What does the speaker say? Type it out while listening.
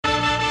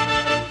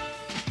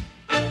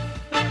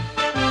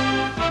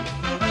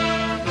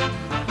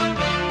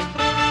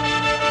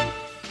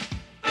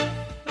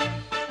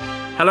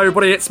Hello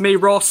everybody, it's me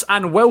Ross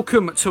and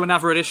welcome to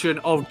another edition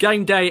of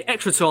Game Day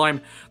Extra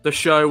Time, the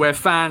show where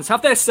fans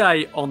have their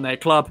say on their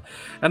club.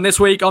 And this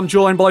week I'm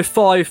joined by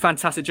five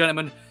fantastic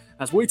gentlemen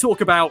as we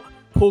talk about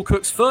Paul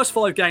Cook's first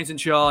 5 games in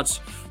charge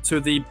to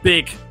the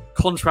big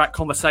contract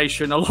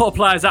conversation. A lot of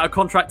players out of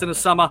contract in the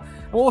summer.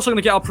 And we're also going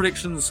to get our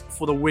predictions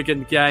for the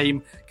Wigan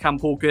game. Can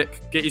Paul Cook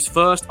get his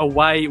first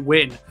away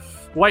win?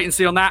 Wait and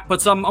see on that,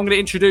 but I'm going to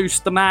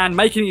introduce the man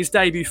making his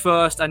debut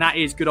first, and that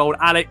is good old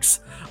Alex.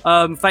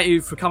 Thank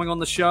you for coming on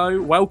the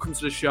show. Welcome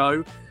to the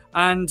show.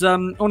 And I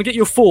want to get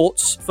your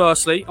thoughts,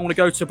 firstly. I want to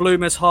go to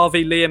Bloomers,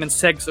 Harvey, Liam and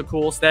Segs, of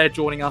course. They're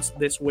joining us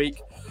this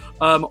week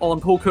on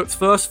Paul Cook's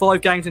first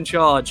 5 games in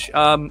charge.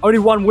 Only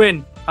 1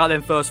 win out of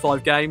them first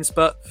 5 games,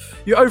 but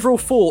your overall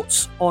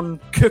thoughts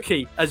on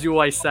Cookie, as you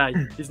always say,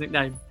 his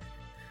nickname.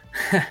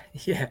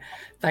 Yeah,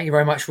 thank you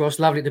very much, Ross.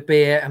 Lovely to be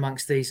here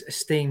amongst these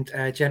esteemed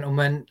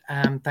gentlemen.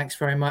 Thanks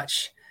very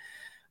much.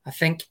 I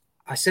think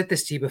I said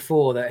this to you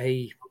before that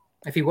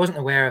if he wasn't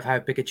aware of how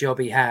big a job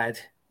he had,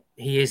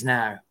 he is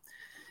now.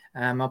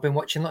 I've been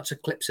watching lots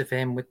of clips of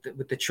him with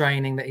the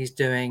training that he's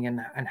doing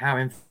and how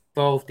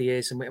involved he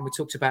is. And we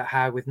talked about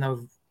how with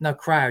no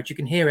crowd, you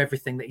can hear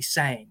everything that he's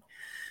saying.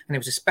 And it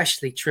was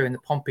especially true in the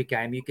Pompey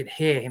game. You could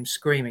hear him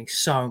screaming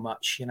so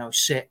much,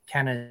 sit,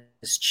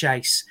 Canners,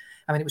 chase.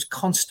 I mean, it was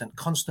constant.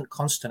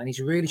 And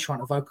he's really trying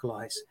to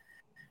vocalise.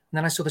 And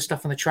then I saw the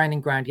stuff on the training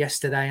ground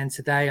yesterday and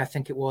today, I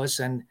think it was.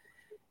 And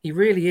he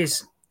really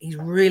is. He's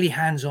really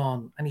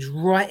hands-on and he's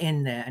right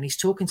in there and he's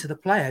talking to the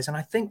players. And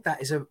I think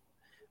that is a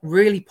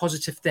really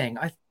positive thing.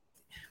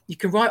 You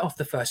can write off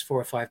the first 4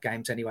 or 5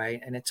 games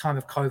anyway. In a time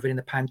of COVID, in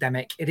the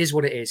pandemic, it is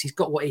what it is. He's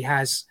got what he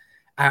has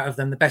out of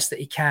them, the best that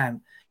he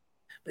can.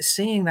 But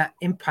seeing that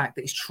impact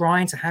that he's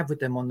trying to have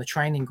with them on the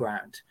training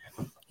ground,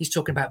 he's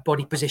talking about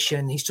body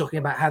position. He's talking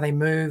about how they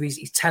move.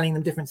 He's telling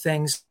them different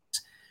things.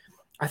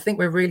 I think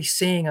we're really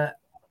seeing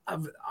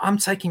I'm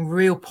taking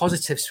real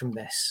positives from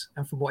this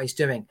and from what he's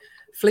doing.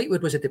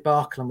 Fleetwood was a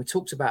debacle and we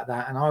talked about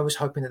that. And I was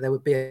hoping that there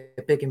would be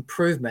a big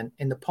improvement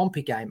in the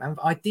Pompey game. And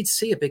I did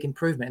see a big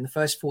improvement in the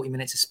first 40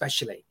 minutes,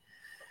 especially.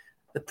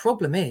 The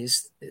problem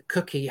is that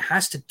Cookie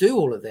has to do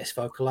all of this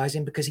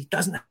vocalizing because he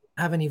doesn't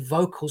have any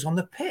vocals on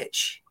the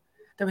pitch.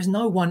 There is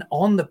no one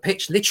on the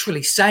pitch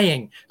literally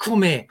saying,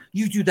 come here,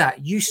 you do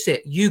that, you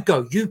sit, you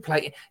go, you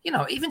play.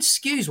 Even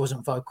Skewes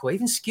wasn't vocal.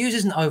 Even Skewes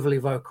isn't overly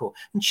vocal.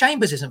 And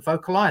Chambers isn't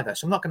vocal either.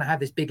 So I'm not going to have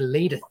this big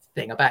leader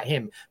thing about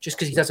him just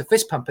because he does a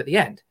fist pump at the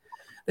end.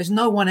 There's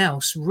no one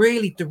else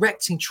really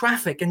directing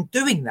traffic and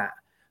doing that.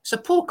 So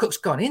Paul Cook's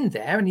gone in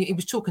there and he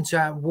was talking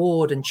to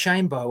Ward and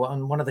Chambo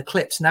on one of the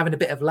clips and having a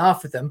bit of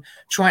laugh with them,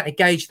 trying to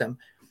gauge them.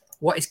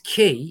 What is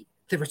key,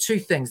 there are 2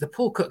 things. The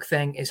Paul Cook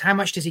thing is how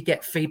much does he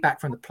get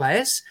feedback from the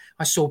players?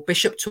 I saw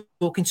Bishop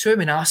talking to him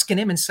and asking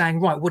him and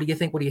saying, right, what do you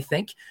think? What do you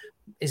think?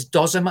 Is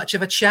Dozza much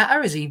of a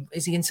chatter? Is he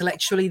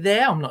intellectually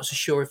there? I'm not so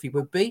sure if he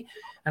would be.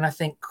 And I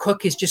think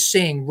Cook is just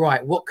seeing,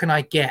 right, what can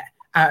I get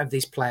out of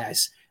these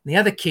players? And the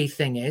other key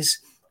thing is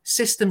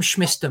system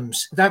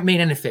schmistems. Don't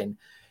mean anything.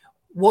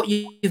 What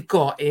you've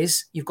got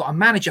is you've got a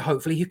manager,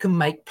 hopefully, who can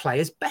make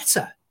players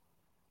better.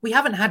 We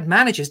haven't had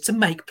managers to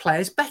make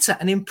players better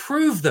and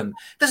improve them.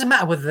 Doesn't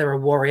matter whether they're a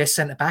warrior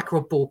centre-back or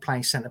a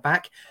ball-playing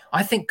centre-back.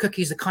 I think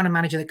Cookie's the kind of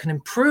manager that can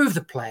improve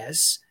the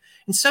players.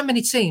 In so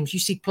many teams, you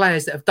see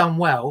players that have done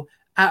well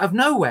out of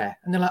nowhere.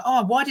 And they're like,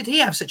 oh, why did he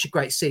have such a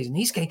great season?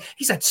 He's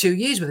had 2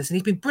 years with us and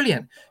he's been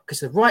brilliant because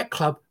the right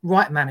club,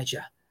 right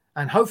manager.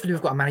 And hopefully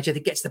we've got a manager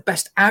that gets the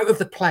best out of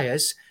the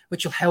players,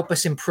 which will help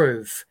us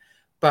improve.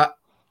 But,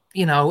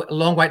 a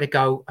long way to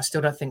go. I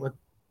still don't think we're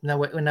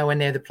nowhere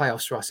near the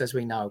playoffs, Ross, as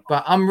we know.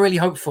 But I'm really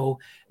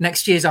hopeful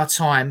next year's our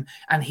time.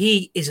 And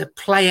he is a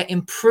player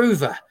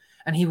improver.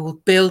 And he will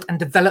build and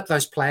develop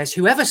those players,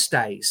 whoever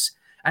stays.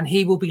 And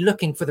he will be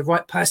looking for the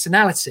right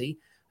personality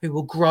who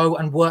will grow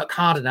and work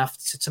hard enough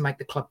to make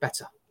the club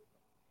better.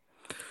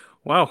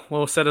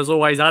 Well said as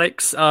always,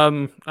 Alex.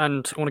 And I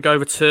want to go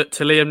over to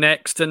Liam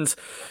next. And,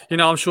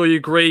 I'm sure you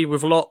agree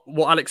with a lot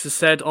what Alex has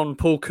said on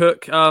Paul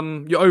Cook.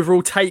 Your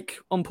overall take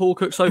on Paul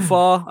Cook so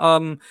far?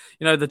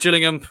 The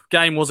Gillingham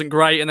game wasn't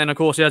great. And then, of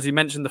course, as he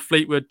mentioned, the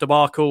Fleetwood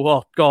debacle.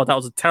 Oh, God, that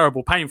was a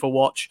terrible, painful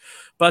watch.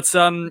 But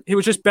he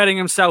was just betting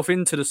himself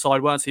into the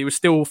side, weren't he? He was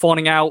still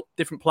finding out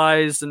different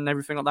players and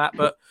everything like that.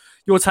 But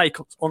your take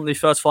on the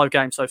first 5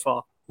 games so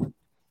far?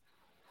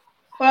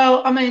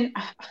 Well, I mean,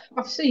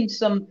 I've seen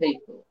some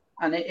people,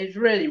 and it is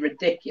really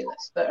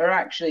ridiculous, that are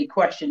actually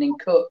questioning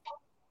Cook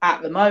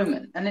at the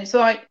moment. And it's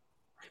like,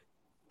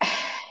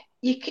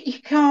 you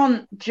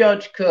can't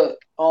judge Cook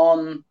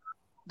on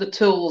the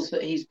tools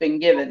that he's been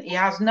given. He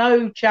has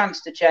no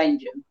chance to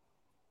change them.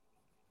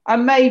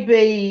 And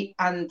maybe,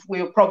 and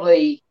we'll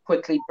probably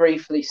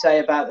briefly say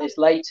about this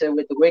later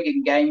with the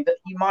Wigan game, that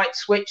he might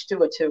switch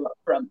to a 2 up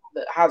front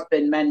that has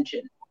been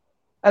mentioned.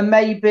 And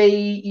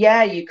maybe,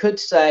 you could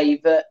say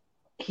that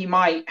he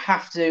might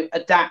have to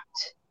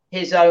adapt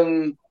his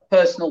own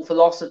personal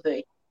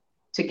philosophy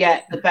to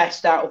get the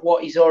best out of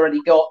what he's already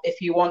got if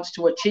he wants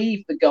to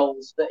achieve the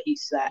goals that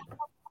he's set.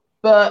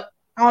 But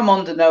I'm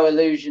under no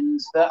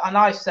illusions that, and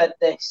I said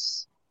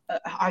this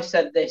I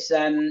said this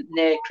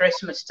near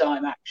Christmas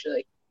time,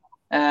 actually,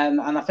 and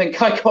I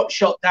think I got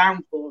shot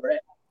down for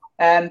it.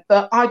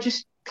 But I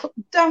just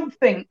don't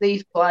think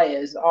these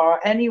players are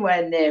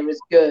anywhere near as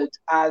good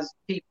as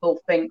people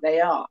think they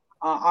are.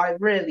 I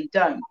really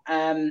don't.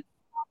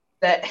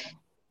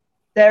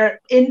 They're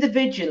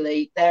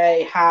individually,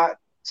 they have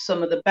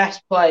some of the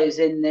best players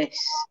in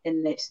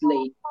this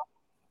league,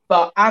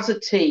 but as a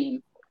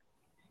team,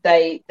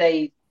 they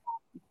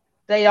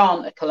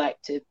aren't a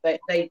collective.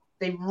 They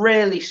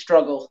really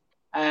struggle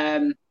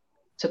to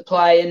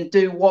play and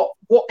do what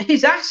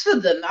is asked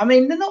of them. I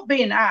mean, they're not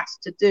being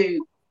asked to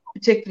do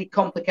particularly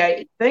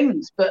complicated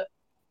things, but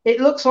it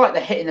looks like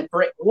they're hitting a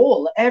brick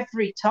wall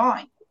every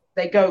time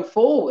they go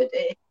forward.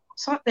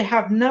 It's like they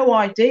have no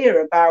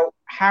idea about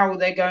how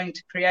they're going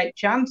to create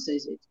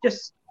chances. It's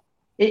just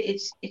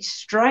it's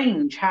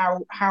strange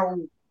how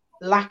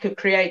lack of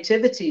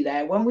creativity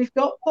there when we've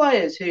got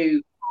players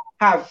who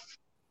have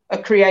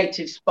a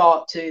creative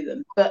spark to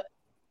them, but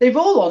they've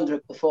all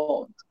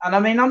underperformed. And I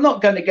mean, I'm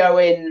not going to go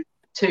in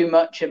too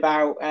much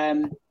about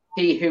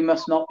he who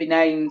must not be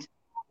named,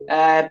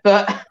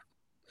 but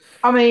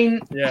I mean,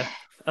 yeah,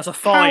 that's a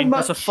fine.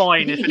 That's a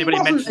fine if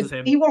anybody mentions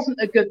him. He wasn't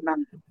a good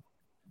man.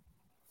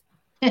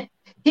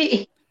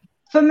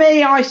 For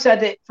me, I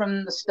said it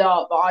from the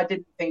start, but I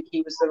didn't think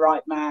he was the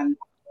right man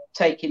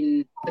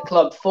taking the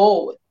club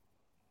forward.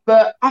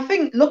 But I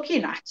think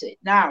looking at it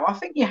now, I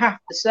think you have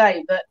to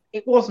say that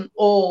it wasn't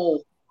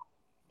all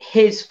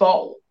his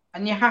fault.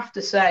 And you have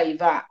to say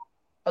that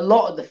a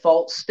lot of the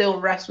fault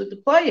still rests with the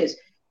players.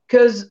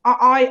 Because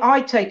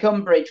I take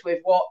umbrage with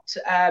what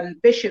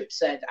Bishop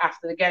said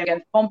after the game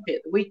against Pompey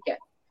at the weekend,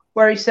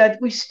 where he said,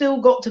 we still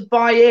got to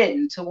buy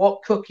in to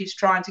what Cook is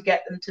trying to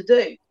get them to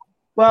do.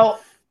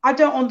 Well, I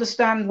don't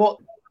understand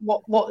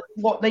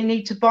what they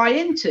need to buy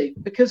into,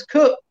 because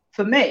Cook,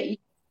 for me,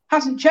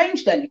 hasn't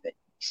changed anything.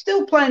 He's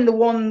still playing the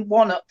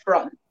 1-1 up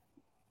front.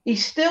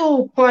 He's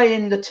still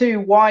playing the two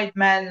wide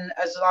men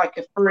as like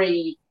a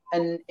free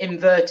and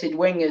inverted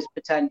wingers,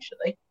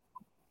 potentially.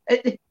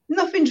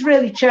 Nothing's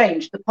really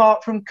changed,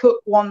 apart from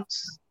Cook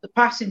wants the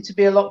passing to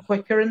be a lot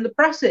quicker and the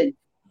pressing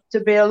to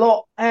be a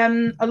lot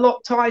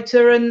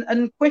tighter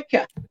and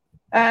quicker.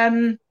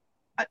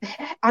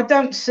 I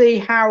don't see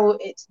how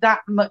it's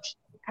that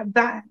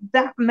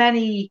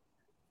many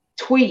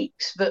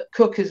tweaks that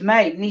Cook has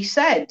made. And he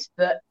said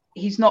that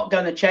he's not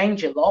going to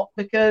change a lot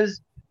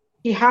because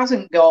he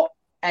hasn't got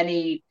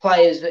any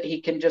players that he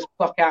can just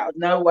pluck out of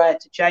nowhere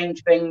to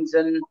change things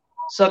and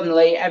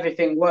suddenly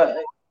everything works.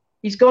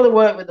 He's got to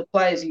work with the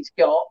players he's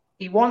got.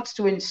 He wants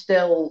to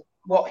instill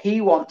what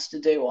he wants to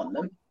do on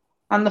them.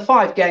 And the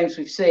 5 games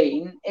we've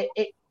seen,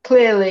 it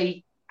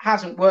clearly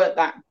hasn't worked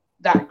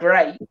that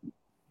great.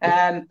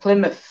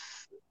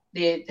 Plymouth,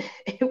 we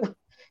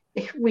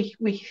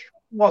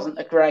wasn't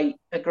a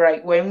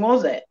great win,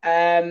 was it?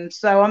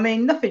 So I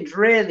mean, nothing's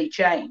really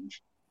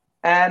changed.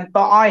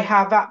 But I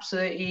have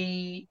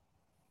absolutely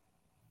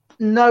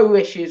no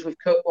issues with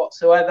Cook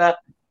whatsoever.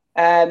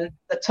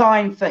 The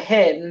time for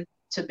him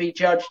to be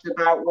judged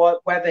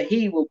about whether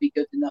he will be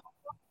good enough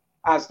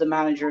as the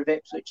manager of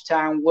Ipswich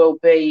Town will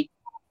be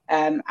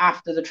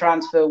after the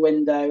transfer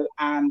window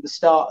and the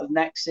start of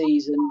next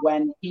season,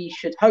 when he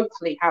should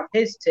hopefully have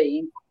his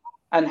team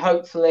and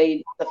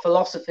hopefully the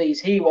philosophies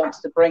he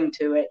wants to bring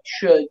to it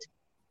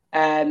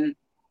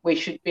we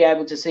should be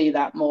able to see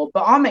that more.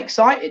 But I'm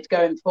excited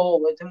going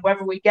forward, and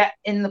whether we get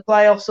in the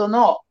playoffs or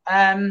not,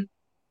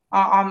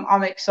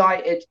 I'm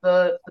excited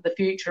for the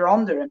future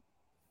under him.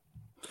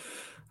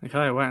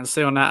 Okay, wait and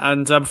see on that.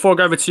 And before I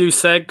go over to you,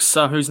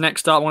 Segs, who's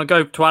next up? I want to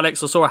go to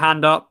Alex. I saw a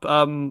hand up.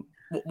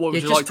 What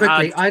would you like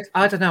quickly, to add?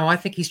 I don't know. I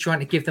think he's trying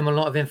to give them a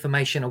lot of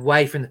information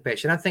away from the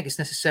pitch. I don't think it's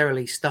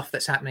necessarily stuff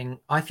that's happening.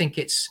 I think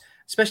it's,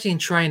 especially in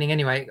training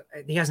anyway,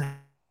 he hasn't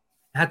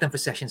had them for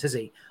sessions, has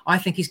he? I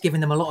think he's giving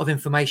them a lot of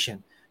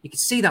information. You can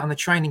see that on the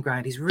training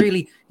ground. He's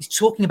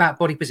talking about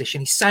body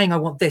position. He's saying, I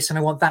want this and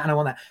I want that and I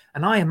want that.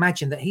 And I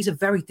imagine that he's a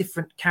very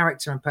different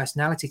character and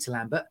personality to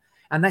Lambert.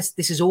 And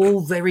this is all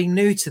very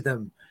new to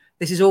them.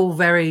 This is all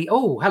very,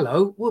 oh,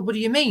 hello. What do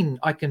you mean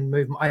I can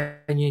move? I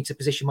need to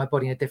position my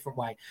body in a different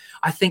way.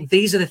 I think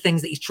these are the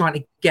things that he's trying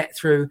to get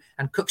through,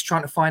 and Cook's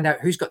trying to find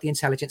out who's got the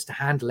intelligence to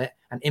handle it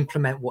and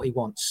implement what he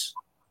wants.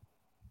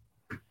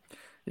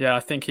 Yeah, I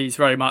think he's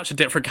very much a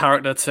different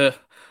character to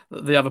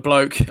the other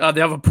bloke,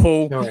 the other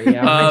Paul. Sorry,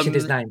 yeah, I mentioned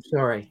his name.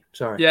 Sorry.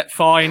 Yeah,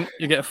 fine.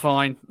 You get a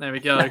fine. There we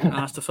go.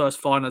 That's the first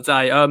fine of the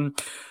day.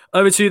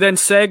 Over to you then,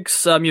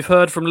 Segs. You've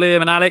heard from Liam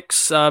and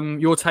Alex.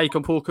 Your take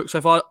on Paul Cook so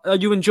far. Are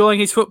you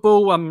enjoying his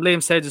football?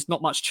 Liam said there's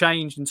not much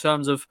change in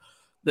terms of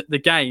the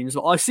games,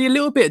 but I see a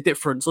little bit of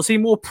difference. I see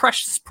more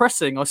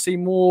pressing. I see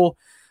more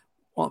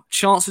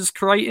chances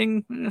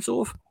creating,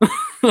 sort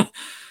of.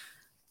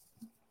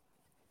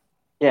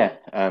 Yeah,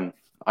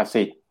 I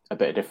see a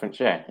bit of difference.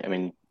 Yeah, I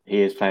mean,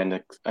 he is playing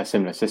a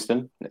similar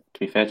system, to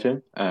be fair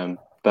to him.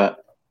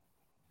 But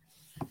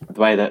the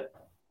way that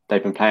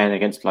they've been playing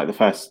against, like, the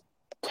first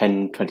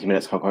 10, 20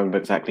 minutes, I can't remember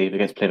exactly,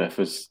 against Plymouth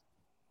was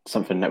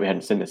something that we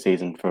hadn't seen this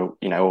season for,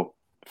 or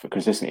for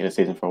consistently this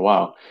season for a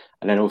while.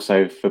 And then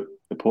also for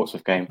the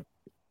Portsmouth game,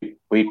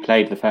 we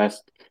played the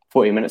first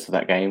 40 minutes of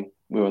that game.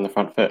 We were on the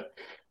front foot,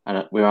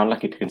 and we were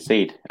unlucky to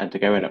concede and to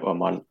go in at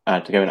 1-1,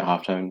 to go in at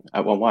halftime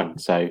at 1-1.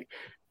 So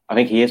I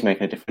think he is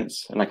making a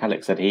difference. And like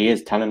Alex said, he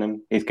is telling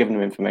them, he's giving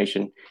them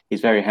information.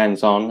 He's very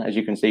hands-on, as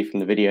you can see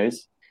from the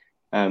videos,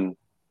 and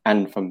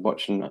from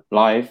watching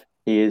live.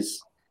 He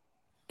is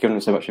giving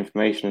them so much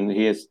information, and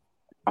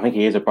I think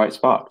he is a bright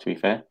spark. To be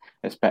fair,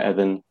 it's better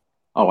than,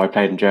 I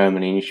played in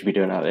Germany and you should be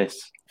doing like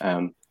this.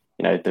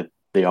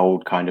 The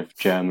old kind of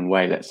German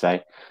way, let's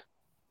say.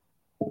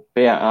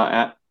 But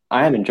yeah,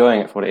 I am enjoying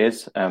it for what it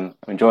is. I'm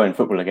enjoying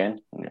football again.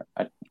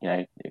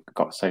 It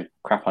got so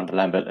crap under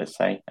Lambert, let's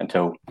say,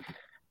 until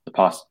the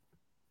past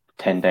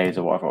 10 days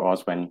or whatever it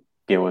was when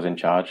Gill was in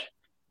charge.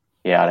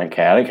 Yeah, I don't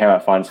care. I don't care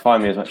about fines.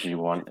 Fine me as much as you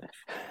want.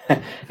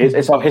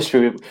 It's our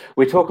history.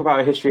 We talk about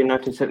our history in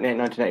 1978,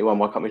 1981.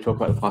 Why can't we talk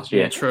about the past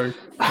year? Yeah, true.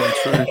 Yeah,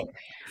 true.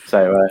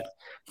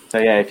 So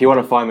yeah, if you want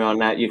to find me on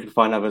that, you can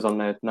find others on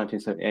the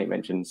 1978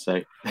 mentions.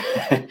 So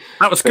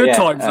that was good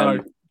times,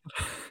 though.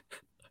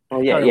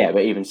 Well, yeah,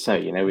 but even so,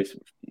 you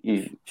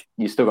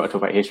still got to talk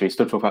about history. You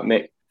still talk about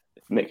Mick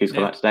who's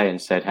come out today and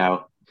said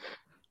how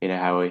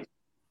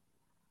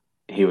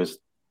he was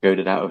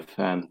goaded out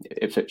of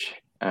Ipswich,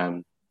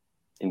 and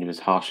he was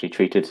harshly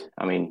treated.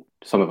 I mean,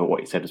 some of what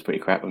he said was pretty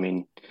crap. I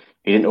mean,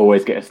 he didn't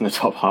always get us in the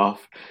top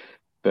half,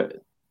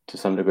 but to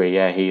some degree,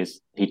 yeah,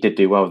 he did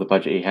do well with the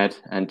budget he had.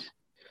 And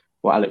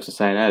what Alex was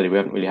saying earlier, we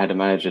haven't really had a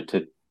manager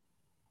to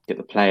get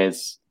the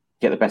best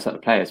out of the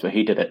players, but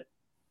he did it,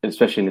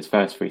 especially in his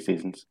first 3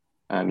 seasons.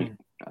 I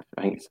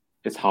think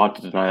it's hard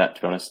to deny that,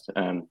 to be honest,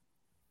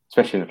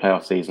 especially in the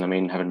playoff season. I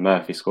mean, having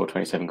Murphy score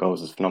 27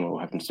 goals is phenomenal.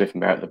 Having Smith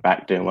and Barrett at the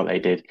back doing what they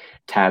did,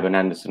 Tab and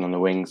Anderson on the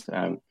wings,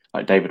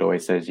 like David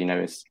always says,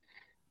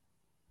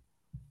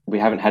 we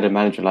haven't had a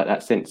manager like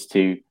that since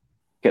to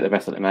get the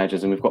best out of the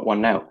managers, and we've got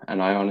one now.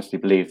 And I honestly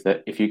believe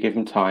that if you give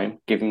him time,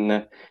 give him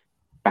the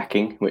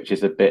backing, which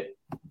is a bit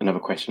another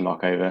question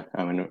mark over.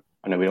 I mean,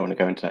 I know we don't want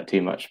to go into that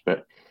too much,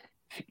 but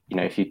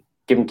if you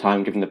give him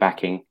time, give him the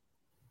backing,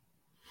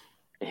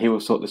 he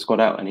will sort the squad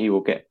out, and he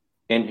will get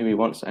in who he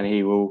wants, and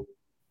he will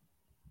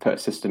put a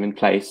system in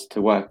place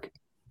to work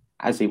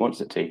as he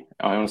wants it to.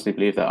 I honestly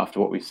believe that after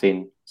what we've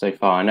seen so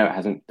far. I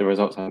know the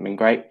results haven't been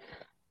great,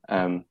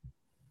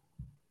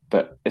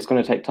 but it's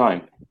going to take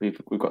time. We've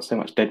got so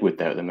much deadwood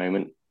there at the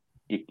moment.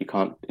 You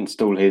can't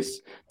install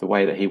the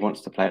way that he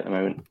wants to play at the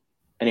moment.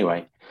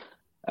 Anyway,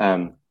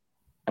 and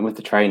with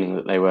the training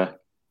that they were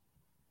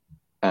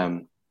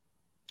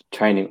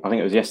training, I think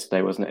it was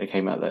yesterday, wasn't it? It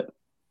came out that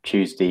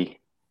Tuesday,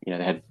 they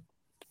had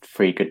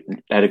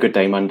a good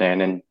day Monday,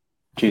 and then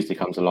Tuesday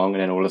comes along,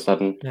 and then all of a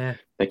sudden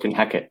they couldn't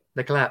hack it.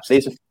 They collapsed.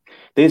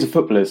 These are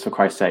footballers, for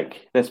Christ's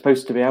sake. They're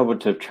supposed to be able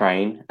to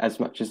train as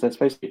much as they're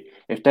supposed to.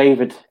 If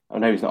David, I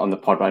know he's not on the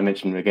pod, but I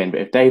mentioned him again,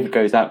 but if David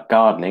goes out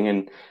gardening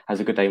and has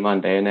a good day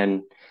Monday, and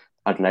then,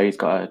 I don't know, he's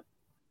got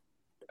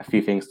a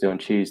few things to do on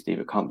Tuesday,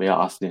 but can't be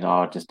asked,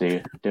 I'll just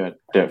do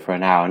it for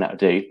an hour and that'll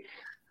do.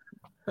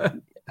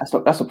 That's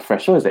not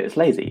professional, is it? It's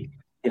lazy.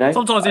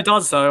 Sometimes he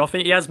does, though. I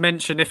think he has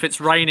mentioned if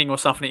it's raining or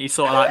something, he's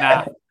sort of like,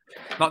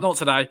 nah, not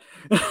today.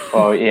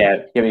 Oh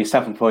yeah, but he's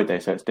self-employed though,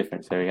 so it's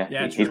different. So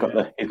he's got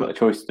the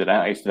choice to do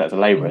that. I used to do that as a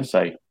labourer,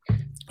 so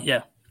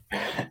yeah.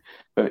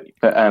 but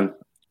it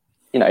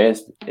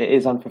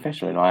is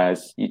unprofessional in my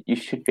eyes. You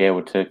should be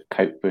able to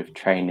cope with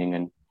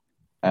training,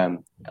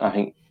 and I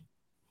think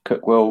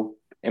Cook will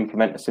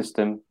implement a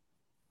system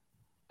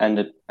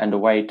and a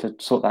way to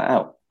sort that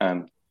out.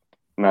 I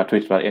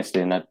tweeted about it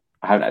yesterday, and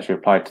I haven't actually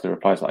replied to the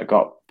replies that I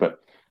got, but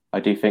I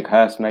do think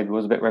Hurst maybe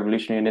was a bit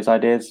revolutionary in his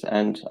ideas,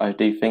 and I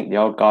do think the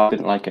old guard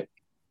didn't like it.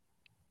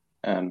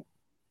 It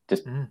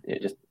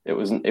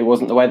wasn't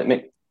the way that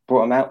Mick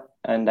brought them out,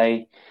 and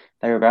they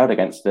rebelled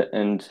against it,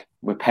 and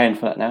we're paying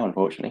for that now,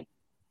 unfortunately.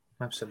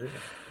 Absolutely.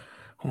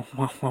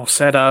 Well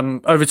said.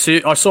 Over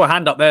to I saw a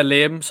hand up there,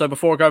 Liam. So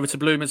before I go over to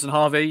Bloomers and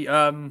Harvey,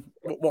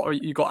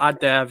 what you got to add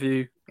there? Are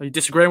you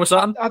disagreeing with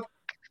something?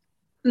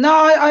 No,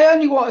 I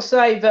only want to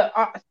say that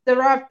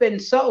there have been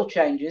subtle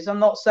changes. I'm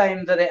not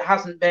saying that it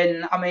hasn't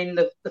been. I mean,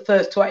 the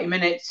first 20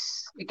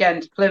 minutes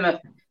against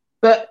Plymouth,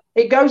 but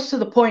it goes to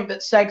the point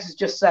that Segs has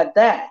just said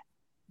there,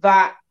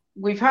 that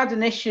we've had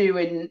an issue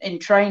in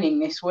training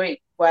this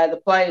week where the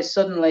players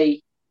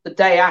suddenly, the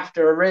day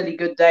after a really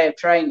good day of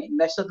training,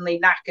 they're suddenly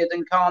knackered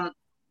and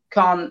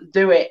can't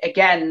do it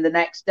again the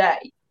next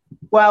day.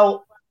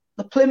 Well,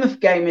 the Plymouth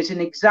game is an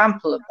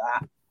example of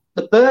that.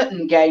 The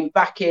Burton game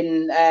back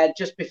in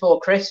just before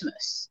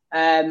Christmas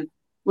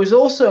was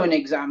also an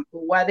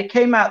example where they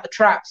came out the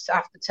traps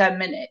after 10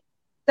 minutes.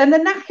 Then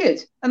they're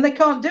knackered and they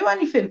can't do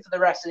anything for the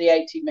rest of the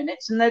 80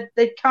 minutes, and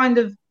they're kind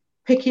of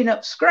picking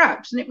up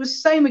scraps. And it was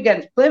the same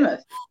against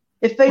Plymouth.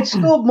 If they'd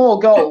scored more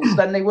goals,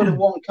 then they would have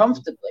won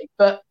comfortably.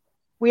 But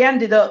we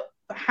ended up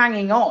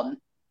hanging on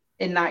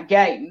in that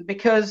game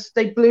because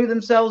they blew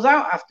themselves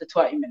out after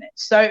 20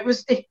 minutes. So it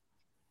was,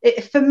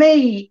 for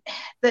me,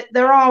 that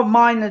there are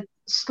minor,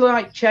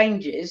 slight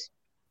changes,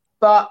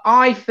 but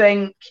I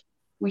think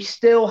we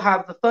still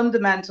have the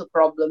fundamental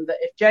problem that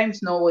if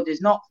James Norwood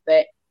is not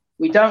fit,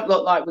 we don't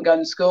look like we're going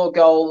to score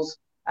goals.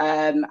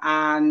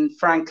 And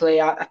frankly,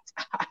 I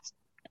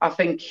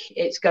think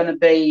it's going to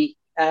be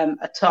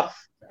a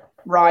tough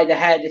ride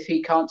ahead if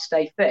he can't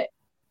stay fit.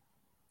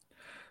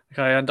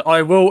 Okay, and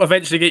I will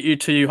eventually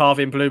get to you,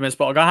 Harvey and Bloomers,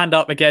 but I'll go hand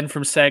up again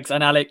from Segs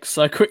and Alex.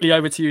 So quickly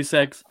over to you,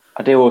 Segs.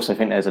 I do also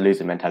think there's a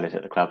losing mentality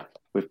at the club.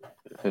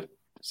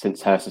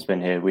 Since Hurst has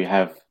been here, we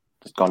have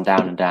just gone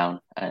down and down,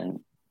 and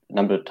the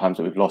number of times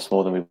that we've lost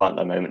more than we've won at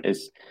the moment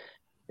is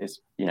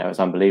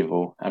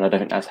unbelievable, and I don't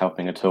think that's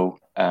helping at all.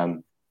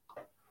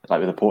 Like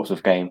with the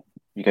Portsmouth game,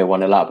 you go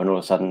 1-0 up, and all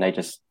of a sudden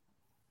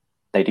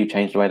they do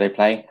change the way they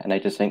play, and they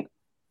just think,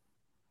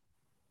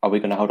 are we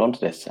going to hold on to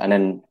this? And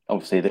then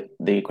obviously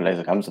the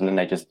equaliser comes, and then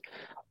they just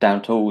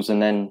down tools,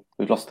 and then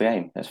we've lost the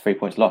game. That's 3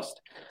 points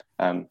lost.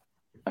 I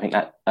think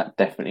that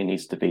definitely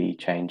needs to be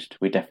changed.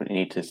 We definitely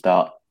need to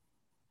start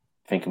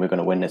thinking we're going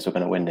to win this,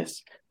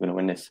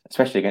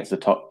 especially against the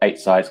top 8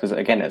 sides, because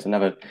again, there's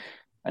another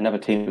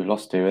team we've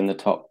lost to in the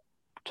top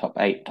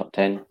 8, top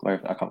 10,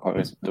 where I can't quite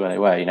remember where they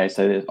were,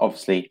 so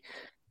obviously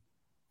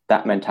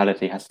that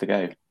mentality has to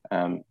go.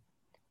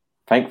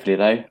 Thankfully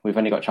though, we've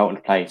only got Charlton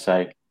to play,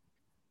 so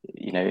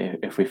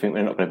if we think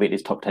we're not going to beat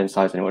these top 10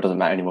 sides anymore, it doesn't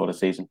matter anymore this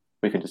season.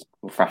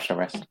 We'll thrash the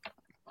rest.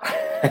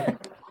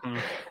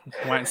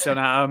 Wait and see on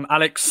that.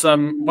 Alex,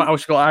 what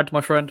else you got to add, my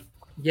friend?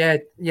 Yeah.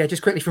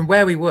 Just quickly, from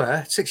where we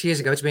were 6 years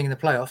ago to being in the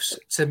playoffs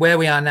to where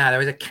we are now,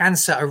 there is a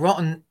cancer, a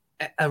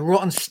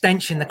rotten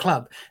stench in the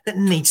club that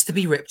needs to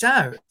be ripped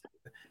out.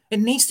 It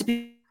needs to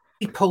be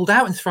pulled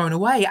out and thrown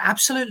away. It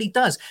absolutely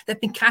does. They've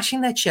been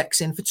cashing their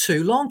checks in for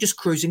too long, just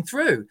cruising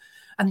through.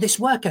 And this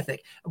work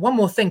ethic. One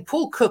more thing,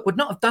 Paul Cook would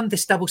not have done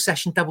this double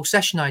session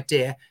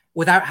idea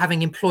without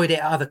having employed it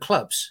at other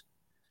clubs.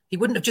 He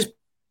wouldn't have just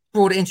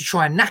brought it in to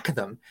try and knacker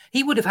them.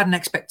 He would have had an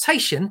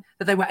expectation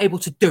that they were able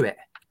to do it.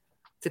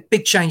 The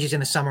big changes in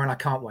the summer, and I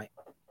can't wait.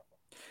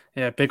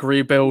 Yeah, big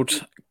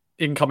rebuild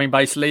incoming,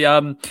 basically.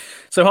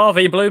 So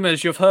Harvey,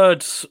 Bloomers, you've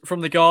heard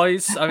from the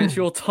guys. It's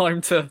your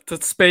time to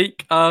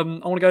speak. I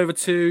want to go over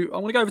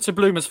to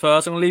Bloomers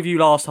first. I'm going to leave you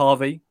last,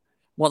 Harvey.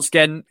 Once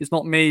again, it's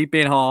not me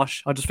being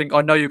harsh. I just think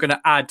I know you're going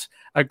to add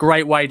a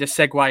great way to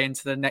segue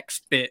into the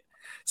next bit.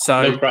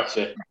 So no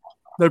pressure.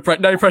 No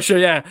pressure.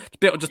 Yeah,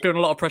 just building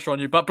a lot of pressure on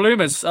you. But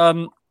Bloomers,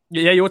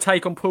 your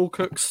take on Paul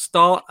Cook's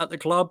start at the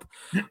club.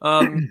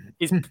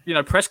 His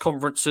press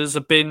conferences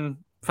have been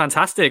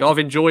fantastic. I've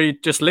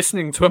enjoyed just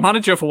listening to a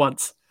manager for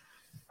once.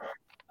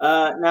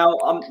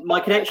 Now,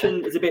 my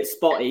connection is a bit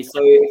spotty,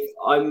 so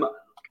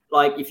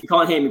if you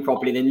can't hear me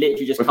properly, then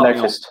literally just cut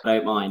me off. I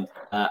don't mind,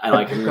 and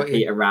I can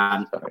repeat a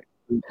rant.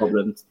 No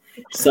problems.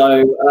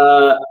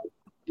 So,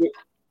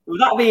 with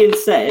that being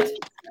said,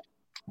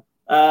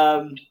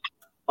 I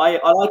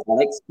like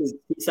Alex because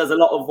he says a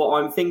lot of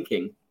what I'm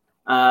thinking,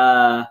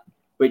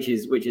 which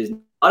is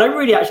I don't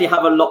really actually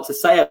have a lot to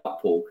say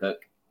about Paul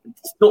Cook.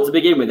 Not to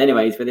begin with,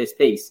 anyways, for this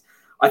piece.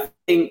 I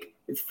think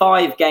with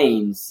 5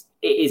 games,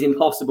 it is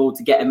impossible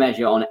to get a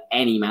measure on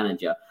any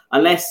manager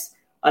unless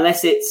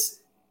it's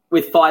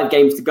with 5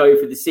 games to go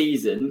for the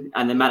season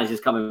and the manager's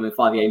coming with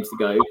 5 games to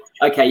go.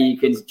 Okay, you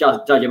can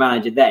judge a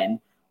manager then.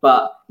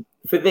 But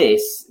for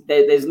this,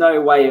 there's no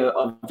way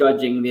of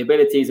judging the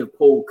abilities of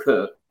Paul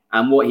Cook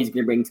and what he's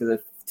going to bring to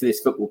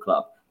this football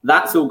club.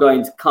 That's all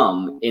going to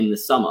come in the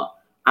summer.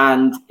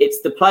 And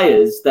it's the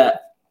players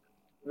that,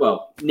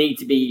 need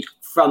to be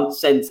front,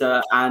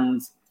 centre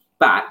and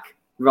back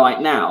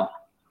right now.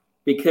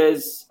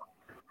 Because,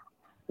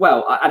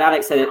 and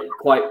Alex said it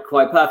quite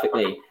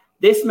perfectly,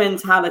 this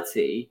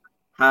mentality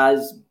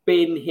has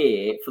been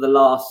here for the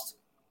last,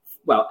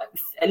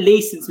 at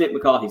least since Mick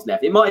McCarthy's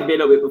left. It might be a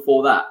little bit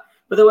before that.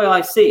 But the way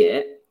I see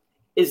it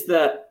is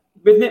that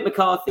with Mick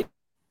McCarthy,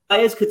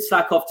 players could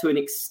slack off to an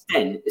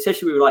extent,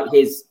 especially with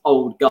his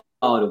old guard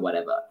or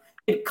whatever.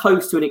 It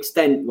coast to an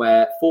extent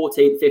where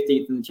 14th,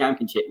 15th in the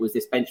championship was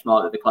this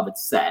benchmark that the club had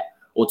set,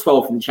 or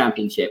 12th in the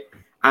championship.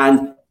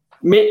 And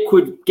Mick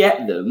would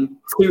get them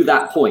to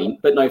that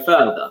point, but no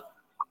further.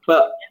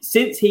 But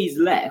since he's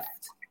left,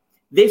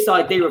 this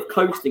idea of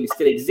coasting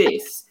still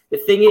exists. The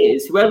thing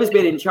is, whoever's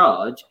been in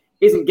charge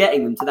isn't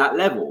getting them to that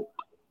level.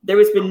 There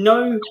has been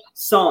no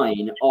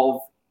sign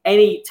of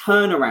any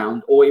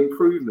turnaround or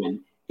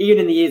improvement,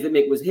 even in the years that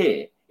Mick was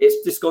here.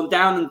 It's just gone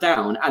down and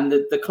down, and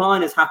the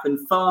decline has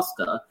happened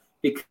faster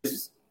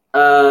because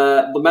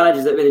the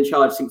managers that have been in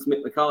charge since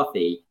Mick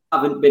McCarthy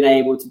haven't been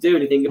able to do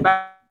anything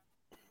about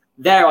it.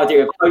 Their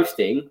idea of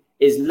coasting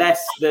is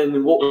less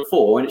than what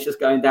before, and it's just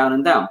going down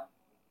and down.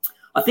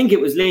 I think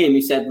it was Liam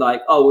who said,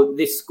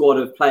 this squad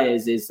of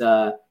players is,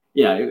 one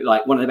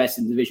of the best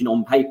in the division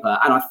on paper.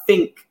 And I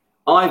think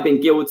I've been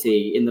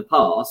guilty in the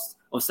past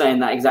of saying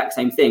that exact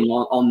same thing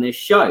on this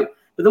show.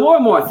 But the more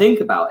and more I think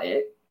about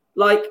it,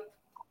 what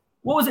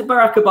was it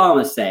Barack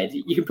Obama said?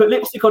 You can put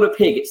lipstick on a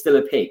pig, it's still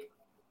a pig.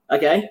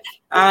 Okay?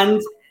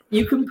 And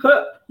you can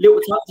put little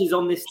touches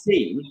on this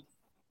team,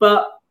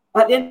 but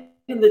at the end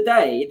of the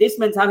day, this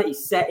mentality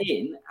set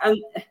in,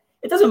 and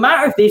It doesn't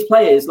matter if these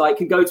players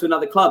can go to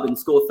another club and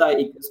score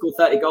 30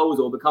 goals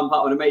or become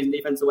part of an amazing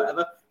defense or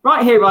whatever.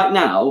 Right here, right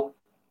now,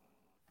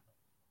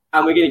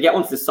 and we're going to get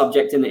onto the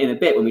subject in a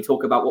bit when we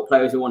talk about what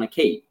players we want to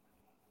keep.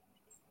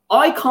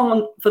 I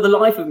can't, for the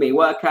life of me,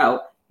 work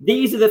out.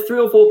 These are the 3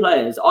 or 4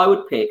 players I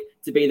would pick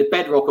to be the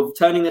bedrock of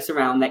turning this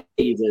around next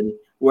season,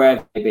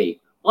 wherever it be.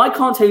 I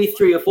can't tell you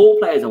 3 or 4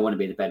 players I want to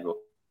be the bedrock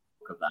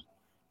of that.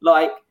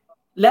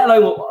 Let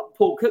alone what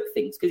Paul Cook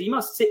thinks, because he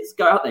must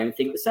go out there and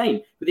think the same.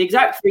 For the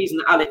exact reason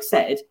that Alex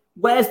said,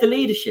 where's the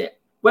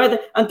leadership? And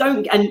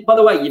by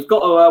the way, you've got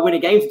to win a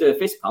game to do a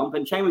fist pump,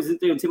 and Chambers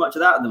isn't doing too much of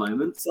that at the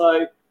moment,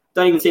 so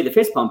don't even see the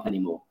fist pump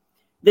anymore.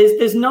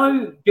 There's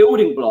no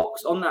building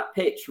blocks on that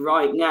pitch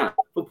right now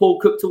for Paul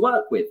Cook to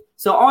work with.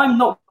 So I'm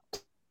not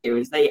here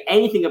and say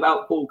anything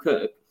about Paul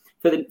Cook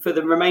for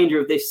the remainder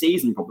of this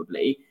season,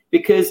 probably,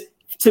 because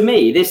to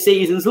me, this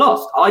season's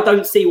lost. I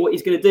don't see what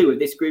he's going to do with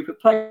this group of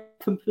players.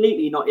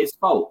 Completely not his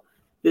fault.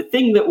 The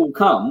thing that will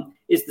come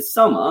is the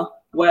summer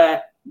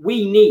where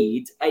we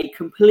need a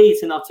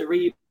complete and utter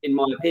rebuild, in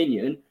my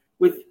opinion,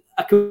 with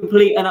a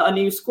complete and utter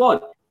new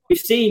squad. We've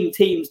seen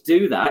teams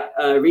do that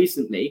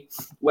recently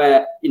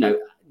where,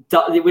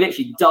 there were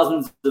literally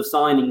dozens of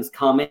signings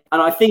come in. And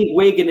I think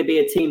we're going to be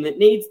a team that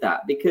needs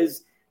that,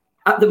 because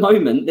at the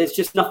moment, there's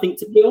just nothing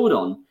to build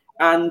on.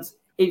 And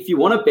if you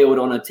want to build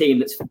on a team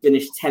that's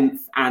finished 10th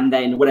and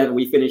then whatever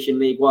we finish in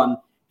League One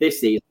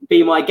this season,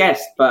 be my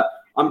guest. But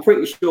I'm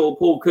pretty sure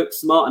Paul Cook's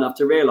smart enough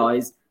to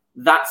realise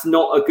that's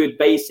not a good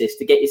basis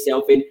to get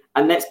yourself in.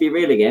 And let's be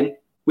real again,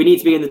 we need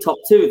to be in the top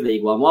 2 of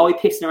League One. Why are we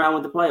pissing around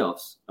with the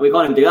playoffs? And we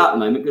can't even do that at the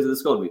moment because of the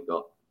squad we've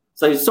got.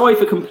 So sorry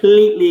for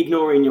completely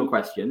ignoring your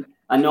question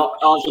and not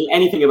answering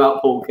anything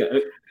about Paul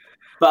Cook.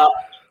 But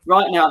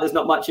right now, there's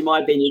not much, in my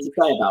opinion, to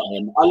say about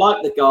him. I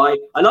like the guy.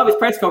 I love his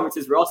press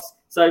conferences, Ross.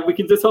 So we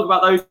can just talk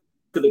about those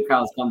till the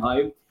crowds come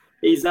home.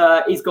 He's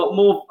got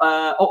more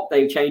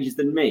octave changes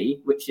than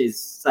me, which is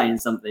saying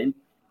something.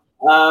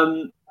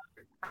 And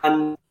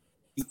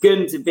he's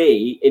going to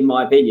be, in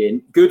my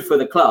opinion, good for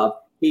the club.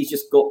 He's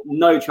just got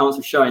no chance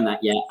of showing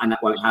that yet, and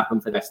that won't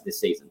happen for the rest of this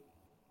season.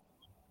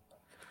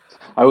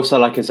 I also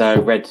like his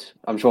red,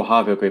 I'm sure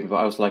Harvey will agree, but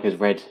I also like his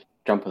red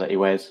jumper that he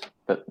wears,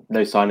 but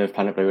no sign of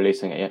Planet Blue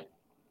releasing it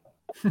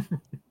yet.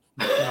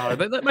 No,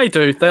 they may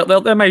do.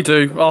 They may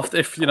do after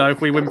if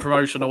we win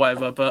promotion or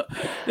whatever. But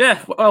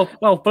yeah,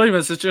 well,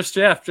 Bloomers has just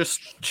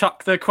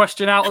chuck the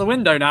question out of the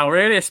window now.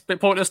 Really, it's a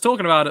bit pointless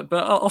talking about it.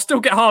 But I'll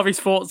still get Harvey's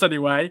thoughts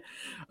anyway.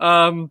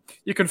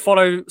 You can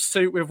follow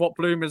suit with what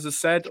Bloomers has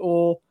said,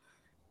 or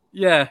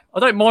I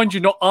don't mind you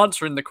not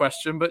answering the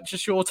question, but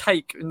just your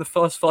take in the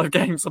first 5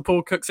 games of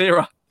Paul Cook's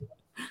era.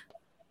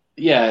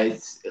 Yeah,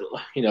 it's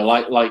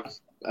like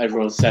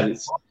everyone said,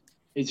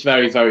 it's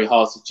very, very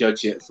hard to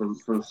judge it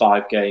from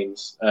 5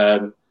 games.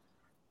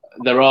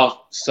 There are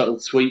subtle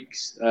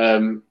tweaks.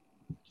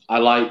 I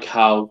like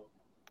how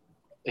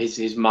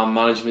his man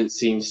management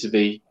seems to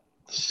be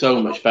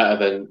so much better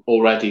than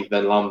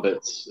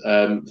Lambert's.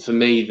 For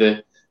me,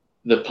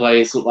 the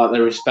players look like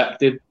they're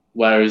respected,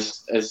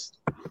 whereas as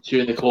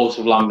during the course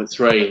of Lambert's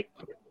reign,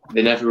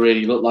 they never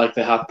really looked like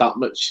they had that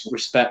much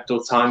respect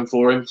or time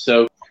for him.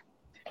 So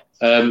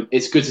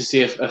it's good to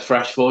see a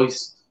fresh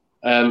voice.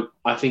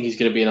 I think he's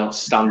going to be an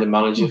outstanding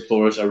manager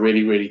for us. I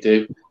really, really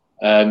do.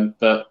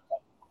 But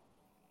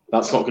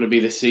that's not going to be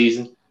this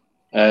season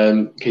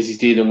because he's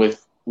dealing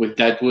with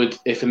Deadwood.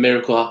 If a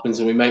miracle happens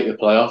and we make the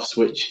playoffs,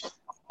 which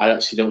I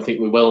actually don't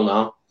think we will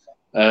now,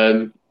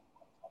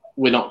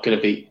 we're not going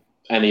to beat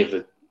any of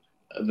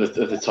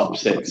the top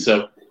 6.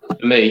 So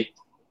for me,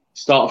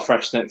 start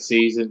afresh next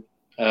season.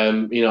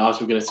 As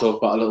we're going to talk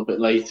about a little bit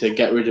later,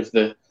 get rid of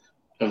the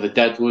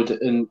Deadwood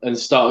and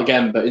start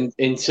again. But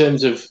in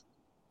terms of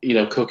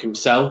Cook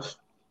himself,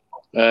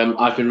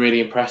 I've been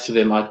really impressed with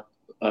him. I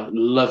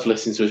love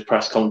listening to his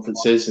press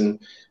conferences and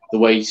the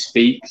way he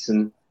speaks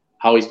and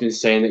how he's been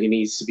saying that he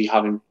needs to be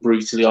having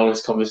brutally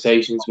honest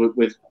conversations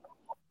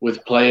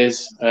with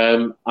players.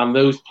 And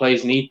those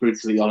players need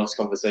brutally honest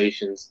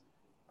conversations.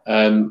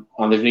 And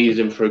they've needed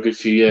him for a good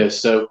few years.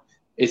 So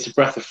it's a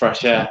breath of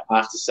fresh air, I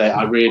have to say.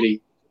 I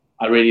really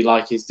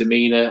like his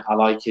demeanour. I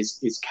like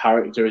his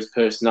character, his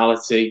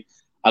personality.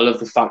 I love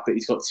the fact that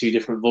he's got 2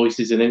 different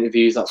voices in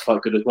interviews. That's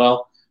quite good as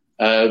well.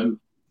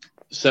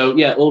 So,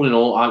 yeah, all in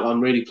all, I'm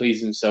really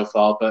pleased with him so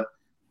far, but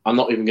I'm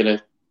not even going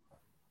to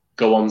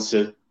go on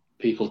to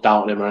people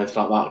doubting him or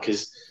anything like that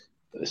because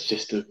it's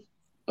just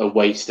a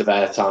waste of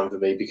airtime for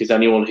me because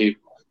anyone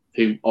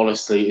who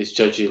honestly is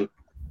judging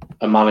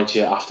a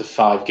manager after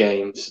 5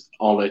 games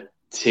on a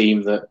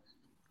team that,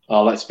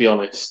 let's be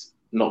honest,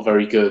 not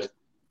very good,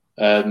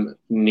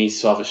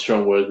 needs to have a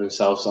strong word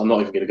themselves. So I'm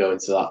not even going to go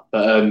into that.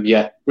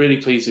 But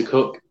really pleased with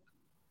Cook.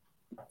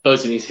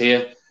 Buzzing he's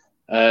here.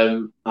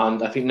 And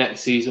I think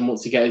next season,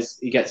 once he gets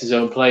his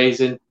own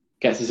players in,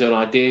 gets his own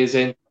ideas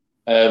in,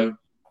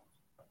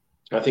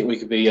 I think we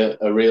could be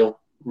a real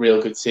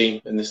good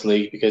team in this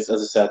league because,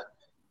 as I said,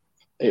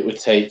 it would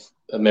take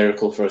a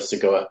miracle for us to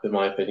go up, in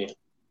my opinion.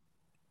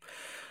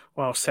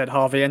 Well said,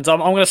 Harvey. And I'm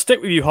going to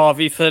stick with you,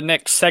 Harvey, for the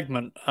next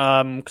segment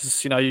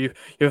because you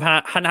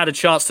hadn't had a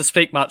chance to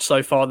speak much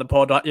so far in the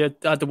pod. You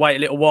had to wait a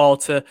little while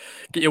to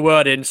get your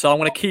word in. So I'm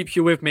going to keep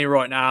you with me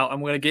right now,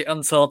 and we're going to get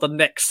into the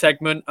next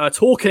segment,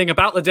 talking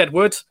about the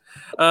Deadwood.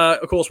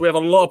 Of course, we have a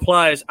lot of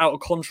players out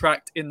of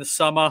contract in the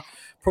summer.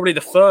 Probably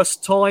the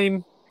first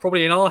time,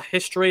 probably in our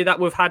history, that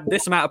we've had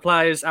this amount of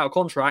players out of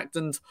contract,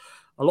 and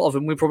a lot of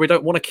them we probably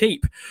don't want to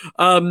keep.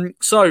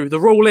 So the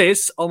rule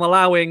is I'm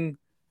allowing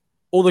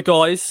all the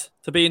guys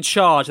to be in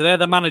charge. They're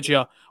the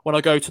manager when I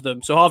go to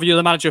them. So Harvey, you're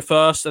the manager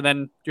first, and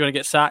then you're going to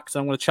get sacked.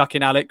 I'm going to chuck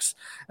in Alex,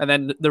 and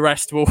then the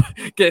rest will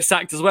get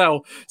sacked as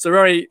well. So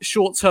very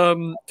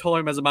short-term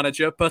time as a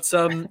manager. But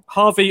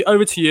Harvey,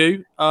 over to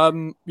you.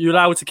 You're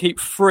allowed to keep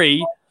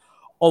 3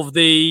 of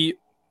the,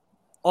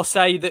 I'll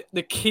say,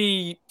 the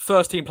key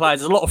first-team players.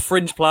 There's a lot of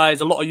fringe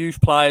players, a lot of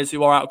youth players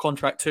who are out of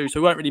contract too, so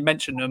we won't really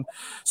mention them.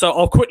 So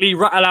I'll quickly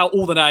rattle out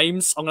all the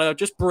names. I'm going to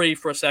just breathe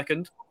for a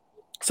second.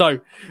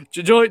 So,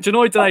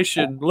 Janoi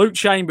Donation, Luke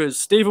Chambers,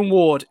 Stephen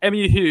Ward,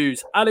 Emu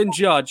Hughes, Alan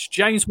Judge,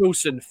 James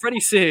Wilson,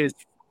 Freddie Sears,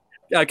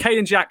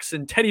 Caden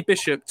Jackson, Teddy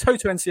Bishop,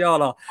 Toto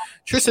Nsiala,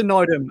 Tristan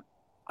Nydam,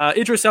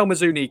 Idris El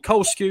Mazouni,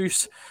 Cole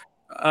Skuse,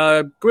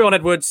 Guion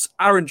Edwards,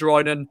 Aaron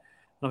Dryden.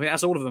 I think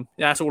that's all of them.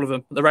 Yeah, that's all of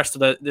them. The rest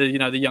of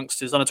the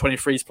youngsters, under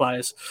 23s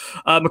players.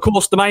 Of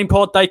course, the main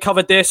pod, they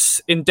covered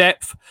this in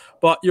depth,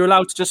 but you're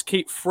allowed to just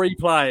keep 3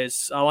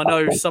 players. I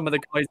know some of the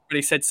guys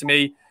really said to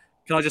me,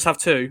 can I just have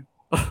 2?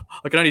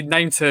 I can only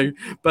name 2.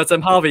 But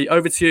Harvey,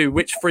 over to you.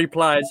 Which 3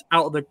 players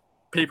out of the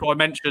people I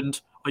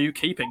mentioned are you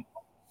keeping?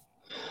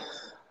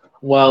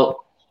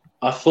 Well,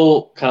 I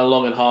thought kind of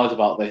long and hard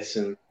about this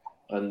and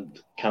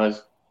kind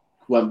of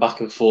went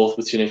back and forth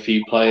between a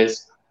few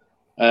players.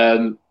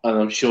 And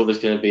I'm sure there's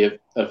going to be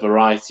a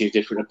variety of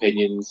different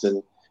opinions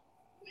and,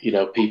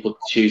 people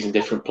choosing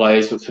different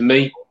players. But for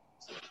me,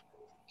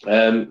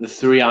 the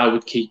 3 I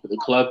would keep at the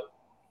club,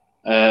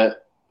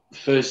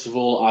 first of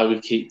all, I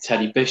would keep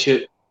Teddy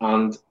Bishop.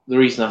 And the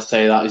reason I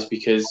say that is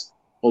because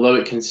although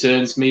it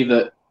concerns me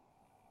that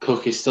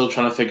Cook is still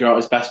trying to figure out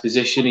his best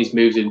position, he's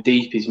moved him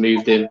deep, he's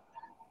moved him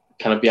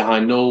kind of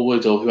behind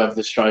Norwood or whoever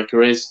the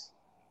striker is.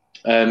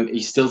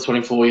 He's still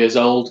 24 years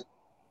old.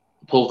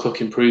 Paul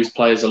Cook improves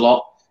players a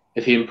lot.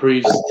 If he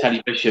improves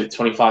Teddy Bishop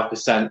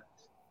 25%,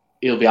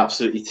 he'll be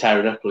absolutely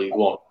tearing up League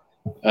One.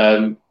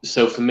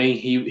 So for me,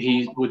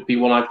 he would be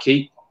one I'd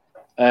keep.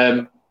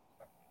 The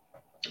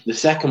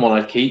second one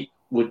I'd keep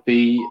would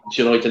be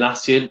Janoi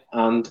Donation.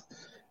 And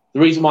the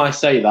reason why I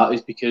say that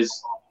is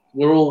because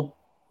we're all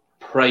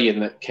praying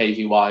that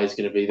KVY is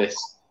going to be this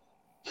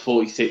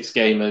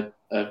 46-gamer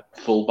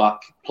fullback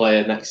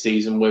player next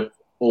season. We're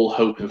all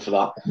hoping for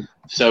that.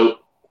 So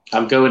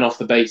I'm going off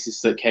the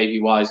basis that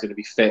KVY is going to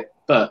be fit.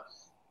 But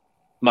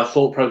my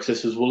thought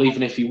process was, well,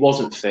 even if he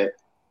wasn't fit,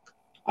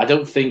 I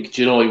don't think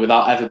Janoi,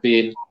 without ever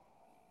being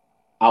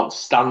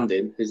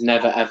outstanding, has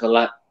never, ever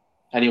let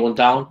anyone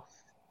down.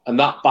 And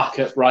that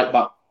right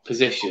back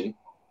position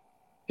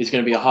is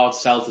going to be a hard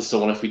sell to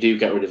someone if we do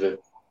get rid of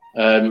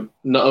him.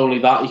 Not only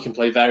that, he can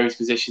play various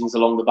positions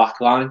along the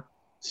back line.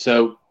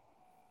 So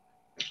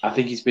I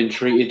think he's been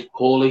treated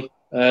poorly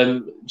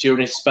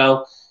during his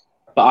spell.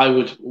 But I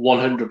would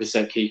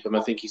 100% keep him.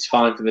 I think he's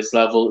fine for this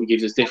level. He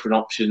gives us different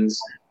options.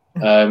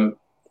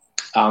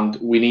 And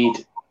we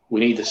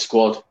need a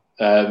squad.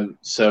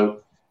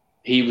 So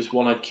he was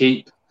one I'd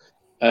keep.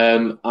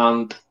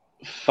 And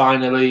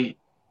finally,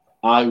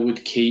 I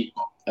would keep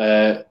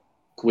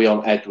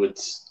Guion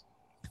Edwards.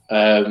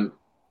 And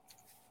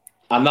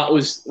that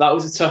was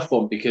a tough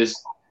one because,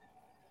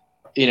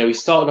 he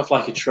started off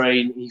like a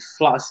train. He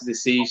flatters to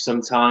deceive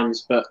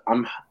sometimes, but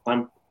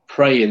I'm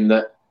praying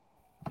that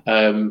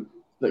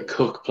that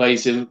Cook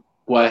plays him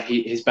where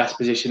his best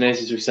position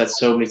is, as we've said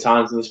so many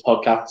times on this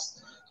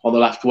podcast, on the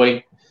left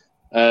wing.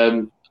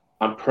 I'm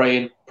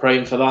praying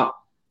for that.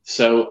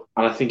 So,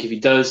 and I think if he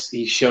does,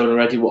 he's shown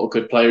already what a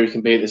good player he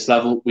can be at this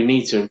level. We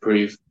need to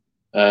improve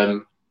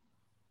on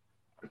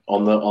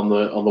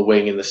the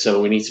wing in the summer.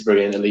 We need to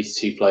bring in at least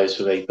 2 players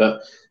for me,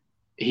 but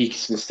he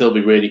can still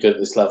be really good at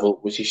this level,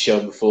 which he's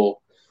shown before.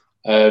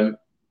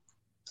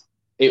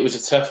 It was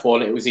a tough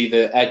one. It was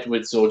either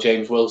Edwards or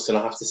James Wilson.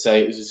 I have to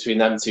say it was between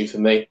them 2 for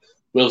me.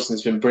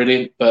 Wilson's been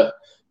brilliant, but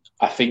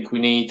I think we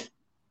need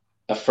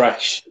a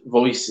fresh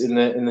voice in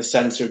the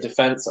centre of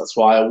defence. That's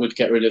why I would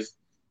get rid of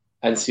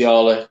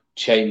Nsiala,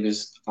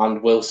 Chambers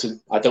and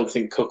Wilson. I don't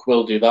think Cook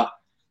will do that,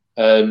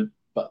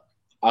 but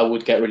I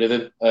would get rid of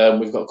him.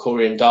 We've got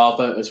Corey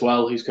Ndaba as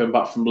well, who's coming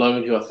back from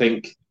loan, who I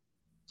think,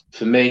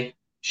 for me,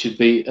 should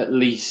be at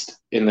least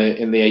in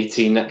the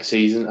 18 next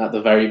season at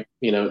the very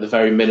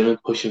minimum,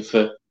 pushing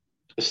for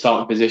the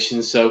starting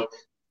position. So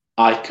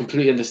I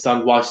completely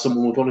understand why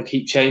someone would want to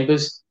keep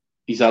Chambers.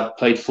 He's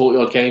played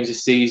 40-odd games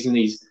this season.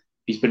 He's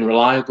been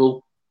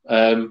reliable.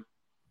 Same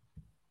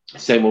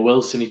with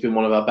Wilson. He's been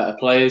one of our better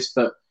players.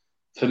 But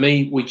for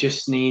me, we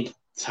just need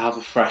to have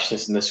a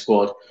freshness in the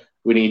squad.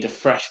 We need a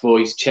fresh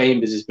voice.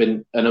 Chambers has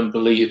been an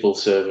unbelievable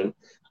servant,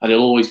 and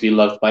he'll always be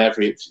loved by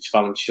every Ipswich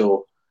fan, I'm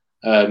sure.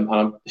 And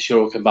I'm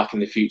sure he'll come back in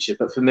the future.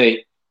 But for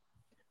me,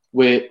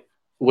 we're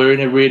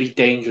in a really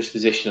dangerous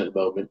position at the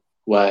moment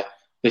where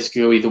this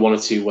could go either one or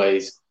two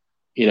ways.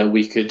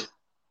 We could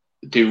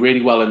do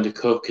really well under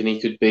Cook and he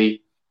could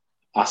be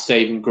our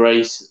saving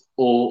grace,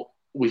 or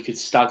we could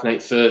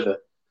stagnate further.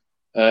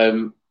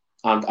 And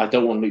I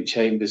don't want Luke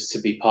Chambers to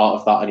be part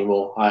of that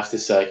anymore, I have to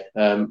say.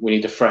 We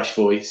need a fresh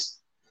voice.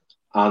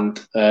 And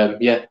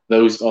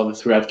those are the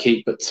three I'd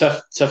keep. But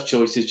tough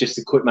choices. Just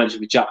a quick mention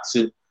with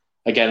Jackson.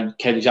 Again,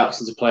 Caden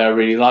Jackson's a player I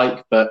really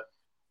like, but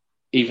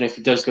even if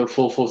he does go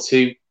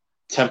 4-4-2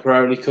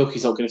 temporarily, Cook,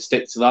 he's not going to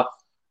stick to that.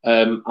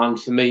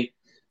 And for me,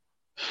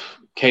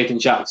 Caden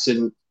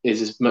Jackson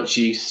is as much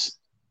use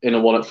in a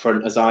one up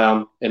front as I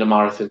am in a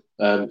marathon.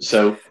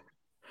 So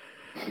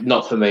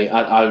not for me.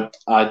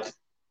 I'd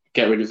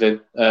get rid of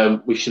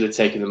him. We should have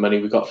taken the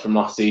money we got from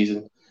last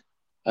season.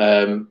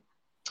 Those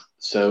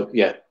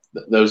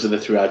are the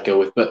three I'd go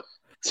with. But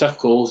tough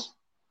calls.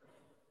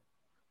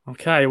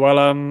 Okay,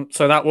 well,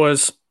 so that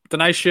was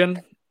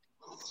Donation,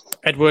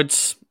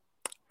 Edwards,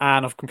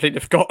 and I've completely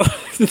forgot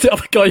the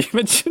other guy you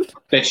mentioned.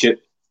 Bishop.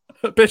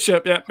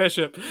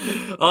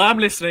 I am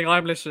listening. I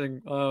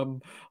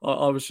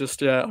was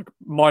just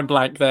mind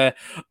blank there.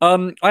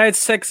 I had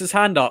Segs'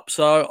 hand up,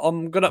 so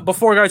I'm gonna,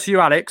 before I go to you,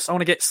 Alex, I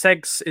want to get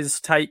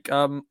Segs' take.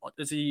 I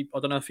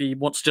don't know if he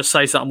wants to just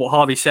say something what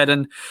Harvey said,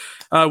 and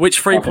which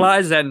three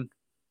players then.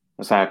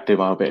 So I can do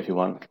my own bit if you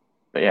want,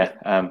 but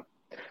yeah.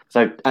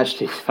 So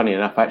actually, funny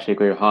enough, I actually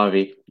agree with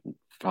Harvey.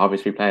 For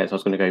Harvey's three players, I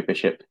was going to go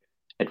Bishop,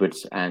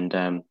 Edwards,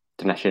 and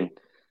Donation.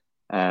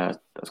 I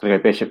was going to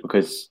go Bishop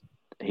because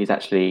he's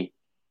actually,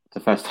 the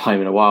first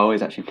time in a while,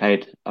 he's actually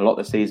played a lot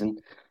this season.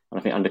 And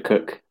I think under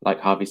Cook, like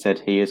Harvey said,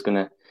 he is going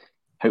to,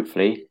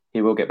 hopefully,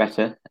 he will get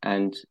better.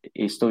 And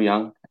he's still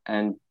young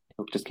and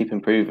he'll just keep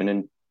improving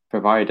and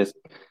provide us,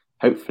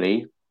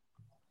 hopefully,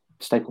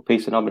 staple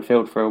piece in our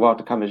midfield for a while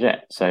to come as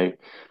yet. So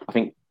I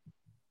think,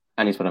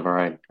 and he's one of our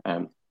own.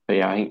 But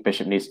yeah, I think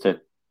Bishop needs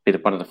to be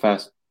one of the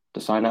first to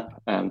sign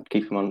up,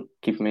 keep him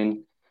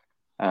in.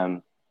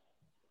 And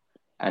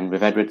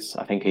with Edwards,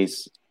 I think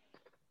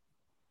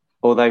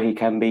although he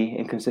can be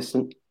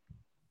inconsistent,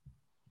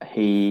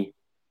 he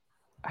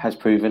has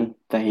proven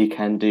that he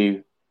can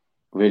do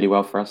really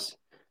well for us.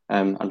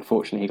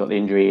 Unfortunately, he got the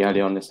injury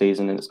early on this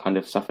season and it's kind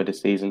of suffered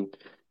this season.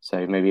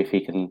 So maybe if he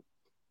can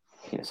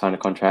sign a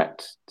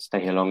contract,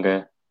 stay here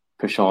longer,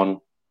 push on,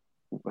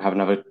 have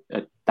another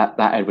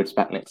that Edwards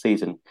back next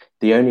season.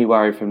 The only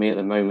worry for me at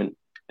the moment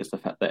is the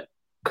fact that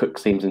Cook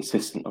seems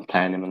insistent on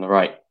playing him on the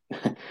right.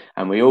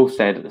 And we all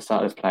said at the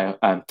start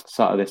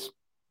of this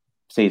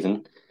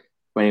season,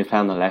 when he was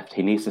playing on the left,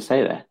 he needs to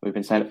stay there. We've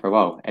been saying it for a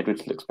while.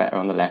 Edwards looks better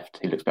on the left.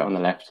 He looks better on the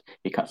left.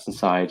 He cuts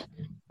inside.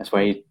 That's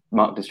where he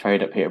marked his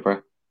trade at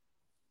Peterborough.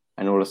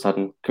 And all of a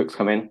sudden, Cook's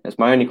come in. That's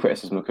my only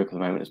criticism of Cook at the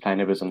moment, is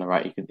playing Edwards on the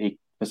right. He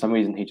for some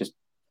reason, he just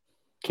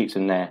keeps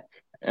him there.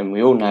 And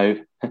we all know,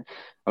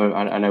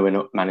 I know we're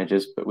not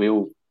managers, but we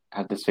all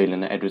have this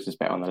feeling that Edwards is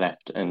better on the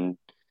left. And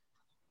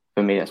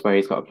for me, that's where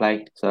he's got to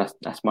play. So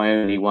that's my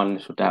only one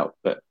little doubt.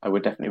 But I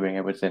would definitely bring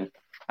Edwards in.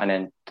 And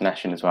then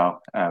Donation as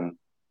well.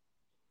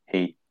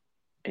 He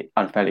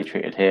unfairly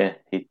treated here.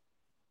 He'd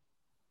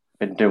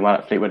been doing well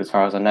at Fleetwood as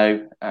far as I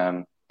know.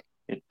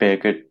 It'd be a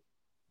good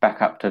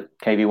backup to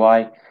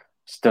KVY.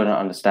 Still don't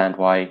understand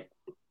why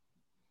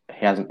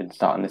he hasn't been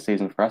starting this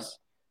season for us.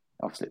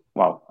 Obviously,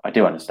 well, I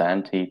do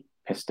understand. He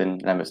pissed in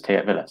Lemmer's tea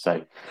at Villa.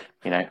 So,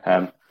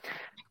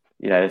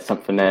 there's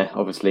something there,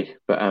 obviously.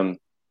 But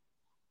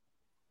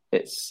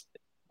it's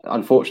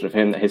unfortunate for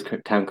him that his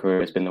town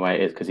career has been the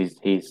way it is, because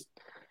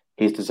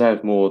he's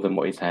deserved more than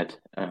what he's had.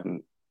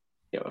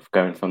 Of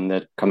coming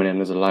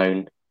in as a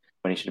loan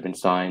when he should have been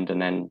signed,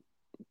 and then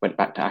went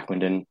back to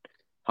Accrington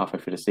halfway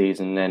through the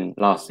season. Then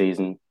last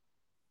season,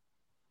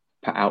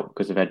 put out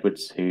because of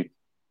Edwards, who,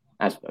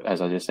 as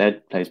I just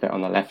said, plays better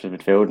on the left of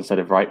midfield instead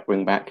of right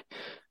wing back.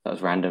 That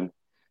was random.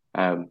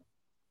 I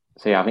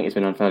think he's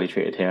been unfairly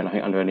treated here, and I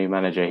think under a new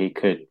manager he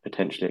could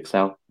potentially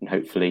excel and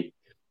hopefully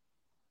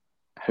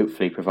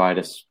provide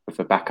us with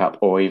a backup,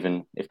 or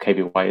even if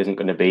KVY isn't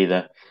going to be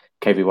the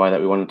KVY that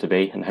we want him to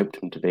be and hoped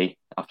him to be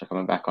after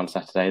coming back on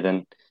Saturday,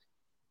 then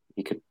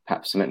he could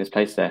perhaps cement his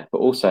place there. But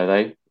also,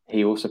 though,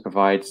 he also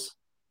provides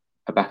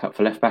a backup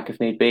for left back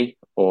if need be,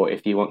 or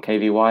if you want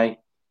KVY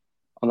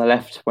on the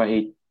left where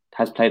he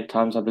has played at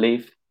times, I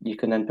believe, you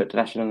can then put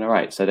Donation on the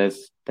right. So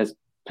there's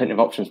plenty of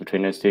options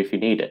between those two if you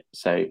need it.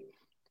 So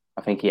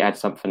I think he adds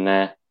something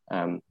there.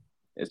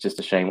 It's just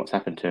a shame what's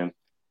happened to him.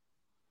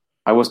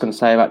 I was going to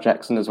say about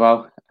Jackson as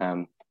well.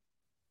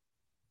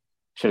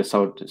 Should have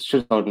sold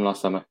him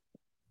last summer.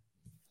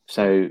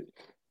 So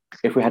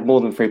if we had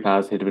more than 3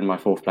 players, he'd have been my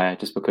 4th player,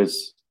 just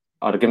because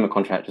I'd have given him a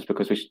contract, just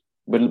because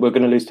we're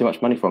going to lose too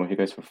much money for him if he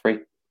goes for free.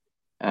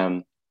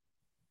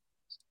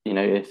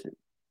 If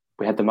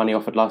we had the money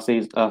offered last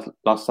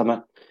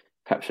summer,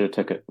 perhaps should have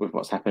took it with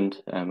what's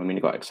happened. He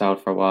got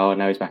excelled for a while, and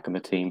now he's back in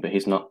the team, but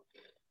he's not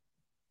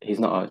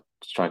a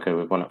striker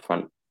with one up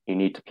front. You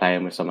need to play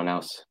him with someone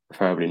else,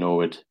 preferably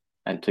Norwood,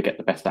 and to get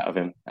the best out of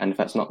him. And if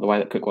that's not the way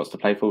that Cook wants to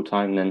play full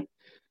time, then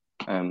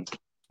I don't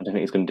think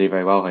he's going to do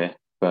very well here.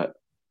 But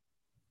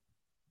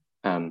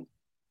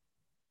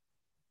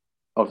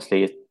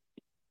Obviously,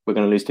 we're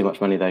going to lose too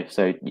much money though,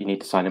 so you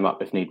need to sign him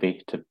up if need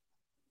be to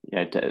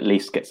at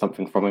least get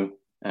something from him.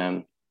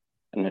 And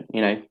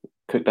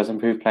Cook does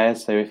improve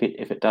players, so if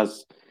it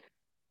does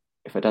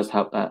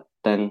help that,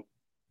 then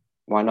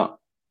why not?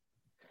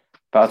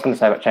 But I was going to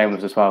say about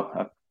Chambers as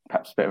well.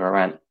 Perhaps a bit of a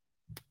rant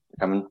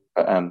coming,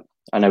 but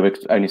I know we're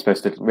only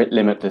supposed to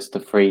limit this to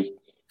three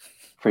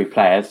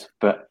players,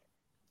 but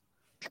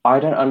I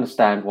don't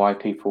understand why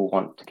people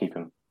want to keep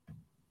him.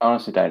 I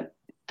honestly don't.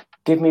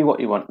 Give me what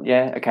you want.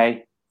 Yeah,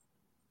 okay.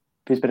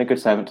 He's been a good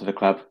servant to the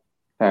club.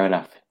 Fair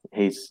enough.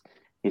 He's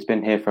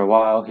been here for a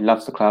while. He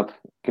loves the club.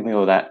 Give me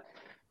all that.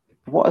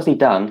 What has he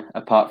done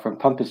apart from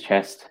pump his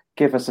chest,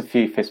 give us a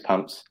few fist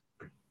pumps,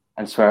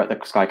 and swear at the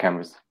Sky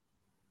cameras?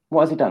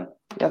 What has he done?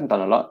 He hasn't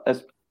done a lot.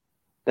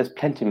 There's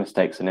plenty of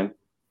mistakes in him.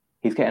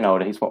 He's getting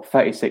older. He's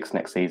 36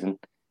 next season.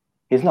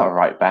 He's not a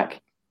right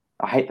back.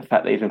 I hate the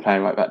fact that he's been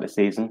playing right back this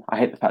season. I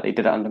hate the fact that he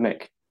did it under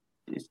Mick.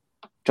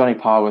 Johnny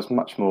Parr was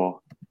much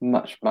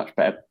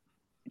better.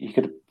 You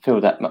could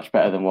feel that much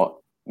better than what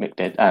Mick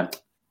did.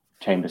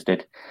 Chambers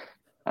did.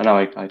 I know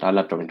I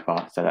love Johnny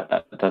Parr, so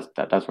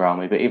that does rile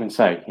me. But even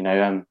so,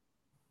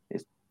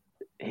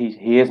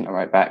 he isn't a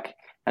right back,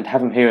 and to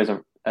have him here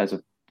as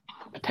a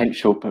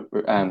potential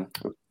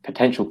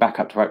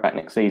backup to right back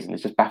next season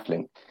is just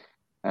baffling.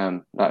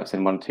 Like I've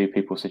seen 1 or 2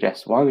 people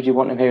suggest, why would you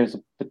want him here as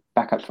a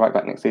backup to right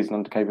back next season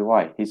under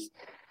KVY? He's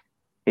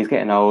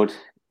getting old.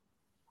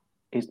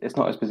 It's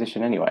not his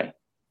position anyway.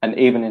 And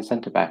even in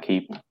centre back,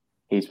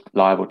 he's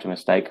liable to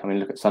mistake. I mean,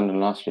 look at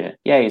Sunderland last year.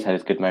 Yeah, he's had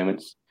his good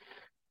moments,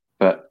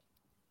 but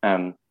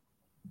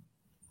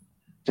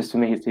just for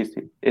me,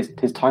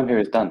 his time here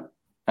is done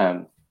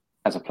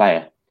as a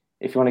player.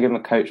 If you want to give him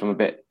a coach, I'm a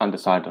bit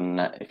undecided on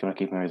that. If you want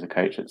to keep him here as a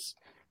coach,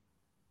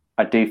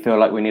 I do feel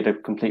like we need a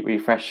complete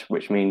refresh,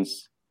 which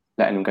means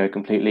letting him go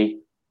completely.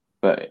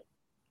 But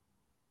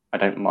I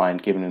don't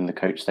mind giving him the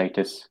coach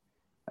status.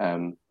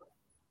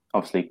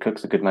 Obviously,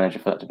 Cook's a good manager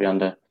for that to be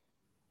under,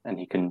 and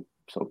he can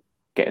sort of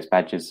get his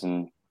badges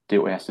and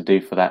do what he has to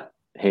do for that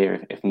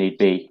here if need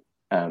be.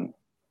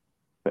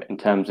 But in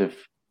terms of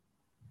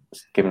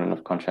giving him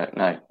another contract,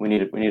 no, we need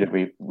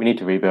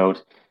to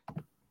rebuild.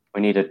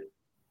 We need a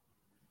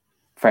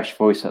fresh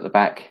voice at the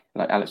back,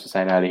 like Alex was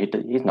saying earlier.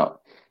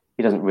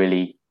 He doesn't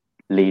really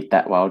lead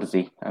that well, does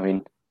he? I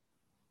mean,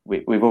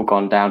 we've all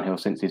gone downhill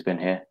since he's been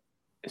here.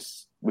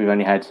 We've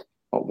only had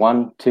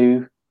 1,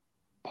 2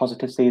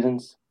 positive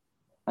seasons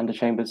under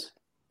Chambers.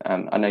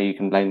 I know you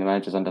can blame the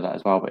managers under that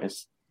as well, but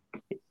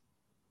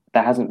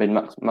there hasn't been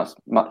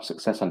much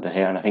success under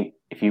here. And I think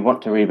if you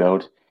want to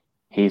rebuild,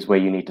 he's where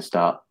you need to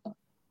start.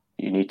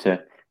 You need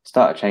to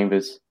start at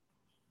Chambers,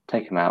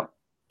 take him out,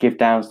 give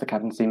Downs the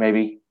captaincy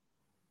maybe,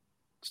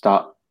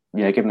 start,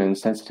 give him an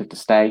incentive to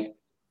stay.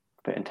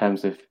 But in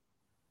terms of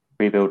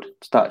rebuild,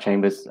 start at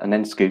Chambers and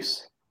then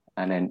Skuse,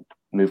 and then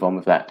move on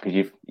with that, because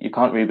you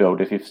can't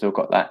rebuild if you've still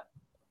got that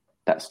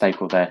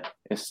staple there.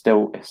 It's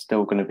still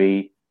going to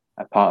be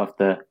a part of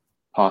the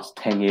past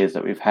 10 years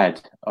that we've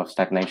had of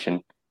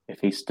stagnation if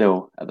he's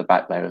still at the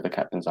back there with the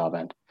captain's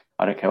armband.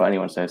 I don't care what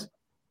anyone says.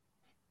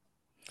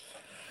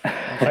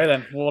 Okay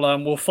then,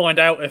 we'll find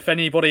out if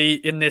anybody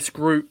in this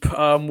group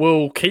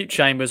will keep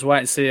Chambers. Wait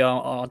and see.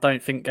 I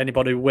don't think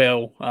anybody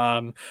will.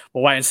 We'll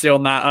wait and see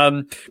on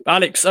that.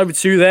 Alex, over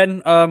to you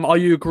then. Are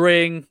you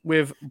agreeing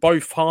with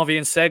both Harvey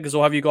and Segs,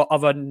 or have you got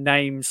other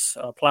names,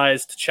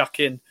 players to chuck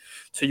in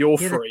to your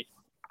three?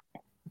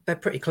 They're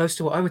pretty close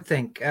to what I would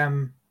think.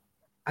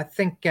 I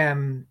think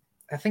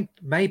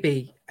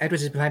maybe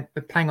Edwards is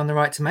playing on the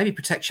right to maybe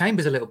protect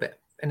Chambers a little bit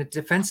in a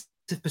defensive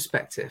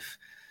perspective.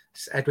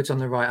 Edwards on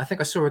the right. I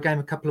think I saw a game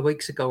a couple of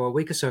weeks ago or a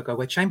week or so ago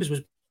where Chambers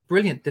was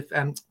brilliant,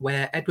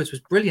 where Edwards was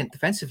brilliant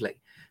defensively,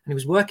 and he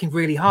was working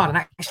really hard and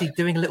actually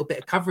doing a little bit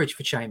of coverage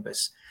for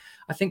Chambers.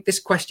 I think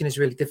this question is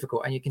really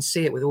difficult, and you can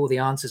see it with all the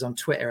answers on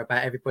Twitter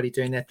about everybody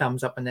doing their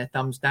thumbs up and their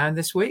thumbs down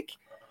this week.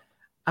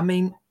 I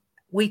mean,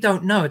 we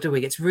don't know, do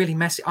we? It's really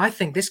messy. I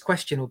think this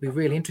question will be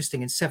really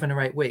interesting in 7 or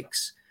 8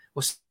 weeks,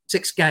 or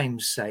 6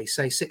 games, say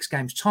 6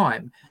 games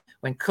time,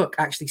 when Cook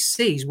actually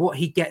sees what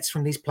he gets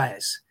from these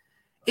players.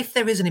 If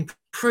there is an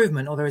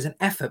improvement or there is an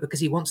effort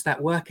because he wants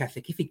that work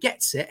ethic, if he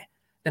gets it,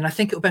 then I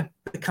think it will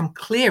become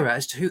clearer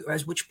as to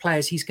which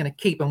players he's going to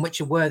keep and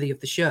which are worthy of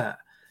the shirt.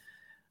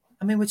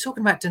 I mean, we're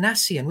talking about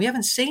Donacien. We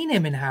haven't seen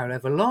him in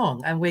however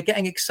long, and we're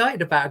getting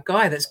excited about a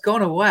guy that's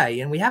gone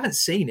away and we haven't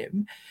seen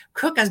him.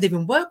 Cook hasn't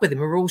even worked with him.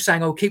 We're all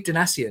saying, oh, keep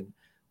Donacien.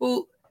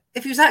 Well,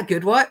 if he was that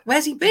good,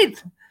 where's he been?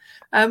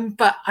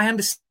 But I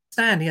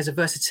understand he has a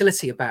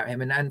versatility about him,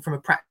 and from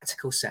a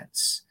practical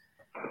sense,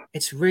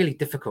 it's really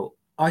difficult.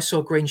 I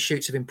saw green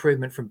shoots of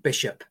improvement from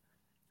Bishop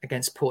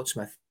against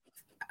Portsmouth,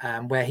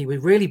 where he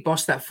would really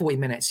boss that 40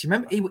 minutes. You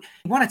remember, he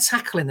won a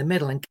tackle in the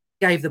middle and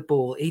gave the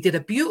ball. He did a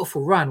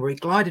beautiful run where he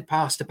glided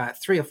past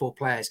about 3 or 4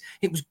 players.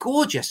 It was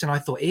gorgeous, and I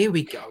thought, here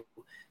we go.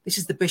 This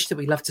is the Bishop that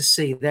we love to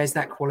see. There's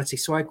that quality.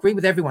 So I agree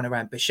with everyone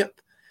around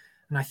Bishop,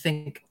 and I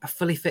think a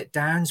fully fit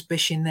Downs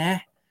Bish in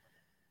there.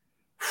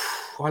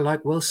 I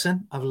like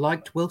Wilson. I've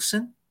liked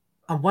Wilson.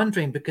 I'm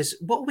wondering, because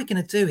what are we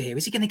going to do here?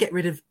 Is he going to get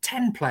rid of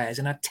 10 players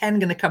and are 10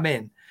 going to come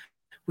in?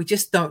 We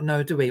just don't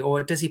know, do we?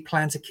 Or does he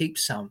plan to keep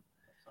some?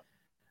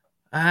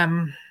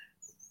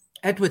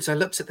 Edwards, I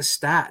looked at the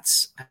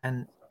stats,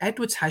 and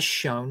Edwards has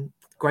shown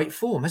great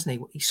form, hasn't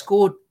he? He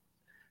scored,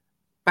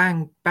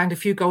 banged a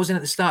few goals in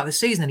at the start of the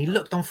season, and he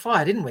looked on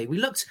fire, didn't we?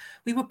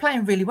 We were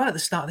playing really well at the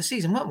start of the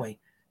season, weren't we?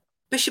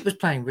 Bishop was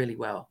playing really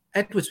well.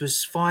 Edwards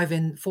was 4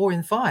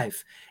 in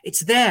 5.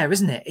 It's there,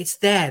 isn't it? It's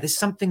there. There's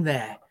something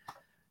there.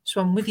 So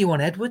I'm with you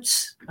on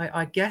Edwards.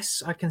 I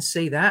guess I can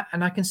see that.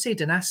 And I can see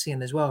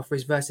Donacien as well for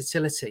his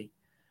versatility.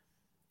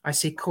 I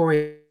see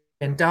Corey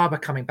and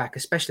Darba coming back,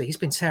 especially. He's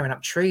been tearing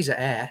up trees at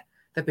Ayr.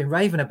 They've been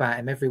raving about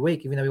him every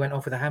week, even though he went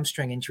off with a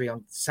hamstring injury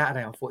on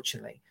Saturday,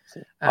 unfortunately.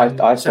 I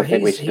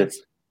think we should have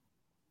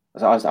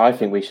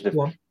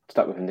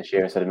stuck with him this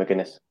year instead of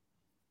McGuinness.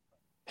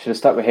 Should have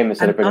stuck with him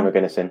instead of bringing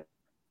McGuinness in.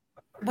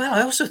 Well,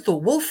 I also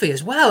thought Wolfie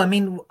as well. I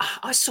mean,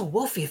 I saw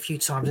Wolfie a few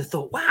times and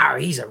thought, wow,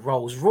 he's a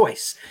Rolls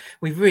Royce.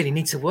 We really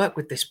need to work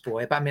with this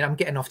boy. But I mean, I'm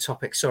getting off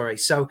topic. Sorry.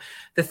 So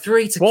the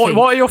 3 to keep.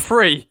 What are your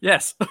 3?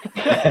 Yes.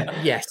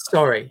 Yes.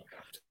 Sorry.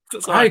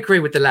 I agree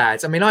with the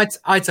lads. I mean,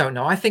 I don't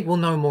know. I think we'll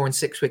know more in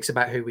 6 weeks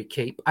about who we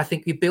keep. I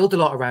think we build a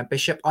lot around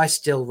Bishop. I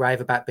still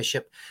rave about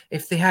Bishop.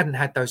 If they hadn't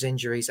had those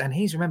injuries, and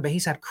he's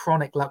had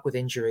chronic luck with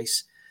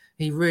injuries.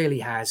 He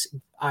really has.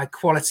 A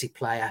quality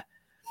player.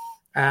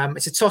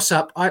 It's a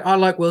toss-up. I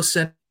like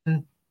Wilson.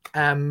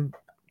 I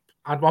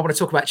want to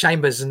talk about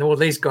Chambers and all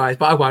these guys,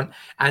 but I won't.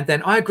 And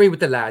then I agree with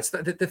the lads.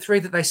 The 3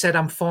 that they said,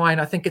 I'm fine.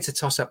 I think it's a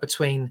toss-up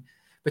between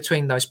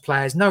those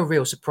players. No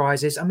real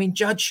surprises. I mean,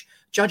 Judge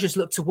has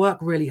looked to work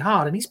really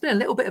hard, and he's been a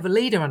little bit of a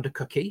leader under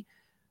Cookie.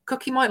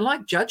 Cookie might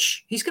like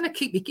Judge. He's going to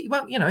keep.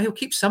 Well, he'll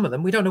keep some of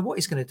them. We don't know what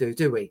he's going to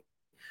do we?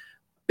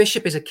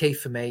 Bishop is a key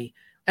for me.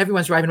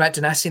 Everyone's raving about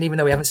Donacien, even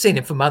though we haven't seen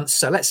him for months.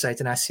 So let's say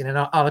Donacien, and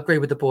I'll agree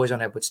with the boys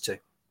on Edwards too.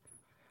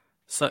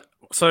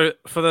 So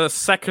for the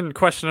second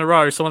question in a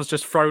row, someone's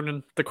just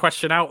thrown the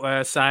question out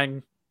there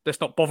saying, let's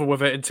not bother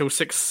with it until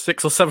 6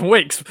 or 7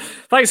 weeks.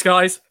 Thanks,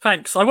 guys.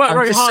 Thanks. I work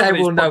very hard.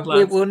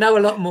 We'll know a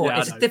lot more.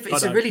 Yeah,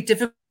 it's a really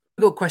difficult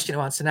question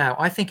to answer now.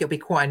 I think it'll be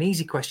quite an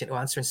easy question to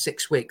answer in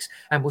 6 weeks,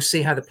 and we'll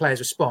see how the players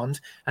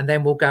respond, and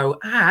then we'll go,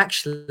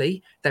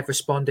 actually, they've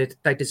responded.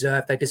 They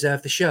deserve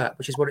the shirt,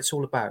 which is what it's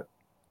all about.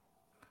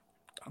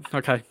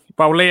 Okay.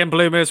 Well, Liam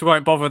Bloomers, we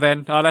won't bother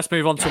then. Let's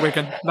move on to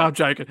Wigan. No, I'm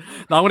joking.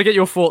 No, I want to get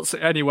your thoughts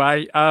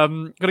anyway.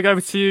 I'm going to go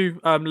over to you,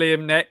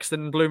 Liam, next,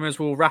 and Bloomers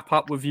will wrap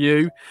up with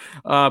you.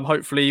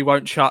 Hopefully you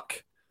won't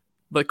chuck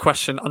the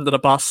question under the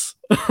bus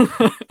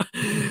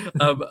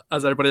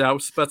as everybody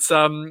else. But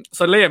so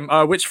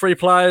Liam, which 3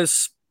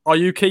 players are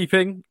you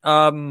keeping?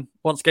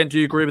 Once again, do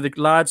you agree with the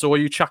lads, or are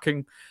you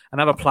chucking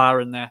another player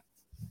in there?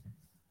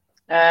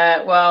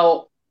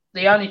 Well,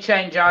 the only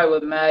change I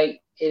would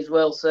make is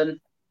Wilson.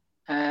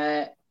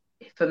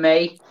 For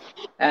me,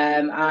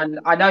 and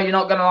I know you're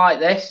not going to like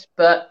this,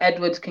 but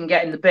Edwards can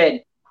get in the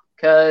bin,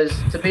 because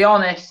to be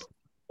honest,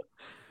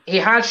 he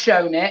has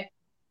shown it,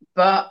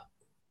 but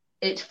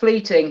it's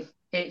fleeting.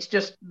 It's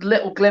just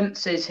little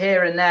glimpses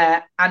here and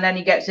there, and then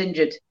he gets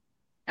injured.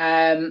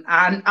 And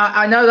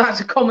I know that's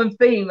a common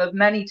theme of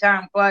many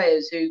Town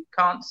players who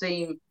can't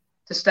seem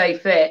to stay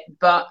fit,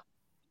 but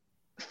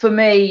for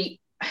me,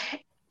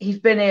 he's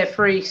been here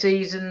 3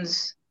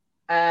 seasons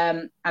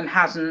and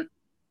hasn't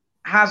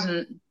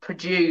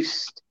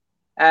produced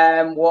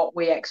what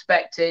we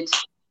expected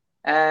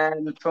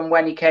from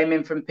when he came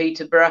in from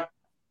Peterborough.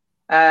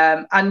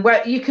 And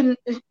where you can,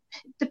 it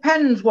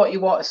depends what you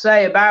want to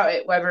say about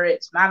it, whether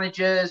it's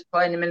managers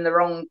playing him in the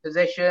wrong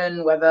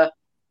position, whether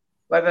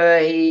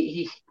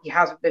he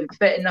hasn't been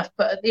fit enough.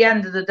 But at the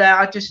end of the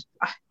day,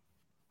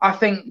 I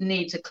think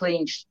needs a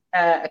clean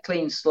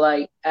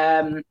slate.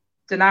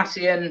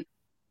 Donacien,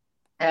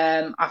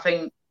 I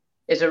think,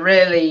 is a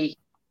really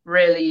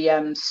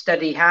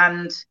steady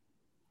hand,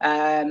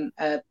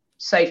 a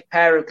safe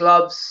pair of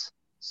gloves.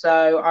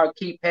 So I'll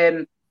keep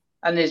him,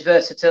 and his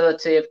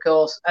versatility, of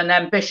course. And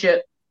then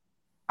Bishop,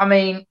 I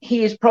mean,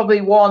 he is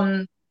probably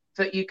one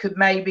that you could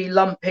maybe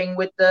lumping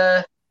with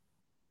the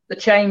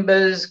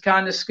Chambers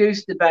kind of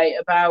Scouse debate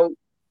about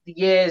the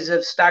years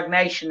of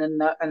stagnation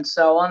and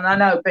so on. I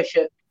know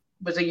Bishop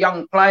was a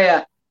young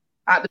player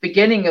at the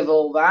beginning of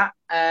all that,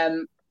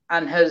 and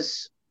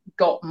has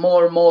got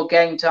more and more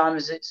game time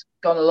as it's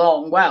gone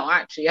along. Well,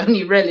 actually,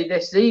 only really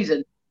this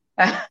season.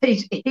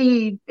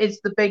 He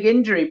is the big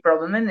injury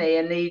problem, isn't he?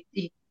 And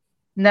he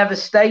never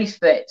stays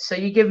fit. So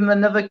you give him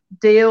another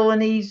deal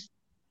and he's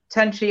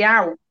potentially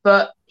out,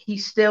 but he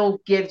still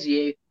gives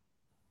you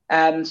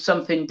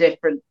something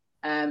different.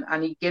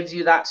 And he gives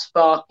you that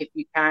spark if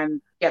you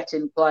can get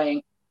him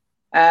playing.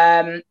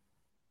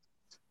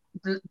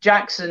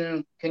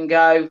 Jackson can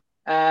go.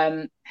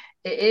 It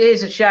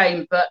is a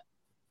shame, but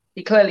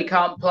he clearly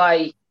can't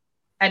play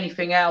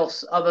anything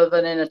else other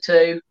than in a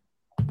 2.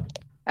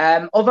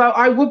 Although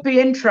I would be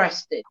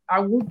interested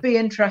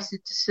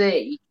to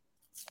see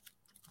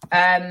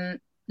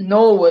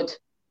Norwood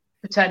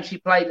potentially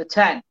play the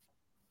 10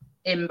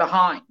 in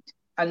behind,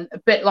 and a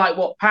bit like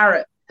what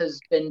Parrott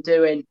has been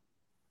doing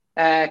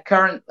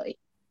currently.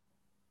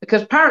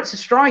 Because Parrott's a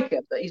striker,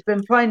 but he's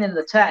been playing in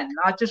the 10.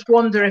 I just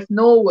wonder if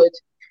Norwood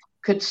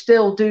could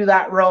still do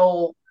that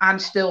role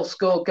and still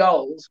score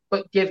goals,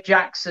 but give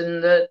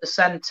Jackson the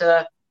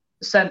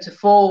centre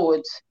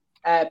forward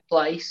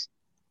place,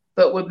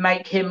 but would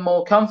make him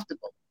more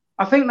comfortable.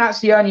 I think that's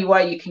the only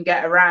way you can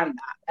get around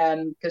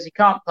that, because he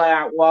can't play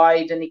out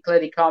wide, and he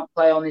clearly can't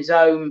play on his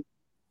own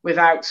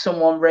without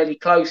someone really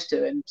close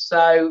to him.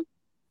 So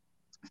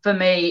for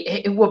me,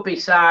 it would be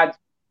sad,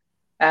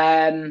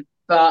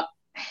 but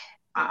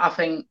I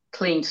think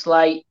clean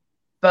slate.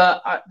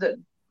 But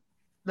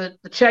the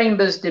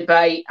Chambers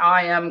debate,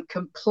 I am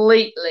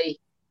completely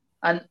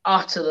and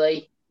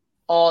utterly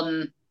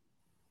on.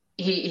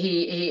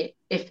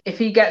 If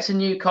he gets a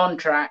new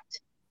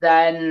contract,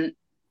 then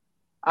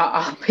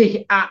I'll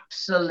be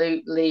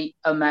absolutely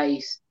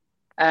amazed.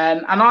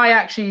 And I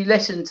actually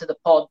listened to the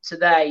pod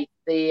today,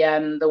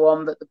 the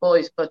one that the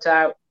boys put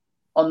out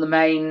on the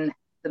main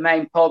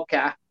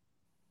podcast,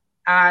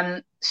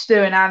 and Stu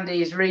and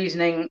Andy's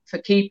reasoning for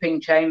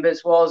keeping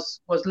Chambers was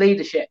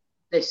leadership.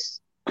 This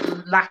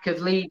lack of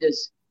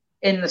leaders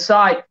in the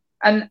side,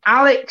 and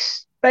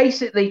Alex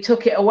basically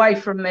took it away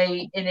from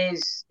me in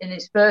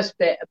his first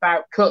bit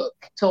about Cook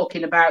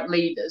talking about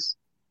leaders,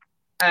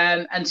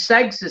 and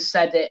Seggs has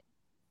said it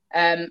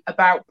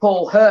about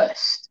Paul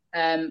Hurst,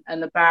 and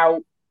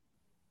about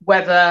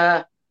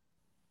whether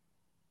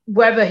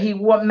he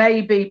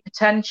maybe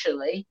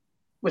potentially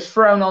was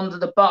thrown under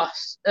the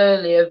bus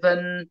earlier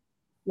than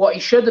what he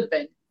should have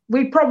been.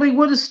 We probably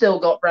would have still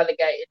got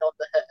relegated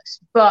under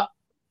Hurst, but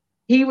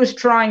he was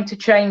trying to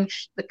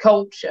change the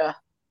culture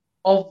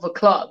of the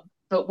club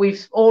that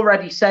we've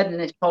already said in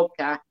this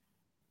podcast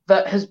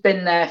that has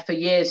been there for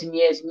years and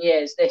years and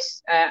years.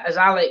 This, as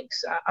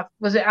Alex,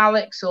 was it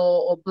Alex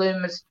or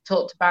Bloom has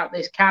talked about,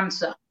 this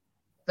cancer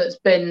that's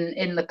been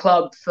in the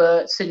club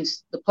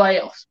since the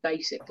playoffs,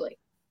 basically.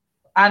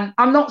 And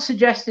I'm not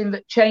suggesting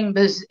that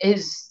Chambers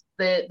is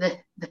the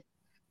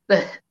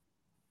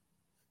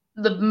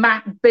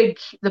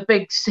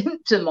big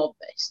symptom of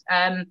this.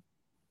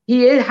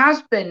 He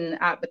has been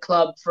at the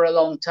club for a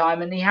long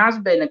time, and he has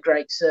been a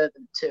great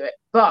servant to it.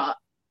 But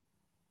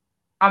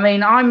I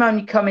mean, I'm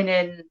only coming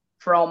in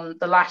from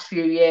the last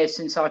few years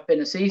since I've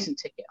been a season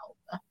ticket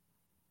holder,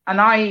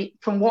 and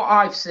from what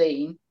I've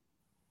seen,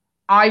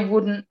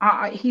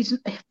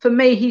 for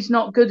me, he's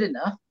not good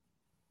enough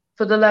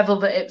for the level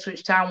that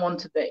Ipswich Town want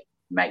to be.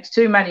 He makes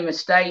too many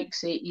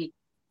mistakes. He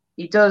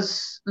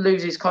does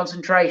lose his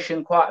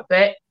concentration quite a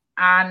bit,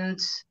 and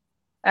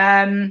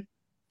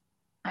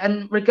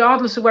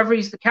regardless of whether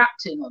he's the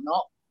captain or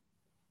not,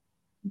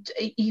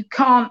 you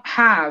can't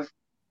have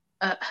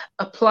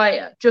a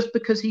player just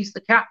because he's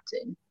the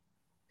captain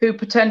who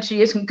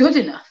potentially isn't good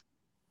enough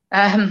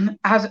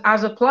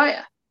as a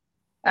player.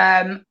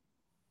 And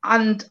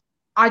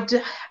I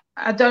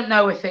don't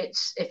know if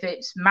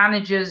it's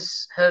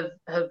managers have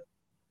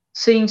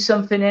seen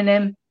something in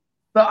him,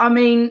 but I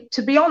mean,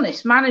 to be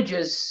honest,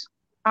 managers,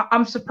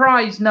 I'm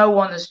surprised no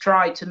one has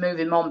tried to move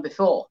him on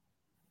before.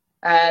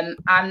 And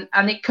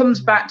it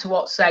comes back to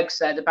what Seg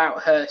said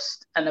about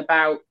Hurst and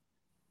about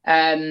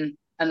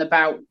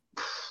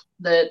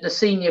the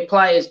senior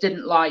players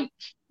didn't like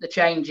the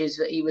changes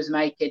that he was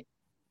making.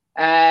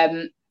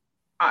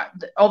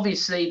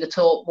 Obviously, the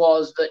talk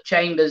was that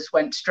Chambers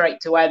went straight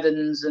to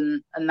Evans,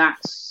 and that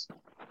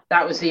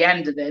was the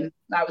end of him.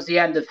 That was the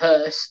end of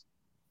Hurst.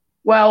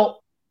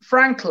 Well,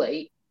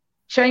 frankly,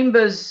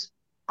 Chambers,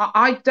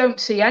 I don't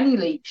see any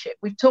leadership.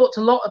 We've talked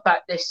a lot about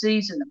this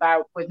season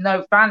with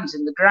no fans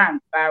in the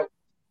ground, about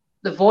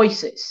the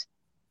voices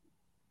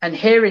and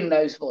hearing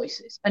those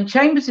voices. And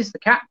Chambers is the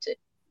captain,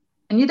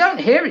 and you don't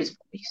hear his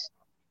voice.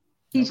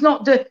 He's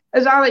not,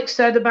 as Alex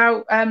said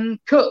about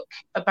Cook,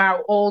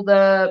 about all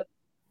the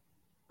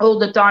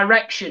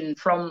direction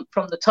from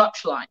the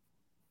touchline,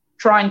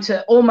 trying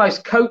to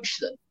almost coach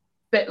them,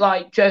 a bit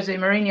like Jose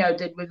Mourinho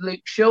did with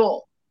Luke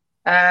Shaw,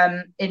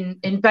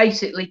 in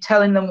basically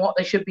telling them what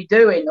they should be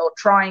doing or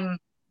trying.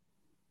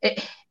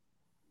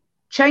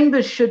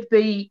 Chambers should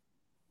be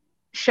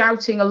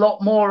shouting a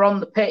lot more on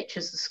the pitch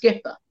as the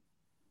skipper,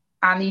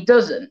 and he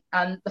doesn't.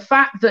 And the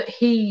fact that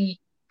he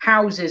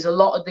houses a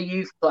lot of the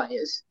youth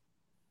players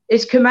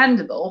is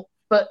commendable,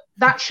 but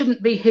that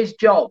shouldn't be his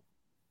job.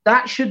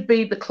 That should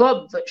be the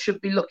club that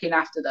should be looking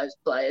after those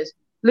players.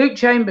 Luke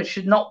Chambers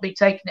should not be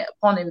taking it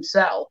upon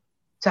himself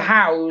to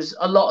house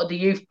a lot of the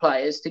youth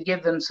players, to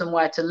give them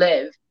somewhere to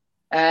live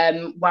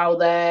while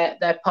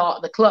they're part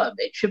of the club.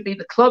 It should be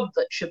the club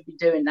that should be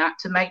doing that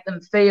to make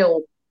them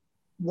feel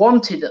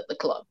wanted at the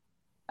club.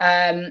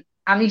 And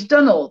he's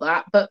done all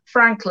that, but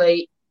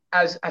frankly,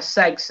 as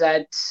Seg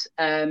said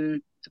a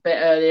bit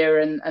earlier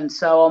and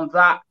so on,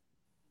 that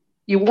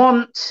you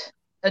want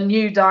a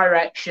new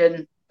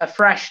direction, a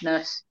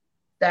freshness,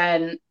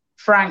 then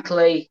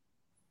frankly,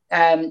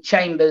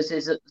 Chambers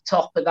is at the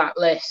top of that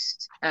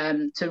list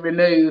to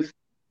remove,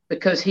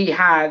 because he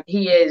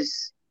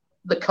is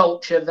the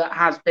culture that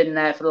has been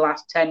there for the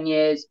last 10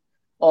 years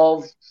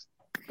of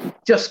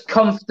just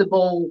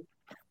comfortable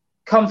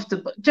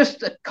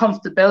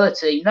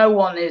comfortability. No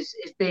one is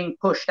being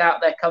pushed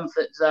out their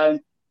comfort zone.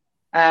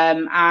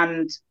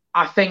 And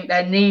I think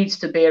there needs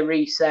to be a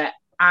reset.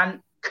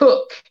 And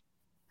Cook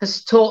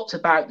has talked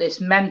about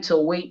this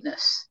mental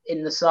weakness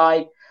in the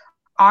side.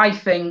 I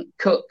think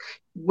Cook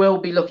will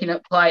be looking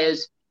at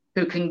players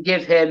who can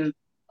give him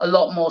a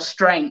lot more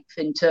strength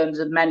in terms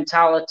of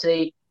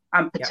mentality,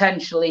 and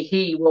potentially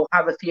he will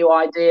have a few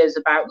ideas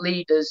about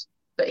leaders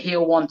that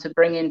he'll want to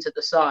bring into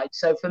the side.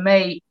 So for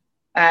me,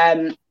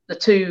 the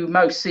two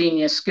most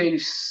senior,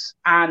 Skuse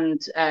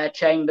and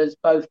Chambers,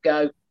 both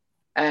go,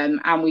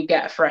 and we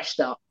get a fresh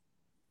start.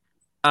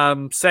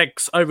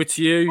 Segs, over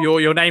to you.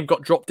 Your name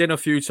got dropped in a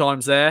few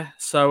times there,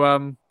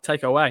 so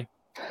take it away.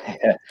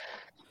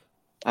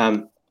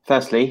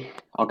 Firstly,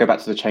 I'll go back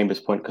to the Chambers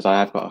point because I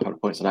have got a couple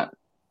of points on that,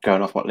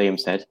 going off what Liam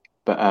said.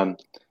 But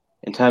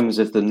in terms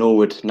of the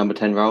Norwood number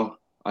 10 role,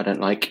 I don't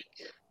like.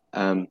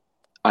 I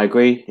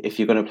agree. If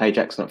you're going to play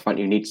Jackson up front,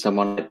 you need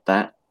someone like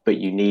that, but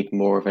you need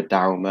more of a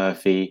Daryl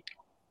Murphy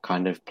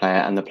kind of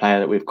player. And the player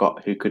that we've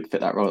got who could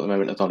fit that role at the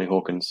moment is Ollie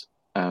Hawkins.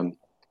 So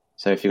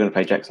if you're going to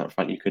play Jackson up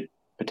front, you could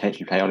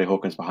potentially play Ollie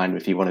Hawkins behind him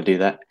if you want to do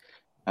that.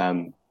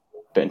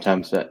 But in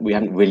terms of that, we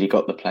haven't really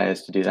got the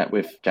players to do that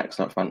with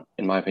Jackson up front,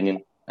 in my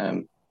opinion.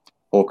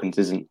 Hawkins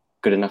isn't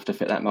good enough to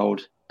fit that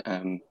mould.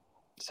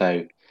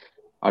 So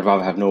I'd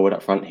rather have Norwood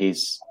up front.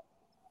 He's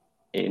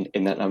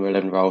in that number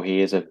 11 role.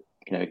 He is a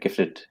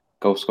gifted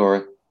goal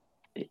scorer.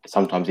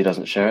 Sometimes he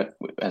doesn't show it,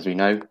 as we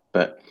know,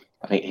 but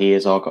I think he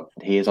is our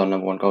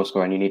number one goal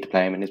scorer, and you need to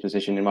play him in his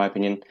position, in my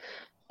opinion.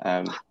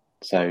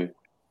 So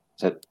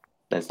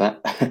there's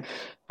that.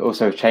 But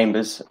also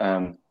Chambers.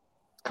 A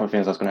couple of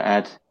things I was going to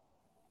add.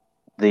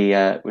 We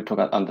talk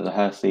about under the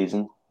Hurst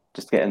season,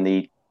 just getting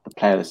the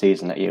player of the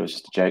season that year was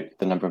just a joke.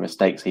 The number of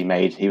mistakes he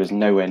made, he was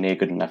nowhere near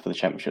good enough for the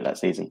championship that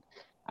season.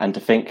 And to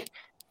think,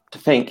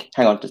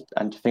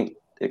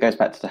 it goes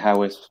back to how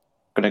we're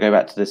going to go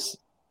back to this.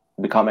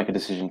 We can't make a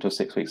decision until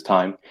 6 weeks'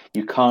 time.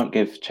 You can't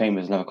give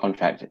Chambers another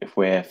contract if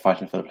we're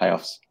fighting for the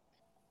playoffs.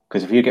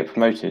 Because if you get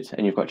promoted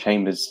and you've got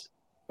Chambers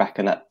back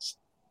in that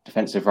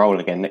defensive role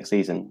again next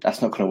season,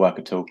 that's not going to work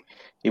at all.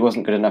 He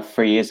wasn't good enough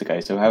 3 years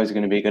ago, so how is he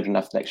going to be good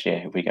enough next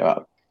year if we go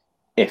up?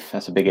 If,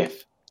 that's a big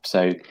if.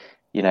 So,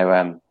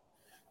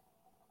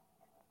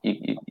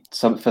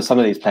 for some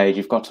of these players,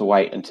 you've got to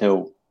wait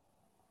until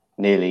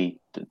nearly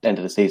the end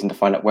of the season to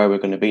find out where we're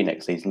going to be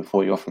next season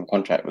before you offer them a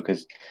contract,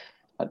 because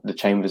the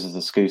Chambers of the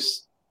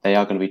Skuse, they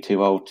are going to be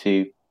too old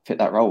to fit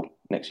that role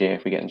next year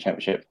if we get in the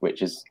championship,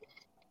 which is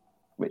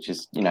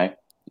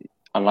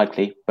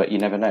unlikely, but you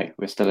never know.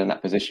 We're still in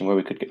that position where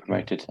we could get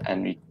promoted,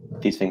 and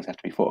these things have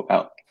to be thought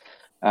about.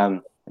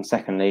 And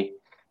secondly,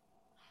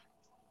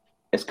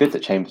 it's good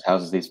that Chambers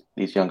houses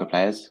these younger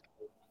players,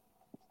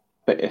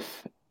 but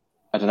if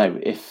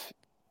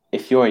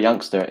you're a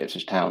youngster at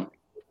Ipswich Town,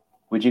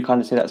 would you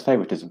kind of see that as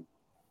favouritism?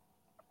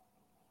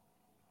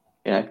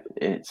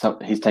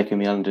 He's taken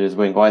me under his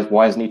wing.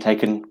 Why isn't he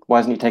taking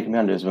me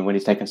under his wing when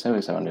he's taken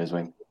so-and-so under his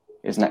wing?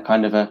 Isn't that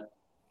kind of a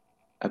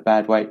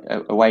bad way,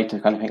 a way to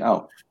kind of think,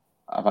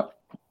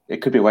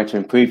 it could be a way to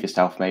improve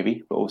yourself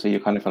maybe, but also you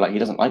kind of feel like he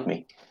doesn't like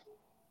me.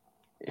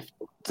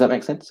 Does that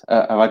make sense?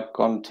 Have I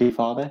gone too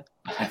far there?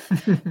 I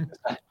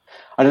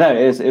don't know.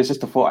 It was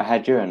just a thought I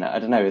had during that. I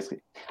don't know. It's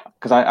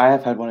because I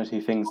have heard one or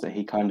two things that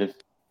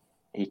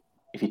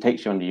if he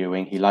takes you under your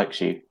wing, he likes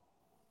you.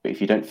 But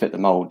if you don't fit the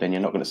mould, then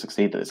you're not going to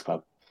succeed at this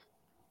club.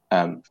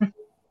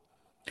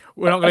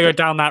 We're not going to go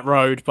down that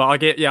road, but I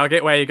get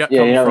where you got.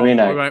 Yeah, you know from.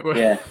 What I mean.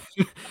 Yeah.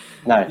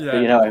 No, yeah. But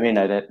you know what I mean.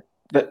 Though,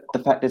 but the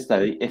fact is,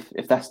 though,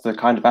 if that's the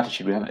kind of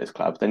attitude we have at this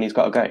club, then he's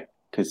got to go,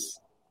 because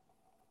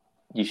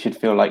you should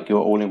feel like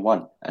you're all in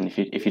one. And if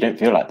you don't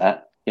feel like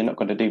that, you're not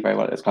going to do very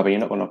well at this club, and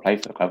you're not going to play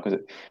for the club, because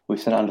we've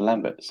sent it under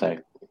Lambert. So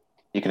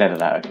you can edit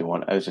that if you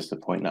want. It was just a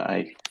point that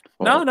I.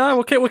 No,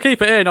 we'll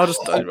keep it in. I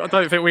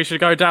don't think we should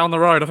go down the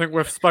road. I think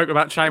we've spoken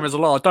about Chambers a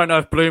lot. I don't know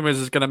if Bloomers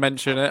is going to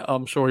mention it.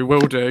 I'm sure he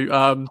will do.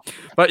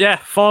 But yeah,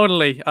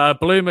 finally,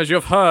 Bloomers,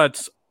 you've heard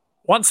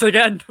once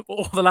again what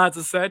all the lads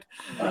have said.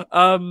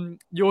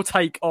 Your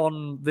take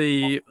on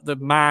the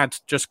mad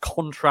just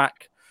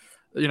contract.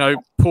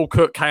 Paul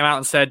Cook came out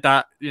and said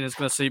that there's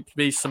going to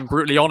be some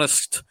brutally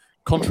honest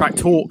contract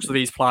talks with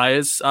these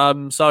players.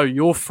 So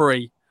you're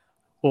free,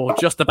 or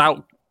just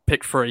about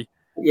pick free.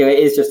 Yeah, it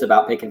is just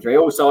about picking three.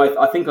 Also,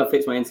 I think I've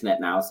fixed my internet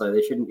now, so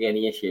there shouldn't be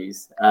any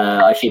issues.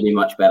 I should be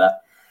much better.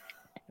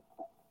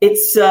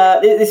 This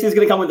is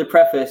going to come with the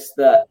preface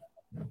that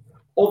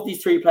of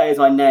these three players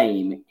I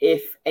name,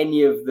 if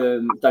any of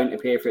them don't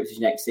appear for Ipswich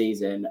next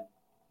season,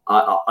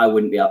 I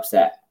wouldn't be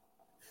upset.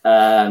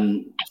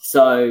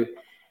 So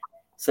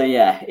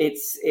yeah, and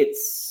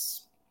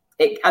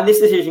this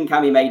decision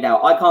can be made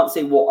now. I can't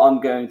see what I'm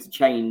going to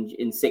change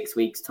in 6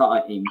 weeks'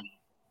 time.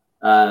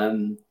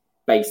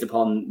 Based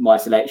upon my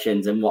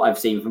selections and what I've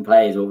seen from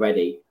players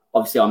already.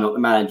 Obviously, I'm not the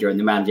manager, and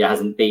the manager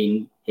hasn't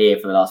been here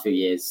for the last few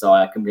years, so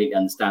I completely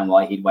understand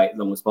why he'd wait as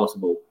long as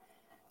possible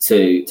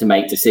to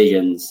make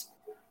decisions.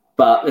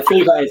 But the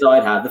three players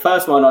I'd have, the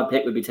first one I'd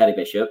pick would be Teddy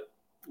Bishop.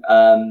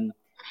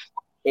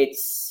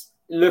 It's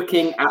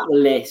looking at the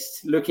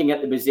list, looking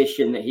at the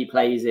position that he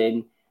plays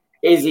in,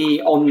 is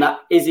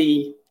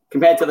he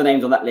compared to the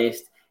names on that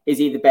list, is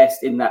he the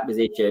best in that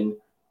position?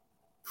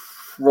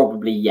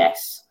 Probably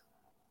yes.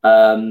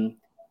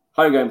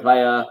 Homegrown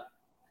player.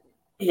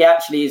 He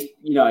actually is,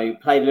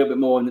 played a little bit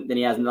more than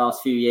he has in the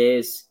last few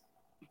years.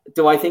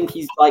 Do I think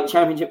he's like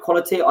championship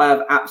quality? I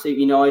have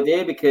absolutely no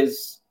idea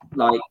because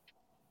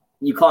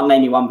you can't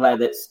name me one player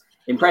that's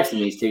impressed in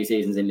these 2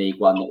 seasons in League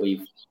One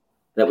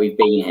that we've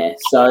been here.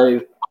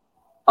 So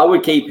I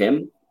would keep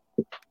him.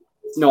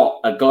 It's not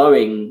a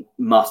glowing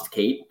must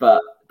keep,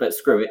 but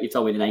screw it. You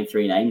told me to name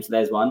 3 names. So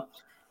there's one.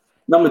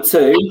 Number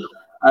 2,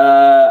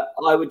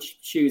 I would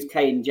choose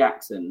Kane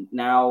Jackson.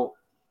 Now,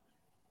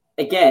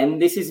 again,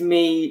 this is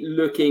me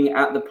looking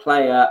at the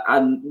player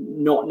and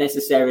not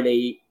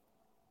necessarily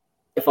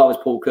if I was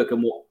Paul Cook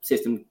and what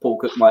system Paul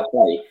Cook might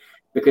play,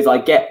 because I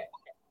get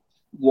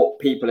what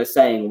people are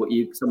saying,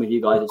 some of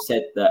you guys have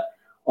said that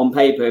on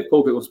paper, if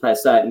Paul Cook wants to play a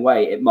certain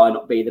way, it might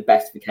not be the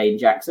best for Kane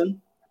Jackson.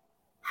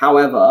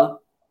 However,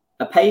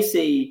 a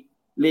pacey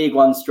League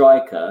One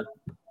striker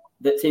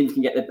that teams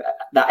can get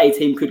that a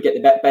team could get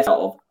the best out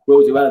of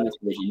will do well in this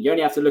division. You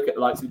only have to look at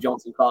the likes of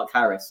Johnson, Clark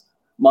Harris.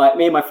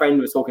 Me and my friend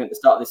was talking at the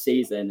start of the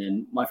season,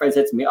 and my friend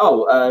said to me,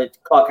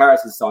 Clark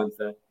Harris is signed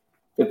for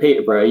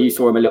Peterborough. You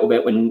saw him a little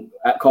bit when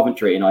at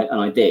Coventry, and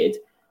I did.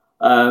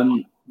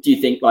 Do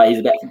you think he's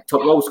a better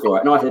top goal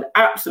scorer? And I said,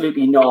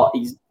 absolutely not.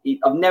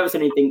 I've never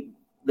seen anything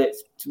that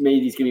to me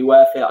he's going to be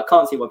worth it. I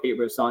can't see why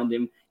Peterborough have signed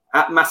him.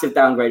 At massive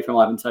downgrade from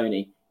Ivan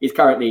Toney. He's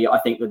currently, I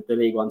think, the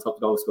League One top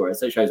goal scorer.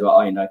 So it shows what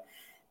I know.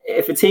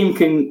 If a team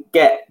can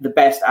get the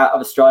best out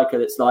of a striker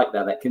that's like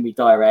that can be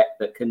direct,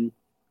 that can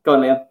go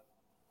on, Liam.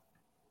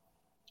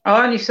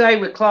 I'll only say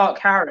with Clark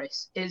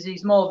Harris is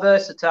he's more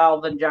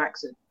versatile than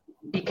Jackson.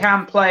 He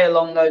can play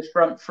along those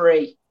front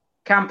 3,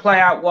 can play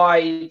out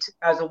wide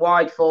as a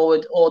wide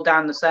forward or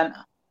down the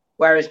centre,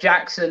 whereas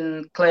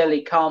Jackson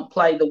clearly can't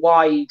play the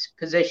wide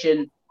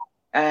position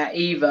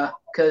either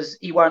because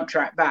he won't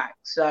track back.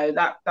 So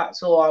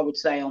that's all I would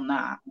say on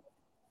that.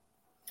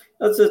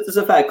 That's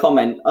a fair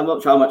comment. I'm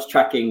not sure how much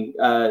tracking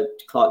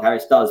Clark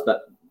Harris does,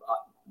 but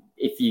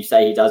if you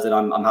say he does, then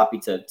I'm happy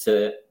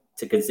to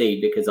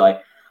concede because I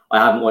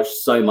haven't watched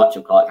so much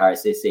of Clark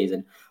Harris this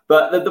season.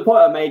 But the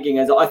point I'm making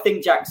is I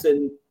think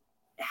Jackson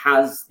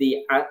has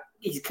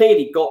he's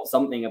clearly got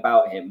something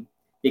about him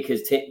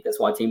because that's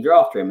why teams are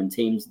after him and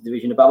teams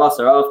division above us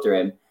are after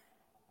him.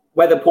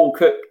 Whether Paul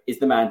Cook is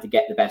the man to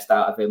get the best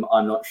out of him,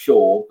 I'm not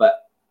sure,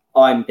 but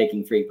I'm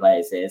picking 3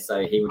 players here,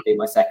 so he would be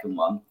my second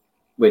one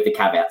with the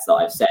caveats that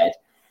I've said.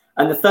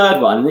 And the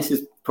third one, and this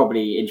is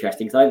probably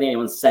interesting because I don't think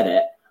anyone's said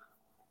it,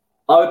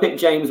 I would pick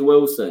James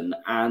Wilson,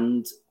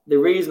 and the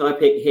reason I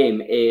pick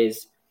him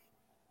is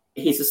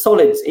he's a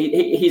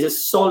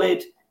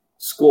solid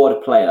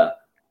squad player.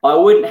 I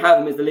wouldn't have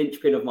him as the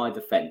linchpin of my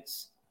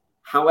defence.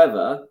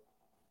 However,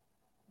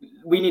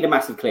 we need a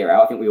massive clear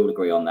out. I think we all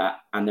agree on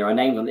that. And there are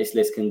names on this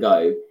list can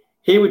go.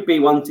 He would be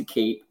one to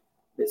keep.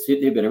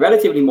 Who'd been a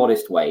relatively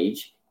modest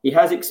wage. He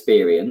has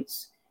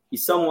experience.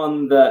 He's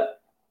someone that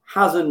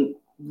hasn't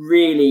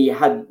really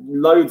had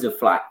loads of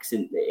flaks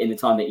in the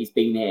time that he's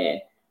been here.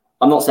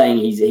 I'm not saying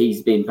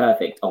he's been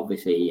perfect.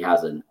 Obviously, he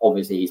hasn't.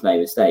 Obviously, he's made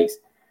mistakes.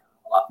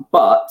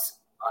 But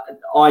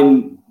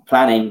I'm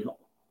planning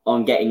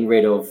on getting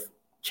rid of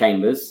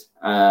Chambers.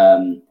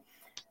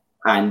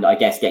 And I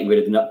guess getting rid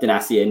of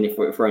Donacien if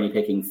we're only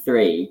picking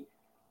 3.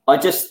 I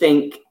just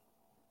think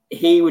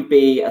he would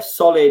be a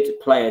solid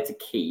player to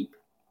keep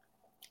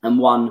and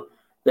one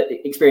that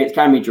experience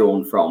can be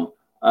drawn from.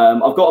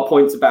 I've got a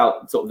point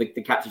about sort of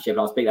the captainship,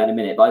 and I'll speak that in a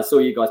minute, but I saw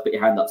you guys put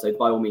your hand up, so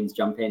by all means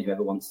jump in,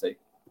 whoever wants to.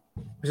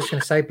 I was just going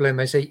to say,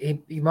 Bloomers,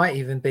 he might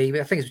even be,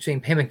 I think it's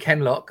between him and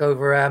Kenlock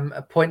over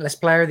a pointless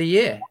player of the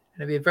year.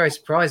 And I'd be very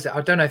surprised.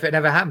 I don't know if it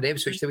ever happened at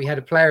Ipswich that we had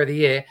a player of the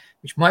year,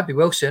 which might be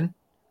Wilson.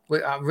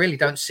 I really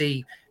don't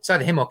see, it's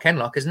either him or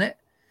Kenlock, isn't it?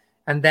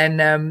 And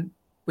then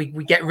we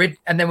get rid,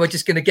 and then we're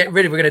just going to get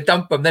rid of, we're going to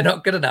dump them. They're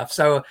not good enough.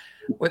 So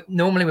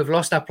normally we've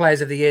lost our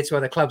players of the year to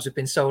other clubs who've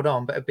been sold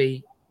on, but it'd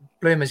be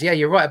Bloomers. Yeah,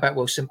 you're right about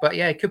Wilson, but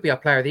yeah, it could be our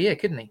player of the year,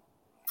 couldn't he?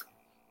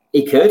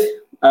 He could.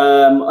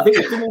 I think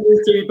we didn't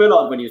lose Jimmy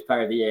Bullard when he was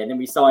player of the year, and then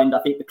we signed, I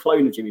think, the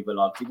clone of Jimmy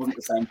Bullard because he wasn't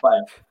the same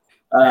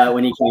player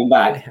when he came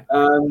back.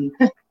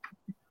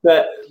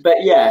 But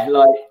yeah,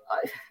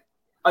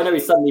 I know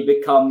he's suddenly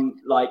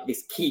become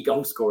this key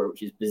goal scorer,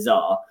 which is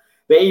bizarre.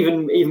 But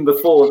even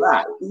before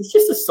that, he's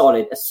just a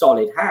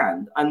solid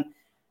hand. And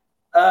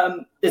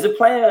there's a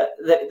player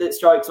that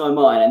strikes my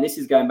mind, and this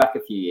is going back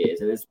a few years.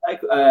 And there's a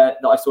player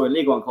that I saw in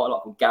League One quite a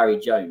lot called Gary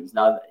Jones.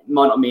 Now, it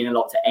might not mean a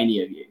lot to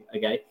any of you,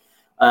 okay?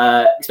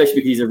 Especially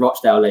because he's a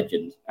Rochdale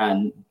legend.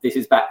 And this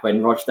is back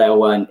when Rochdale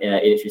weren't in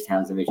Ipswich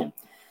Town's division.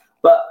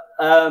 But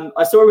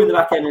I saw him in the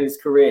back end of his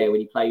career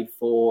when he played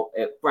for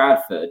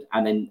Bradford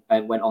and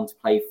then went on to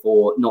play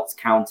for Notts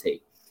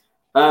County.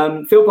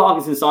 Phil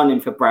Parkinson signed him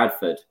for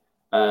Bradford,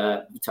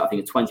 I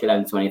think it's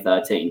 2011,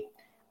 2013.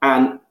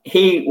 And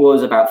he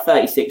was about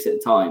 36 at the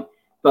time.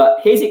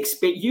 But his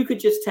experience, you could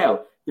just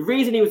tell, the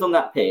reason he was on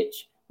that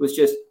pitch was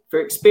just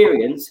for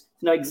experience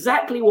to know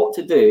exactly what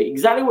to do,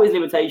 exactly what his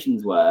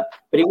limitations were,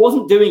 but he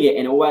wasn't doing it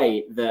in a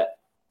way that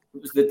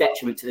was the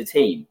detriment to the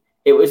team.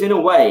 It was in a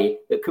way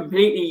that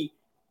completely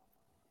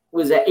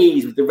was at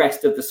ease with the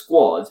rest of the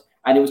squad,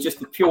 and it was just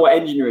the pure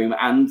engine room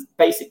and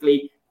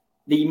basically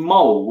the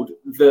mould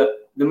that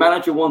the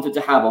manager wanted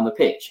to have on the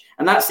pitch.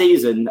 And that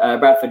season,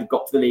 Bradford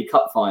got to the League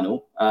Cup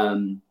final,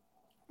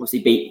 obviously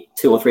beat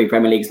 2 or 3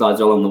 Premier League sides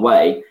along the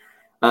way.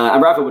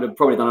 And Bradford would have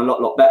probably done a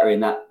lot better in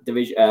that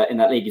division, in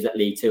that league. Is at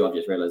League Two. I've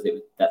just realised it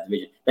was that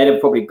division. They'd have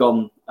probably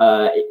gone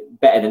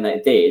better than they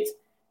did.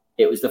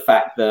 It was the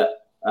fact that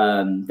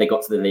they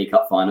got to the League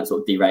Cup final,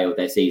 sort of derailed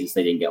their season, so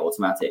they didn't get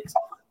automatics.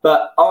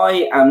 But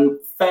I am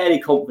fairly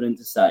confident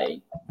to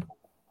say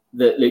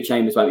that Luke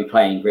Chambers won't be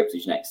playing for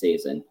Ipswich next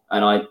season,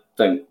 and I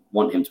don't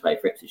want him to play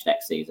for Ipswich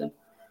next season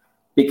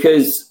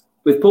because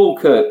with Paul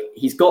Cook,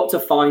 he's got to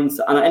find,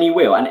 and he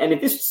will. And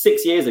if this was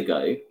 6 years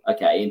ago,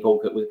 okay, and Paul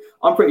Cook was,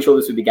 I'm pretty sure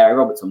this would be Gary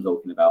Roberts I'm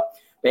talking about.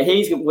 But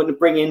he's going to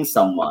bring in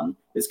someone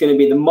that's going to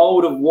be the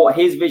mould of what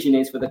his vision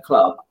is for the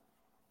club,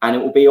 and it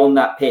will be on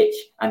that pitch,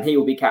 and he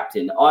will be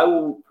captain. I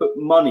will put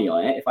money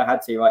on it, if I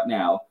had to right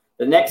now.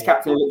 The next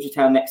captain of Ipswich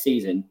Town next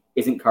season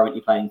isn't currently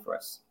playing for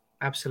us.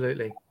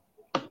 Absolutely.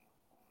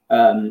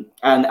 And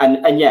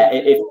yeah,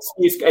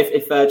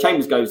 if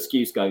Chambers goes,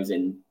 Skuse goes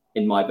in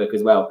my book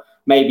as well.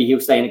 Maybe he'll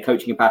stay in a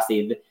coaching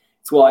capacity.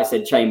 That's why I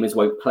said Chambers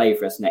won't play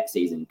for us next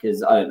season,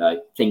 because I don't know,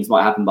 things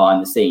might happen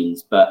behind the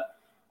scenes. But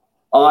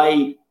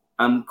I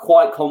am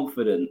quite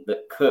confident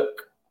that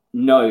Cook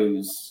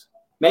knows.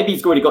 Maybe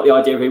he's already got the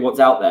idea of who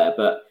what's out there,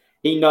 but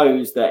he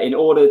knows that in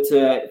order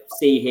to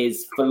see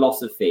his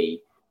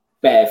philosophy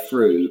bear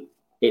fruit,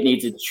 it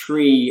needs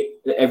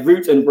a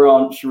root and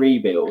branch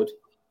rebuild.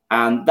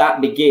 And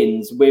that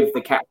begins with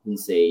the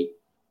captaincy,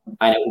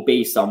 and it will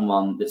be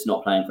someone that's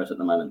not playing for us at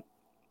the moment.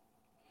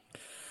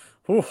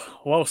 Ooh,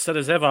 well said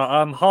as ever.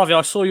 Harvey,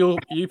 I saw you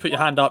put your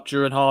hand up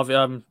during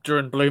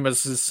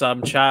Bloomer's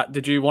chat.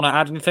 Did you want to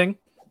add anything?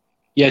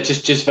 Yeah,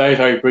 just very,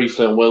 very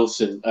briefly on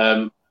Wilson.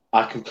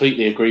 I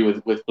completely agree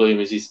with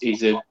Bloomers.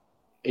 He's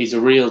a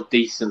real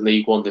decent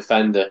League One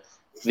defender.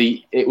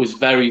 It was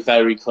very,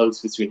 very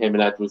close between him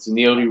and Edwards, and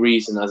the only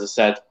reason, as I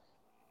said,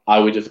 I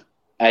would have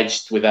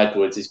edged with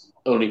Edwards is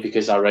only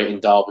because I rate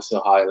Ndaba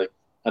so highly,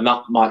 and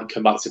that might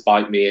come back to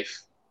bite me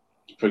if,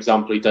 for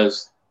example, he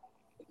does,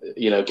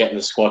 get in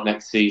the squad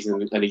next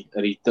season and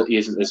he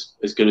isn't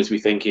as good as we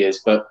think he is.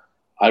 But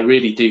I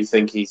really do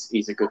think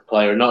he's a good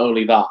player. And not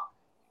only that,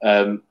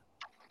 I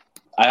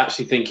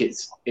actually think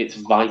it's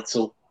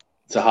vital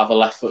to have a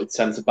left-footed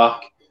centre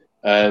back,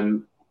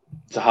 to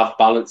have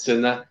balance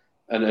in there,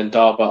 and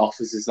Ndaba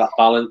offers us that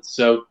balance.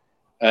 So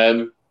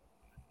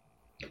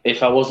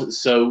if I wasn't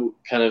so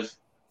kind of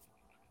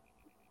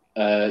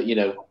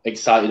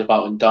excited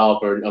about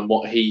Ndaba and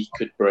what he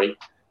could bring,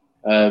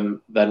 then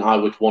I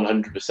would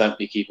 100%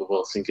 be keeping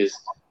Wilson, because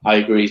I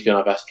agree he's been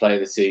our best player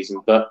this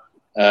season. But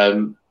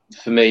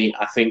for me,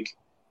 I think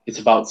it's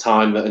about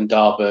time that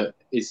Ndaba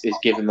is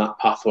given that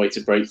pathway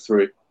to break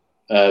through.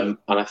 And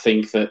I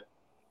think that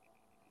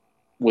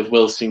with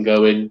Wilson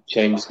going,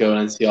 Chambers going,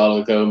 and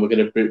Cialo going, we're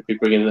going to be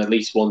bringing in at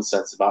least one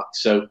centre back.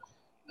 So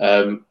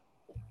I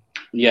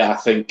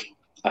think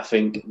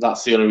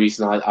that's the only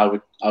reason I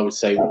would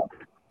say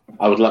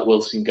I would let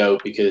Wilson go,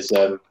 because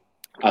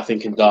I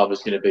think Ndaba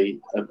is going to be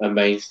a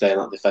mainstay in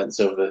that defence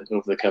over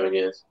the coming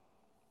years.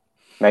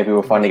 Maybe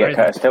we'll finally get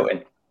Curtis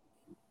Tilton.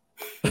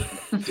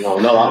 No,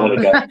 not that one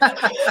again.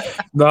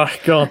 No,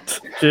 God,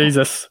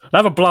 Jesus.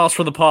 Have a blast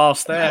from the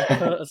past there.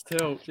 Curtis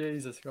Tilt,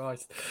 Jesus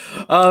Christ.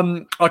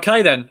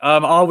 Okay then,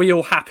 are we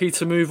all happy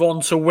to move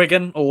on to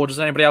Wigan, or does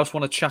anybody else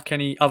want to chuck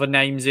any other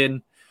names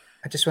in?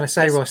 I just want to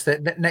say, Ross,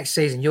 that next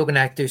season you're going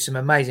to do some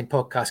amazing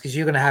podcasts, because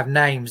you're going to have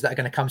names that are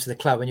going to come to the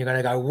club and you're going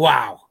to go,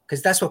 wow,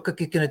 because that's what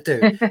Cook is going to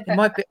do. It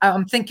might be.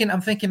 I'm thinking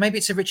maybe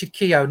it's a Richard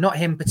Keogh, not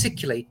him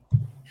particularly,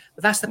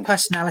 but that's the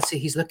personality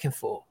he's looking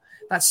for.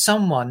 That's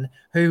someone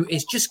who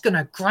is just going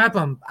to grab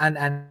them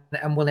and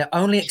will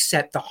only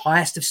accept the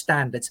highest of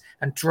standards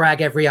and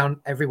drag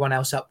everyone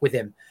else up with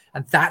him.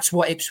 And that's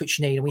what Ipswich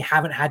need. And we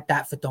haven't had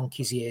that for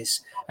donkey's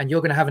years. And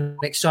you're going to have an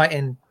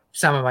exciting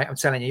summer, mate. I'm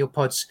telling you, your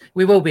pods,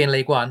 we will be in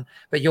League One,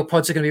 but your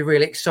pods are going to be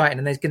really exciting.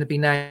 And there's going to be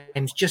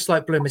names, just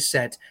like Bloom has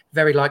said,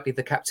 very likely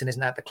the captain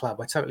isn't at the club.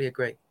 I totally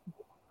agree.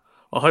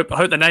 I hope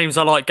the names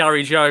are like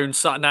Gary Jones,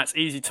 something that's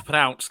easy to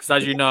pronounce, because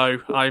as you know,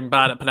 I'm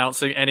bad at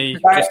pronouncing any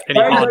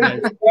hard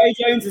name. Gary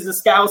Jones is a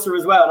Scouser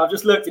as well, and I've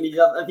just looked, and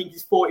I think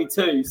he's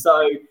 42.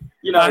 So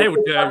he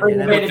would do.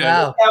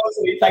 Scouser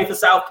who played for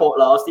Southport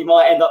last, he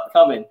might end up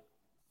coming.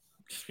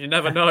 You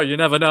never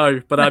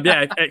know. But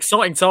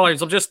exciting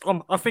times.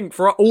 I think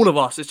for all of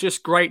us, it's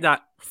just great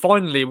that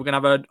finally we're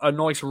going to have a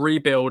nice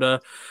rebuild,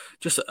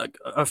 just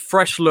a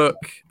fresh look.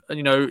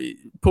 And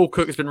Paul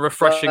Cook has been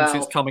refreshing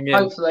since coming in.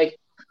 Hopefully.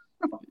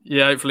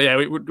 Yeah, hopefully. Yeah,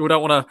 we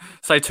don't want to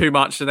say too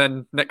much, and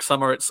then next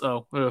summer it's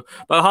But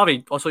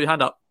Harvey, I saw your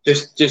hand up.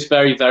 Just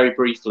very, very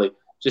briefly.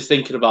 Just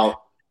thinking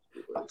about,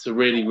 it's a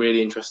really,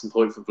 really interesting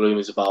point for Bloom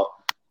is about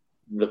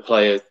the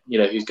player,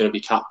 who's going to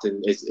be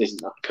captain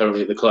isn't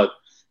currently at the club.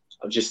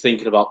 I'm just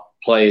thinking about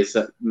players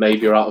that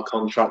maybe are out of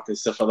contract and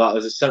stuff like that.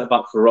 There's a centre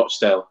back for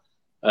Rochdale,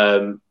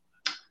 Owen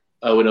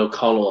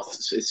O'Connell.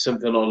 It's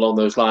something along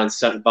those lines.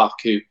 Centre back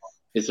who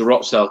is the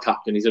Rochdale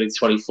captain. He's only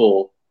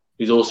 24.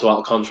 He's also out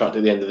of contract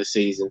at the end of the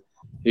season.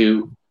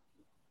 Who,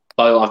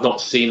 I've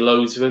not seen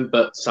loads of him,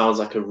 but sounds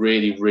like a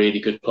really, really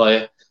good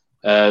player.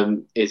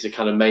 Is a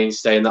kind of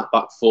mainstay in that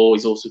back four.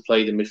 He's also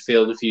played in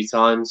midfield a few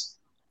times.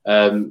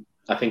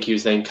 I think he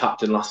was named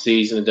captain last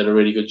season and done a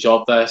really good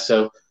job there.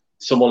 So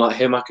someone like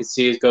him, I could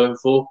see is going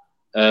for.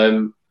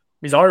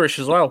 He's Irish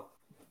as well.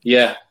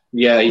 Yeah,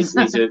 he's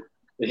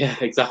yeah,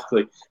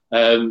 exactly.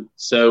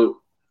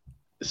 So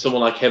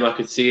someone like him, I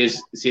could see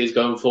is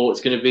going for.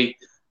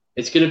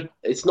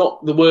 It's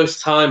not the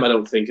worst time, I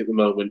don't think, at the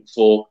moment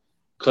for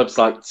clubs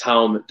like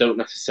Town that don't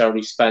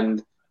necessarily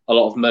spend a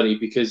lot of money,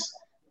 because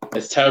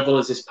as terrible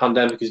as this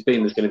pandemic has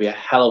been, there's going to be a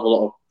hell of a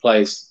lot of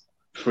players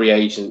free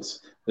agents.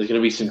 There's going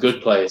to be some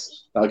good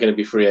players that are going to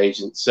be free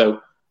agents.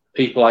 So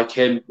people like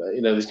him,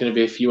 there's going to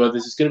be a few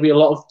others. There's going to be a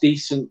lot of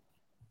decent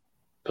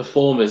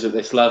performers at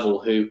this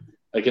level who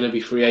are going to be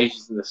free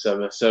agents in the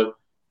summer. So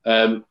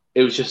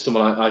it was just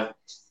someone I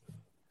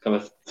kind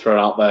of throw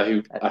out there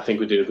who I think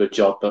would do a good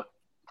job. But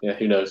yeah,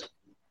 who knows?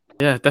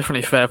 Yeah,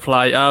 definitely fair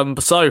play.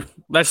 So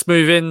let's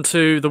move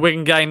into the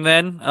Wigan game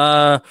then.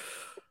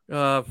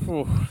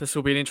 This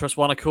will be an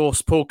interesting one, of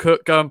course. Paul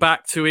Cook going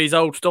back to his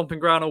old stomping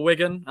ground of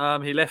Wigan.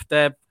 He left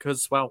there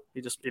because,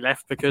 he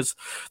left because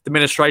the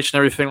administration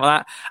and everything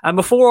like that. And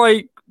before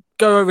I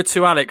go over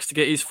to Alex to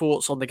get his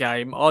thoughts on the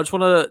game, I just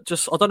want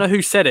to I don't know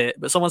who said it,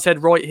 but someone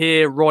said right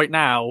here, right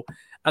now.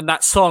 And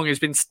that song has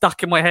been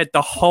stuck in my head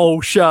the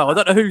whole show. I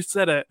don't know who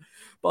said it,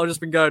 but I've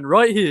just been going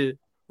right here,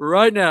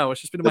 right now.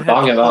 It's just been in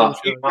my head.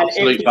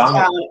 Absolute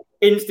banger.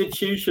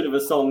 Institution of a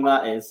song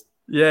that is.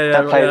 Yeah.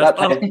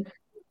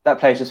 That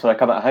plays just when I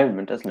come at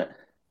home, doesn't it?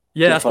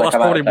 Yeah, that's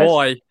probably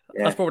why.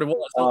 Yeah. That's probably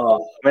why.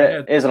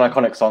 It is an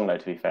iconic song, though,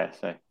 to be fair.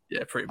 So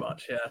yeah, pretty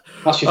much. Yeah.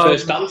 That's your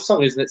first dance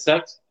song, isn't it,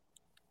 Sex?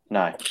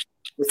 No.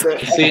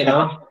 See it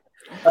now.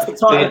 That's the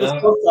title of this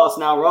podcast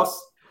now,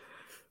 Ross.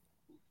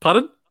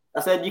 Pardon?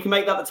 I said you can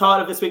make that the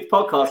title of this week's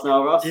podcast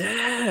now, Ross.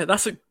 Yeah,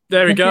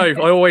 there we go.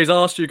 I always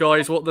asked you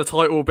guys what the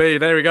title will be.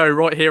 There we go,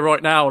 right here,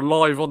 right now,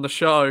 live on the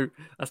show.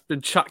 That's been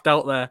chucked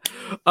out there.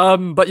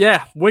 But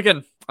yeah,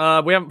 Wigan.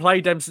 We haven't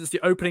played them since the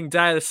opening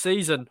day of the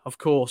season, of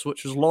course,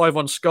 which was live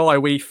on Sky.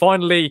 We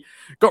finally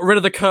got rid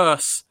of the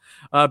curse,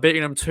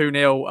 beating them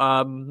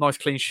 2-0. Nice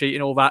clean sheet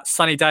and all that.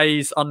 Sunny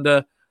days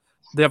under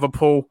the other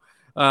Paul.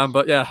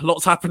 But yeah,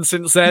 lots happened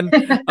since then.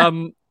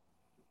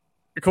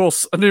 Of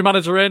course, a new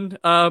manager in,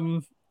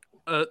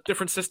 a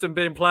different system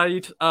being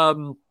played.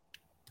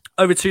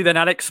 Over to you then,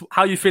 Alex.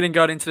 How are you feeling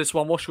going into this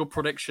one? What's your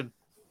prediction?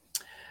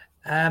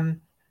 I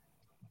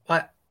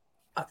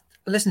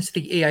listened to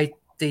the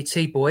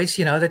EADT boys.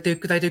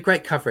 They do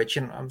great coverage,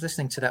 and I'm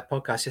listening to that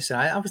podcast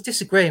yesterday. I was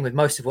disagreeing with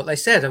most of what they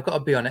said. I've got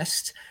to be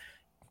honest.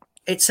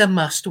 It's a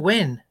must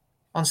win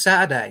on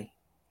Saturday.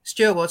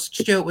 Stuart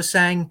was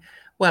saying,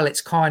 well,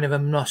 it's kind of a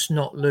must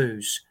not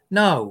lose.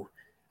 No,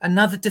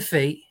 another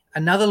defeat,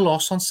 another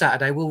loss on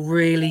Saturday will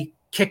really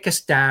kick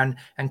us down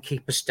and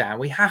keep us down.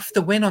 We have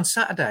to win on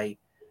Saturday.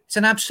 It's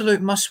an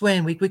absolute must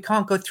win. We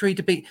can't go 3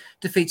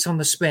 defeats on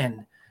the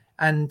spin.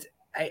 And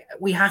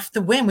we have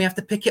to win. We have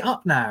to pick it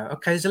up now.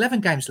 Okay, there's 11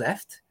 games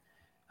left.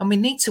 And we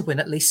need to win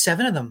at least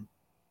 7 of them.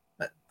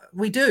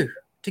 We do,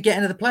 to get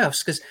into the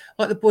playoffs. Because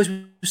like the boys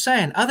were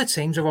saying, other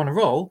teams are on a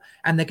roll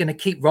and they're going to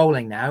keep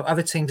rolling now.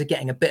 Other teams are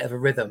getting a bit of a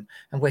rhythm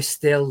and we're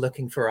still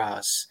looking for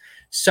ours.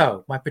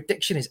 So my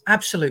prediction is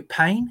absolute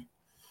pain.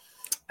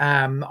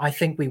 I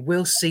think we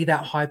will see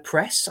that high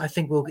press. I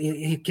think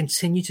he'll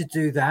continue to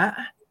do that.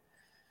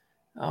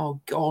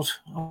 Oh, God.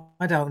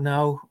 I don't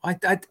know.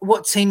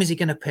 What team is he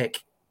going to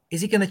pick?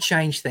 Is he going to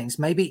change things?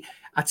 Maybe,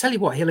 I tell you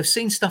what, he'll have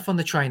seen stuff on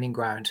the training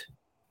ground.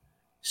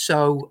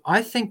 So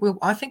I think we'll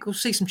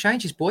see some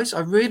changes, boys. I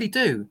really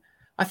do.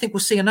 I think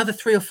we'll see another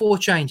 3 or 4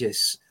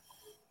 changes.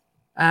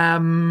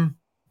 We'll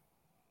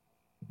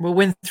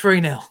win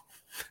 3-0.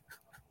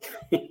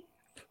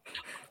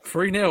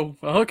 3-0.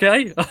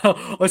 Okay.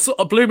 I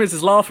saw Bloomers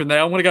is laughing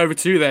there. I'm going to go over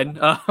to you then.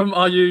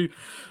 Are you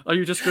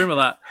just agreeing with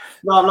that?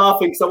 No, I'm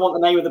laughing because I want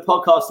the name of the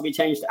podcast to be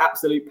changed to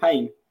Absolute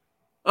Pain.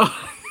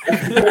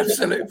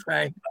 Absolute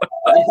Pain.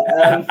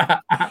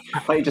 Why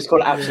don't you just call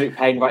it Absolute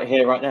Pain right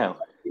here, right now?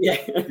 Yeah.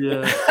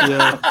 Yeah.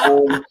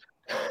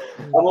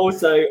 I'm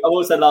also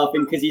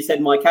laughing because you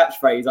said my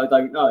catchphrase. I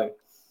don't know.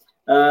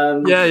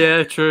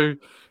 Yeah. True.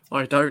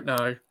 I don't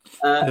know.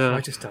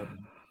 I just don't.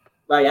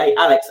 Right, hey,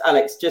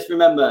 Alex. Just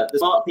remember, the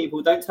smart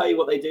people don't tell you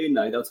what they do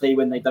know. They'll tell you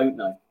when they don't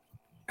know.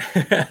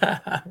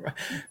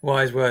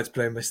 Wise words,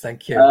 Bloomers.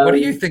 Thank you. What do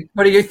you think?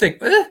 What do you think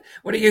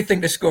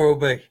the score will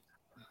be?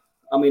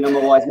 I mean, I'm a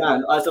wise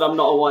man. I said I'm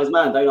not a wise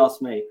man. Don't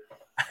ask me.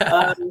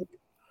 I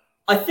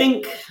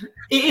think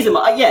it is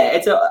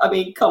I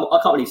mean, come on.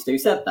 I can't believe Stu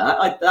said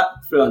that. That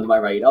flew under my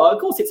radar.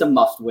 Of course, it's a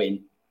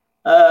must-win.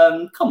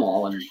 Come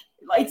on,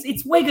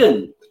 it's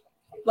Wigan.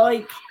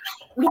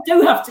 We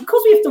do have to. Of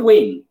course, we have to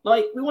win.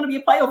 We want to be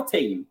a playoff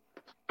team.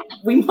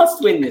 We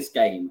must win this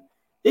game.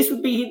 This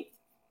would be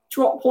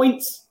drop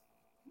points,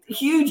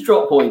 huge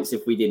drop points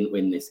if we didn't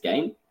win this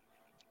game.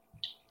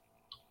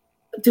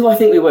 Do I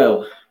think we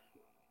will?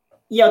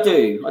 Yeah, I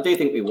do. I do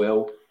think we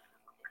will.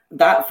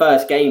 That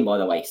first game, by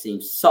the way,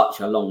 seems such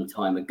a long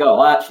time ago.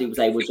 I actually was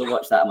able to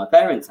watch that at my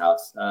parents'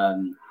 house.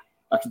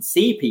 I could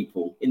see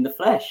people in the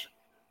flesh.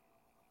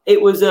 It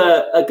was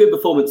a good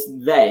performance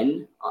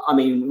then. I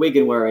mean,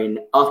 Wigan were in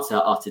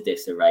utter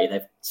disarray.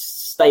 They've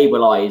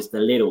stabilised a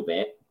little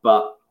bit,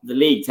 but the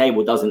league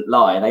table doesn't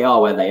lie. They are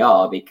where they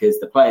are because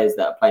the players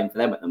that are playing for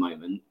them at the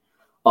moment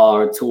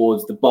are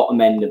towards the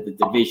bottom end of the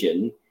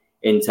division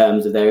in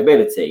terms of their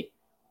ability.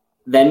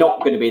 They're not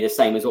going to be the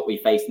same as what we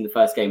faced in the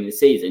first game of the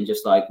season,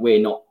 just like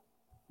we're not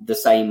the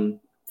same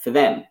for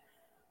them.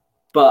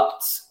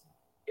 But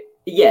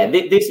yeah,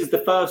 this is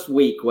the first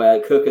week where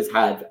Cook has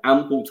had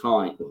ample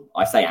time.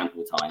 I say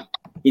ample time.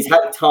 He's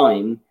had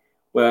time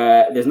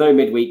where there's no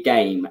midweek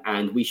game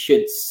and we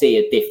should see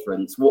a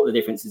difference. What the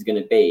difference is going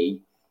to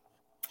be,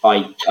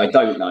 I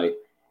don't know.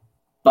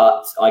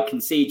 But I can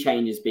see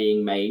changes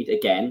being made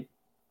again.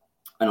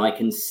 And I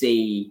can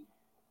see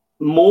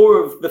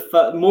more of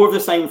the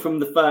same from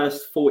the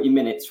first 40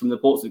 minutes from the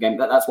Portsmouth game.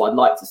 That's what I'd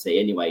like to see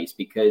anyways,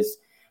 because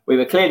we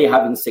were clearly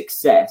having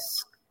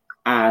success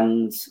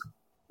and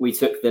we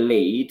took the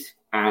lead.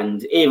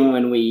 And even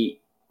when we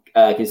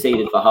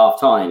conceded for half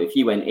time, if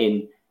you went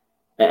in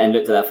and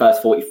looked at that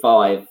first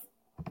 45,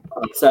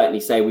 I'd certainly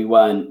say we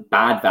weren't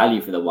bad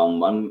value for the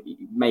 1-1.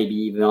 Maybe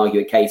even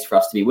argue a case for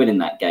us to be winning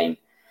that game.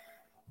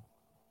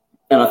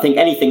 And I think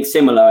anything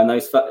similar in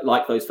those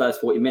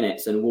first 40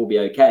 minutes and we'll be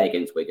okay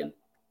against Wigan.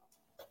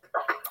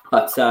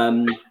 But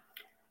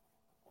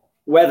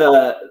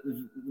whether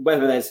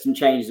there's some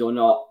changes or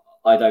not,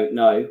 I don't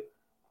know.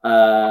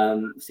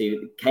 See,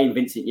 Kane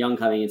Vincent-Young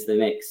coming into the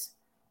mix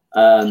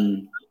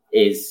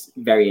is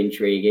very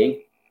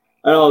intriguing.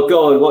 And oh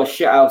God, what a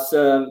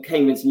shithouse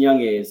Kane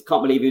Vincent-Young is.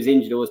 Can't believe he was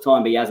injured all this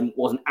time, but he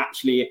wasn't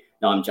actually.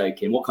 No, I'm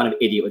joking. What kind of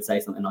idiot would say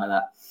something like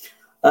that?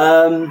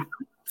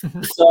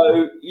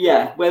 So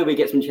yeah, whether we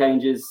get some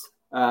changes,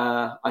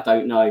 I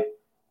don't know.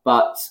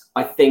 But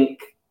I think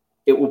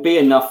it will be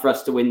enough for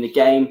us to win the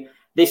game.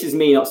 This is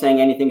me not saying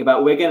anything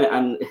about Wigan,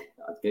 and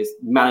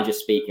manager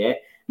speak here.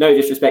 No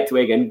disrespect to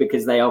Wigan,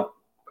 because they are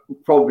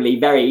probably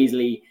very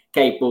easily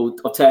capable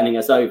of turning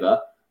us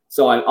over.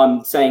 So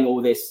I'm saying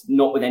all this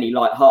not with any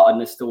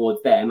lightheartedness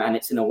towards them, and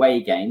it's an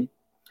away game,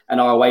 and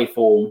our away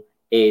form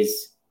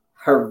is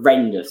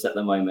horrendous at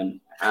the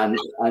moment. And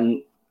I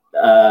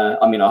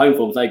mean, our home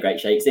form's no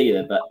great shakes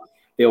either, but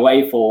the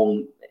away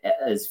form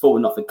has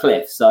fallen off a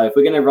cliff. So if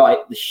we're going to right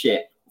the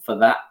ship for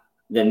that,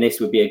 then this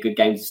would be a good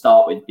game to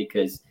start with,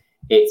 because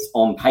it's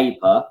on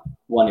paper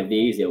one of the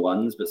easier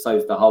ones, but so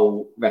is the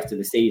whole rest of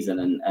the season,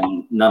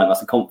 and none of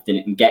us are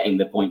confident in getting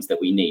the points that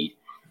we need.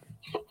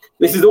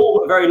 This is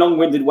all a very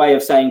long-winded way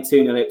of saying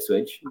 2-0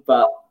 Ipswich,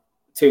 but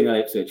 2-0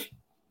 Ipswich.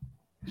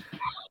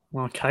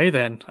 Okay,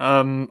 then.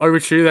 Over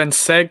to you then,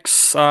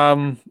 Segs.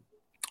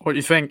 What do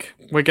you think?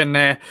 Wigan,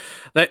 they're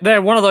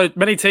one of those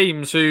many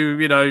teams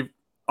who,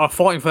 are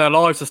fighting for their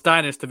lives to stay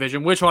in this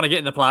division. We're trying to get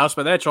in the playoffs,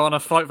 but they're trying to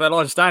fight for their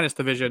lives to stay in this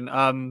division.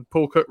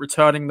 Paul Cook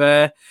returning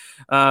there.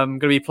 Going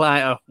to be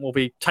will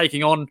be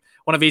taking on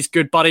one of his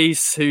good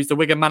buddies, who's the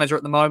Wigan manager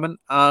at the moment.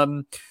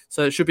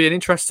 So it should be an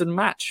interesting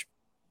match.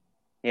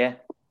 Yeah,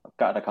 I'm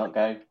gutted I can't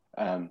go.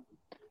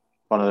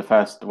 One of the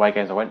first away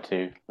games I went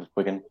to was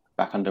Wigan,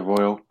 back under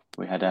Royal.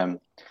 We had they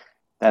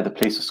had the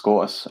police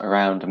escort us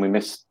around, and we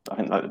missed. I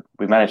think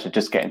we managed to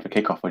just get in for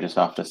kickoff or just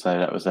after, so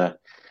that was a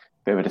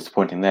bit of a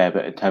disappointing there.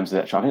 But in terms of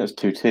that, I think it was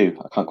 2-2.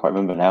 I can't quite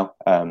remember now.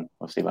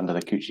 Obviously, under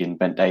the Cucci and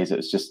Bent days, it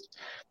was just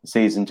the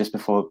season just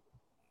before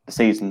the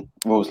season,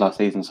 Royals last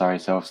season. Sorry,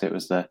 so obviously it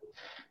was the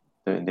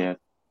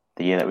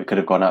year that we could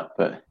have gone up,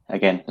 but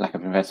again, lack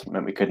of investment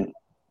meant we couldn't.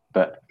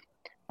 But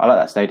I like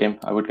that stadium.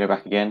 I would go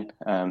back again.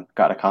 Gutted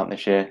I can't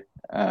this year.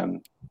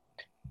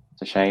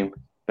 It's a shame.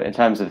 But in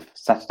terms of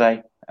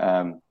Saturday,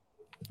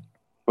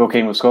 Will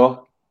Keane will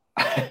score.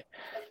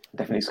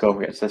 Definitely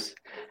score against us.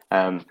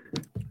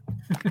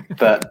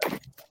 But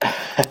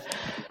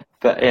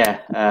yeah,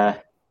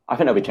 I think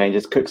there'll be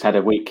changes. Cook's had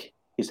a week.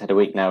 He's had a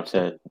week now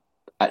to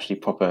actually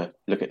proper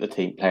look at the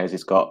team players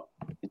he's got.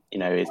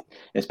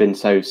 It's been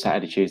so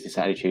Saturday,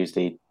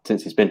 Tuesday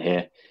since he's been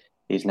here.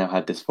 He's now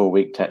had this full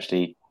week to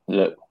actually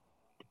look,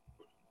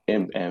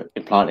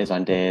 implant his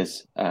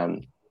ideas,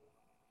 get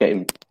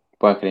him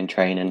working in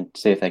training,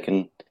 see if they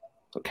can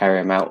carry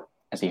him out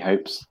as he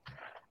hopes.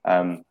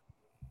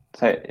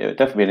 So it would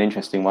definitely be an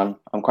interesting one.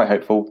 I'm quite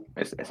hopeful.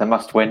 It's a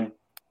must-win.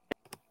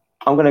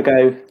 I'm going to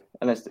go,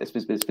 and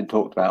it's been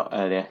talked about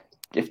earlier,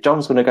 if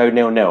John's going to go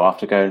 0-0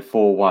 after going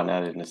 4-1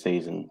 earlier in the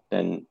season,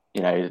 then,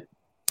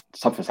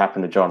 something's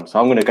happened to John. So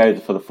I'm going to go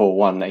for the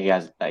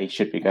 4-1 that he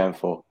should be going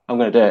for. I'm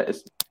going to do it.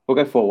 We'll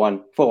go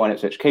 4-1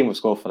 Ipswich. Keane will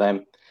score for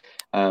them.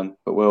 But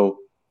we'll,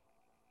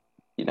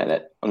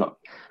 that I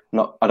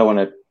don't want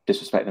to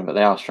disrespect them, but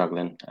they are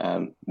struggling.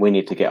 We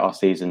need to get our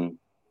season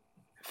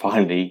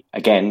finally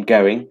again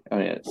going. I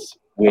mean, it's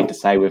weird to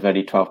say with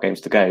only 12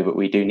 games to go, but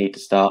we do need to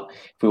start.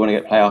 If we want to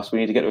get playoffs, we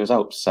need to get the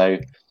results. So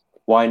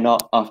why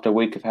not, after a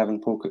week of having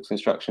Paul Cook's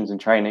instructions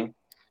and training,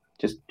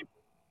 just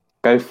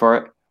go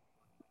for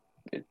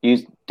it.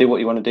 Do what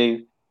you want to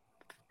do.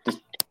 Just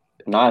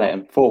annihilate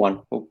him.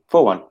 4-1.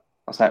 4-1.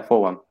 I'll say it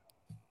 4-1.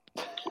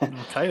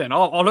 Okay, then.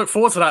 I'll look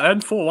forward to that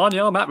then. 4-1.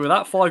 Yeah, I'm happy with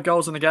that. 5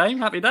 goals in the game.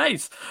 Happy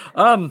days.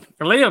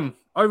 Liam,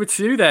 over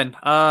to you then.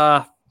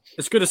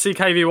 It's good to see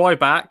KVY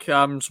back.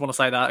 Just want to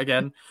say that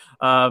again.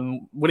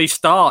 Will he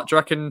start? Do you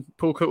reckon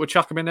Paul Cook would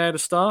chuck him in there to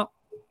start?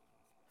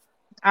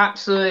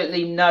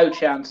 Absolutely no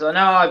chance. I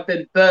know I've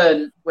been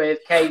burnt with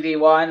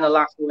KVY in the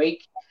last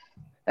week,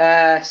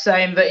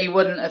 saying that he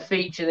wouldn't have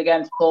featured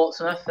against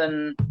Portsmouth,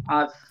 and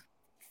I've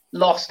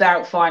lost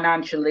out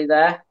financially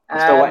there. I'm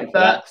still waiting for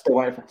that. Still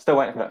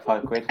waiting for that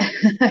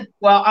 £5.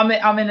 Well,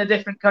 I'm in a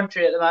different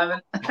country at the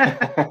moment.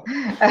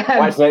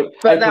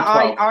 But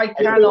I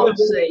cannot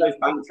see those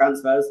bank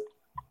transfers.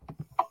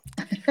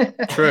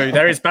 True,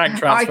 there is bank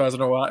transfers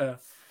and all that. Yeah.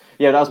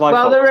 Yeah, that was my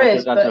fault. Well, there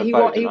is, but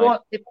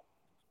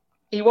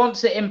he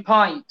wants it in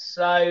pints.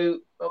 So,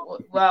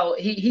 well,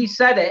 he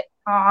said it.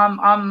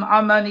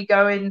 I'm only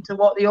going to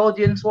what the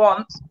audience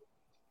wants.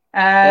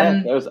 But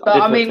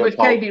I mean, with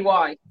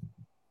KVY,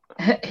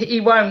 he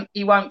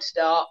won't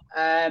start.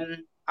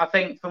 I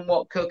think from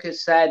what Cook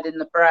has said in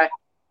the press,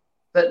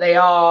 that they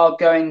are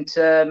going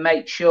to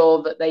make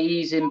sure that they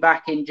ease him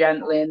back in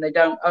gently and they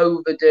don't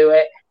overdo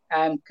it.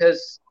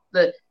 Because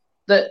the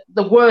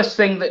worst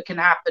thing that can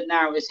happen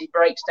now is he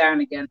breaks down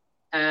again.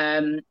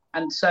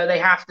 And so they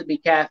have to be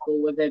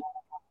careful with him.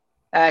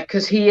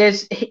 Because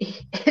it's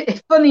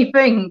a funny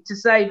thing to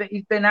say that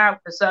he's been out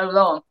for so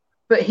long,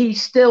 but he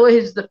still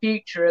is the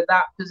future of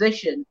that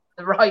position,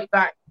 the right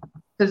back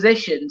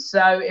position.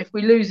 So if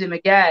we lose him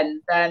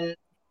again, then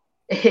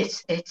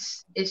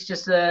it's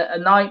just a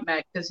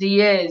nightmare, because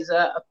he is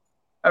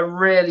a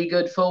really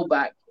good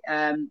fullback,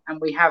 and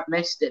we have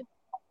missed him.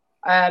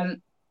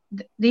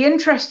 The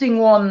interesting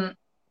one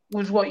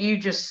was what you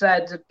just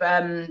said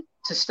to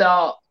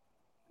start,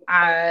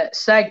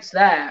 Segs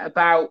there,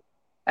 about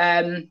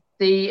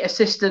the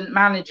assistant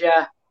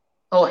manager,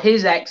 or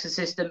his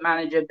ex-assistant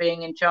manager,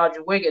 being in charge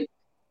of Wigan.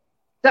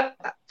 That,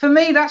 for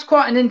me, that's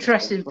quite an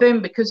interesting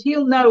thing, because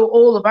he'll know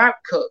all about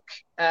Cook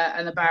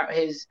and about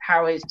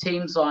how his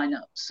teams line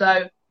up.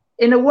 So,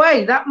 in a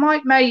way, that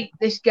might make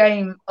this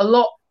game a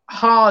lot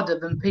harder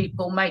than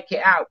people make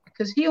it out,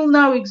 because he'll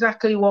know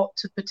exactly what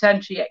to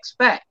potentially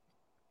expect.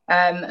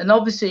 And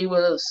obviously,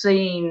 we'll have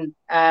seen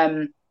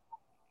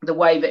the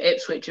way that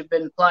Ipswich have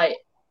been playing.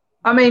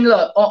 I mean,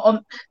 look,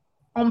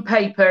 on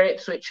paper,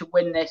 Ipswich should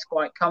win this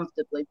quite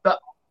comfortably, but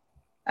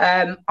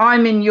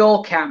I'm in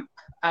your camp.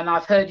 And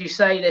I've heard you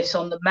say this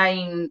on the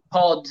main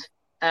pod.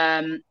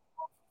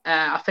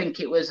 I think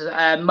it was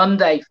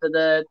Monday for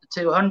the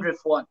 200th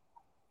one,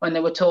 when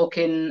they were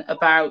talking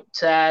about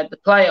the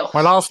playoffs.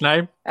 My last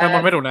name and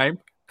my middle name.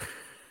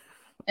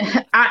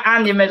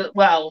 And your middle.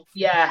 Well,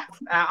 yeah,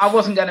 I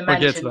wasn't going to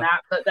mention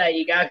that, but there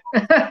you go.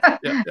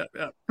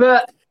 Yeah.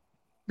 But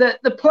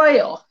the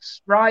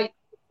playoffs, right?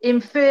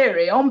 In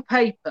theory, on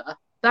paper,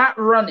 that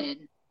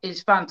running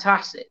is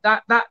fantastic.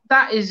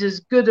 That is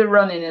as good a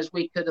running as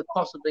we could have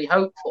possibly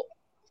hoped for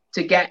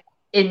to get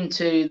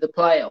into the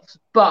playoffs.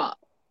 But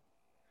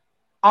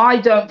I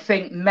don't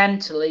think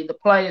mentally the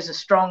players are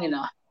strong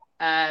enough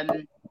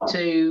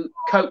to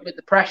cope with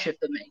the pressure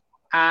for me.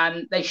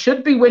 And they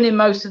should be winning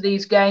most of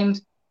these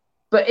games.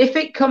 But if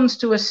it comes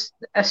to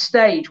a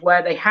stage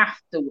where they have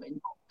to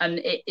win, and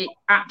it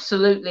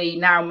absolutely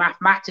now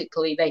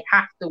mathematically they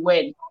have to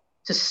win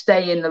to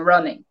stay in the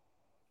running,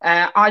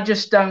 I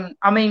just don't.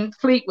 I mean,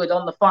 Fleetwood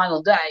on the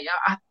final day,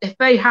 if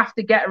they have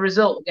to get a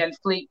result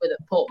against Fleetwood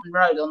at Portman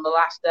Road on the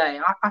last day,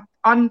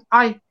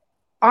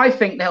 I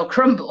think they'll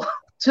crumble,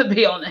 to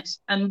be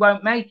honest, and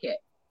won't make it.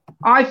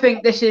 I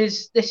think this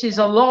is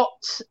a lot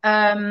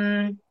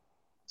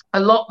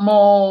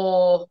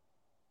more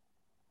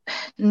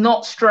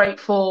not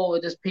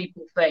straightforward as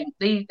people think.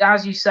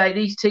 As you say,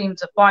 these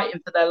teams are fighting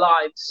for their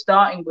lives,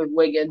 starting with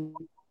Wigan.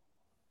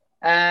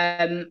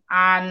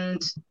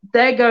 And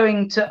they're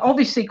going to,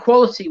 obviously,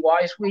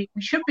 quality-wise, we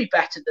should be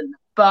better than them.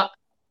 But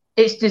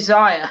it's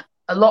desire.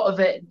 A lot of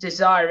it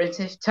desire.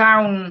 If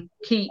Town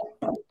keep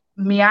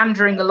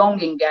meandering along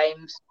in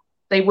games,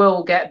 they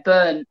will get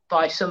burnt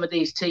by some of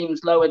these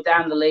teams lower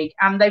down the league.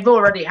 And they've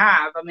already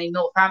have. I mean,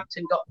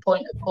 Northampton got a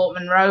point at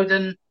Portman Road,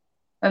 and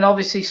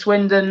obviously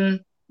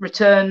Swindon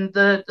returned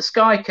the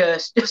Sky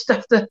Curse just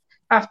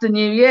after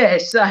New Year.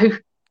 So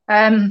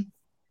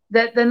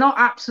they're not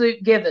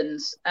absolute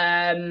givens,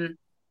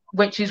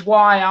 which is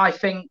why I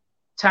think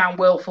Town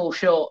will fall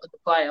short of the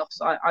playoffs.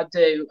 I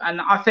do.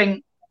 And I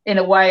think, in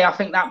a way, I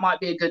think that might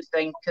be a good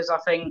thing, because I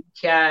think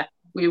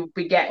we will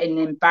be getting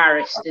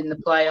embarrassed in the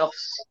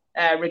playoffs,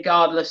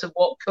 regardless of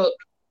what Cook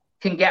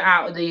can get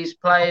out of these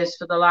players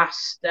for the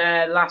last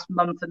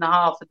month and a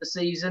half of the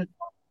season.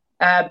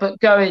 But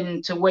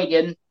going to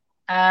Wigan,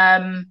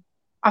 I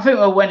think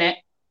we'll win it,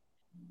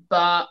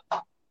 but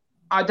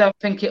I don't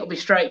think it'll be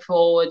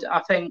straightforward.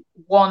 I think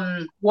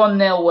 1-0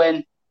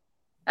 win,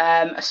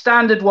 a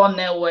standard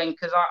 1-0 win,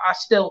 because I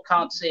still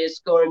can't see us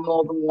scoring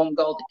more than one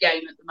goal a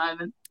game at the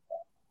moment.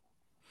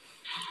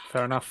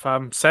 Fair enough.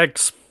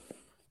 Segs.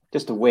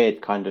 Just a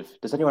weird kind of.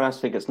 Does anyone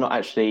else think it's not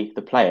actually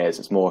the players?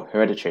 It's more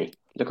hereditary.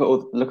 Look at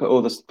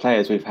all the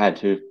players we've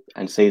had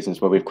and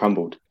seasons where we've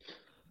crumbled.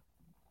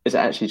 Is it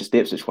actually just the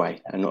Ipswich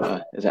way and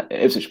not is that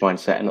Ipswich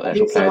mindset and not the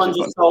actual players? Someone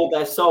just sold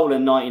their soul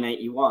in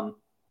 1981,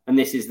 and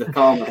this is the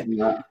karma from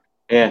that.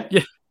 Yeah.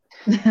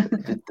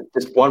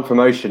 Just one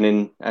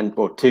promotion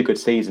two good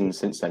seasons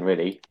since then,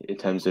 really, in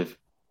terms of.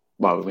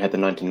 Well, we had the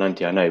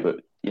 1990, I know,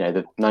 but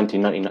the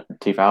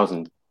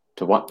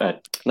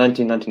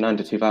 1999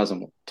 to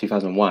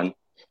 2001,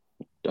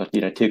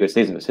 two good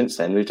seasons. But since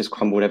then, we've just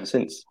crumbled ever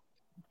since.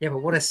 Yeah,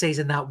 but what a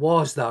season that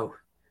was, though.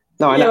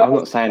 No, I know. I'm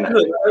not saying that.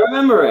 I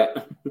remember it.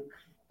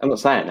 I'm not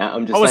saying that.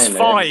 I'm just. I was saying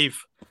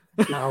 5.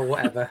 No,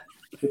 whatever.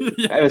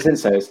 Ever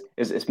since though,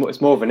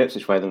 it's more of an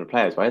Ipswich way than the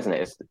players' way, isn't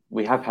it?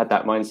 We have had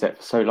that mindset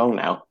for so long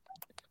now.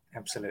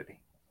 Absolutely.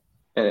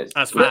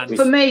 That's fans.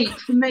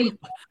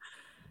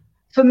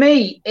 For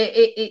me,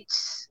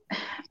 it's.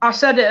 I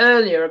said it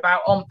earlier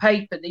about on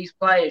paper these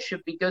players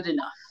should be good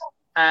enough,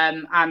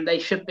 and they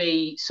should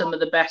be some of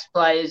the best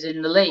players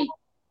in the league.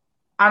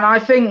 And I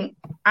think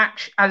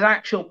as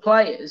actual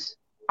players,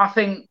 I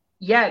think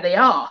they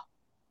are,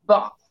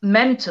 but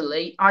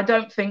mentally, I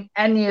don't think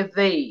any of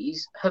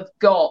these have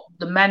got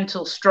the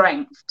mental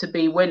strength to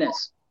be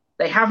winners.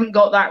 They haven't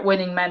got that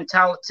winning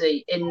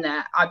mentality in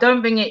there. I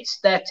don't think it's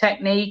their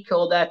technique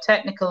or their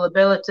technical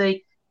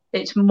ability.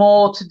 It's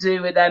more to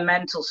do with their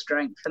mental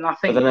strength. And I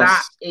think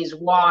that is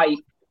why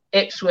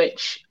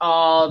Ipswich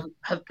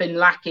have been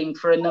lacking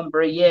for a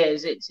number of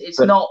years. It's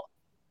not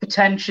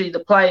potentially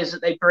the players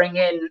that they bring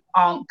in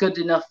aren't good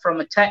enough from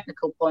a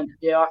technical point of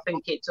view. I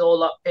think it's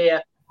all up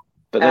here.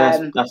 But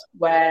that's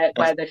where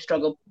they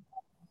struggle.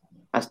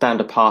 That's down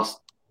to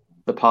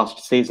the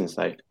past seasons,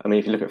 though. I mean,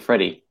 if you look at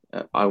Freddie,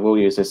 I will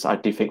use this. I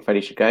do think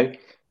Freddie should go,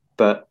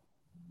 but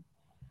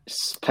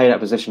play that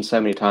position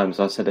so many times.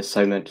 I've said this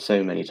so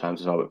many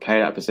times as well. But play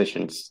that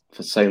position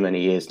for so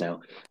many years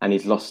now, and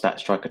he's lost that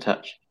striker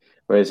touch.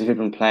 Whereas if he'd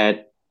been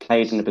played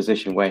in a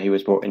position where he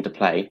was brought into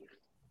play,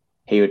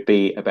 he would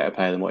be a better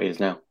player than what he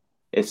is now.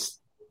 It's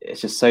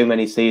just so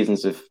many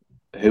seasons of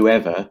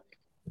whoever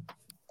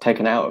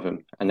taken out of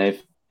him, and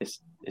it's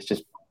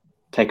just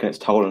taken its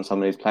toll on some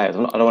of these players. I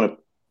don't want to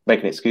make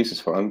any excuses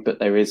for him, but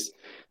there is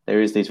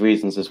these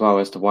reasons as well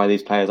as to why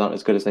these players aren't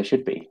as good as they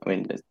should be. I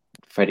mean,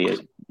 Freddie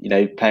is,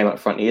 playing up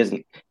front, he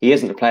isn't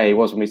the player he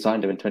was when we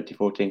signed him in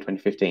 2014,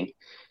 2015.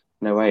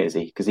 No way is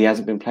he, because he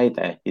hasn't been played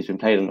there. He's been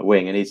played on the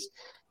wing, and it's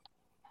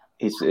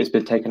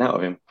been taken out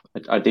of him.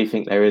 I do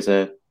think there is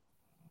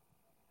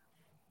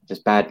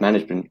just bad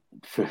management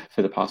for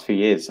the past few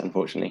years,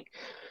 unfortunately.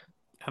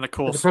 And of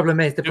course, the problem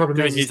is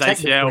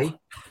technically.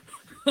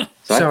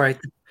 Sorry.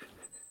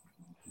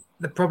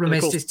 The problem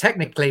is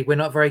technically we're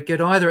not very good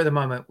either at the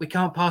moment. We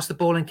can't pass the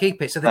ball and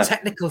keep it. So the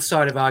technical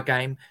side of our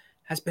game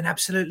has been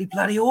absolutely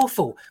bloody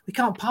awful. We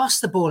can't pass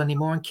the ball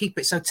anymore and keep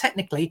it. So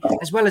technically,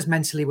 as well as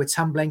mentally, we're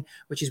tumbling,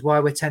 which is why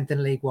we're 10th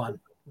in League One,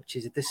 which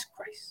is a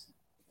disgrace.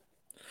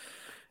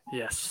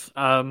 Yes.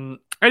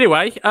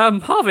 Anyway,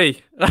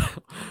 Harvey,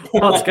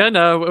 once again,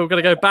 we're going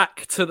to go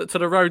back to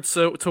the road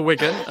to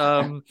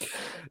Wigan.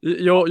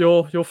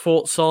 Your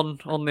thoughts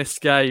on this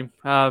game?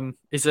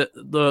 Is it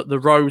the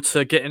road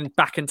to getting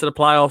back into the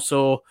playoffs,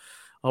 or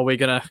are we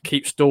going to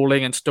keep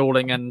stalling and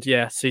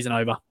season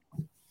over?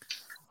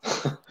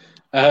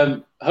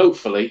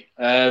 Hopefully.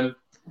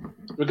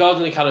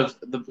 Regarding the kind of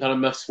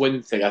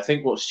must-win thing, I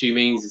think what Stu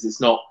means is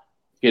it's not.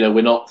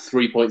 We're not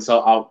 3 points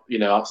out,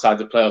 outside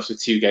the playoffs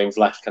with 2 games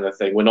left, kind of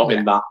thing. We're not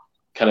in that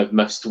kind of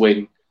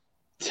must-win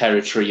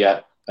territory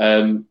yet.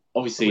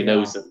 Obviously, he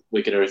knows that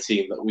Wigan are a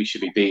team that we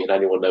should be beating.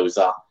 Anyone knows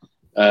that.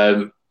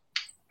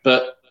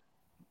 But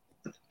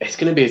it's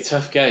going to be a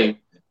tough game.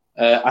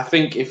 I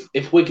think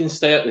if Wigan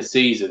stay up this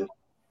season,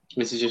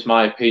 this is just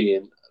my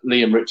opinion,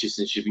 Liam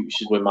Richardson should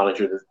win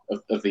Manager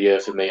of the Year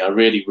for me. I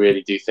really,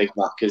 really do think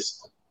that,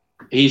 because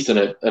he's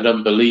done an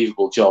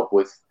unbelievable job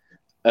with,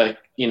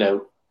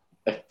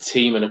 a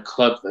team and a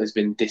club that has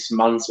been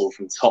dismantled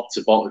from top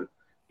to bottom.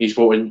 He's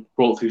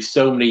brought through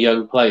so many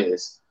young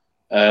players.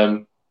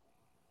 And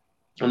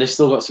they've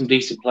still got some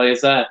decent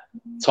players there.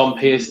 Tom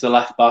Pearce, the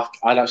left back,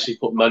 I'd actually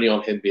put money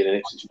on him being an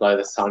Ipswich player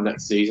this time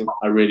next season.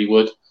 I really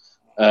would.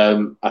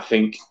 I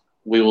think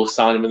we will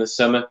sign him in the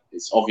summer.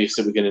 It's obvious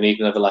that we're going to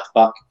need another left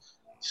back.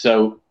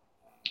 So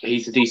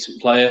he's a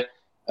decent player.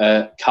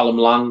 Callum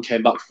Lang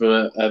came back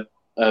from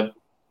a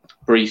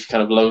brief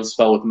kind of loan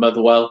spell with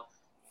Motherwell.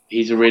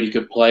 He's a really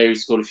good player.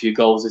 He's scored a few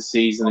goals this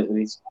season, and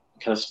he's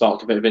kind of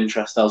sparked a bit of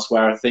interest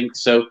elsewhere, I think.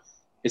 So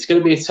it's going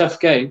to be a tough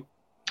game.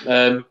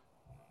 I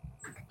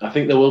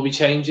think there will be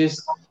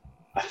changes.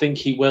 I think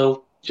he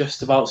will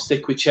just about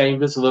stick with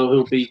Chambers, although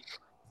he'll be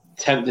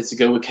tempted to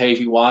go with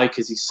KVY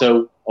because he's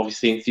so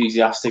obviously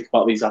enthusiastic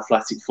about these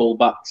athletic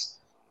fullbacks.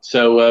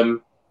 So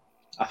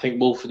I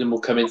think Wolfenden will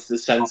come into the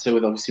centre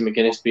with obviously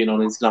McGuinness being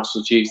on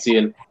international duty,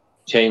 and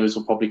Chambers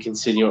will probably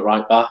continue at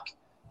right back.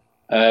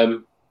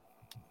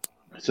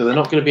 So they're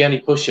not going to be any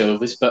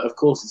pushovers, but of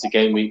course it's a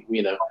game we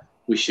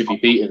should be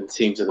beating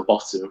teams at the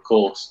bottom, of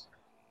course.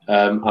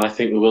 and I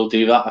think we will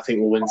do that. I think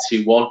we'll win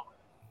 2-1.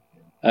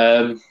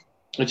 And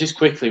just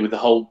quickly with the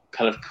whole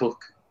kind of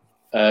Cook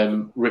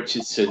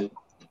Richardson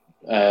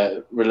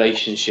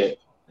relationship,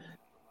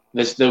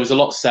 there was a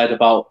lot said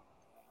about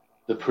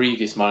the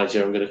previous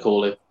manager, I'm going to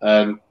call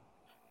him,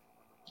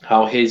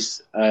 how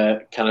his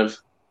kind of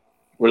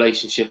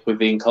relationship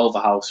with Ian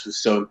Culverhouse was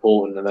so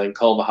important, and then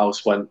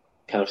Culverhouse went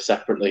kind of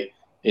separately,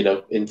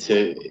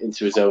 into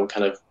his own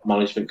kind of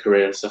management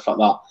career and stuff like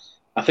that.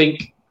 I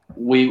think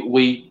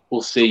we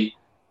will see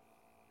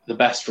the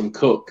best from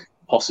Cook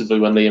possibly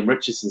when Liam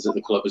Richardson's at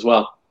the club as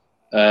well.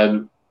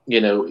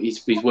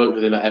 He's worked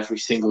with him at every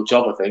single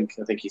job. I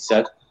think he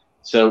said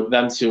so.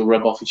 Them two will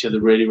rub off each other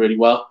really, really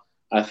well.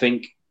 I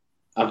think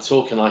I'm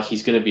talking like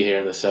he's going to be here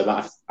in the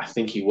summer. I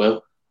think he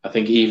will. I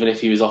think even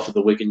if he was offered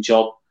the Wigan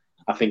job,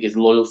 I think his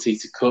loyalty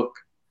to Cook,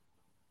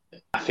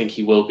 I think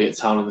he will be at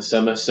town in the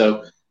summer.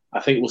 So I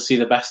think we'll see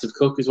the best of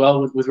Cook as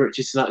well with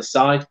Richardson at his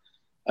side.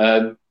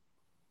 But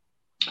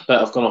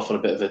I've gone off on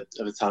a bit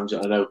of a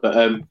tangent, I know. But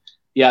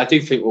I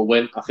do think we'll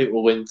win. I think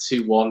we'll win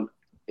 2-1.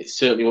 It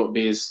certainly won't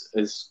be as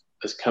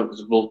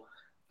comfortable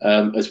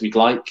as we'd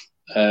like,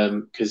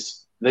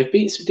 because they've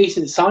beaten some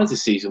decent sides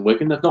this season,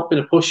 Wigan. They've not been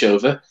a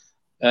pushover.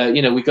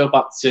 We go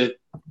back to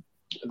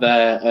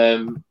their.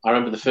 I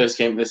remember the first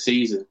game of the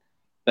season.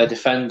 Their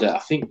defender,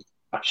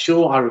 I'm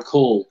sure I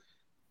recall,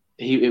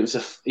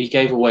 he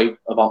gave away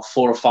about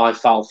 4 or 5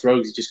 foul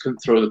throws. He just couldn't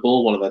throw the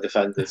ball. One of their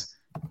defenders.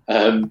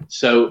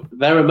 So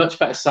they're a much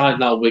better side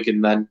now, Wigan,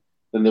 than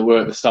they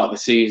were at the start of the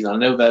season. I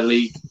know their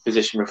league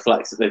position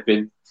reflects that they've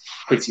been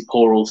pretty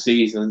poor all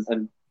season,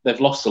 and they've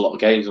lost a lot of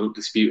games. I'm not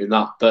disputing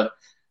that, but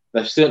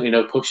they're certainly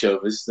no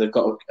pushovers. They've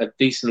got a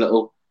decent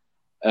little,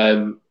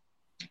 a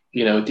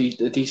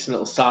decent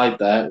little side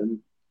there, and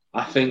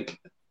I think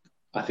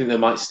they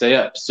might stay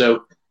up.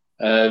 So,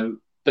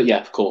 but yeah,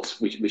 of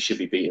course, we should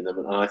be beating them,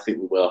 and I think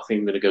we will. I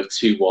think we're going to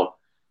go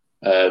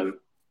 2-1,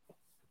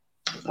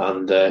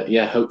 and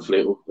hopefully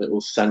it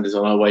will send us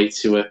on our way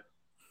to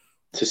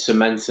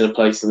cementing a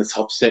place in the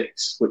top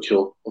 6, which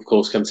will of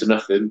course come to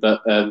nothing.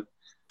 But I'm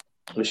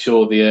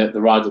sure the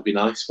ride will be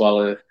nice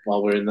while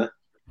we're in there.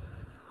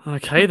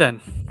 Okay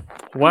then.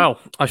 Well,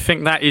 I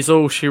think that is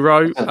all she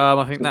wrote.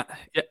 I think that.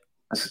 Yeah.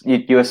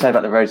 You were saying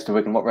about the roads to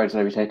Wigan. What roads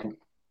have you taken?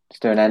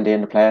 Just doing Andy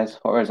and the players.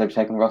 What roads have you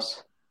taken,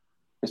 Ross?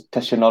 Just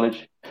test your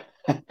knowledge.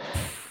 I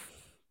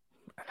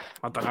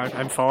don't know.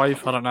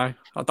 M5. I don't know.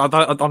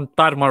 I'm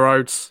bad at my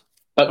roads.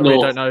 Up I really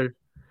north. don't know.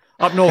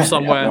 Up north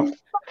somewhere.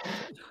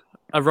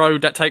 A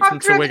road that takes them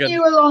to Wigan.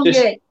 You along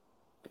it.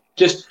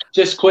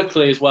 Just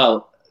quickly as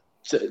well.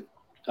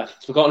 I've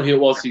forgotten who it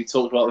was who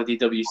talked about the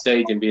DW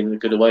Stadium being a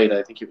good away day.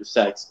 I think it was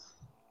Segs.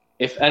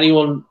 If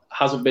anyone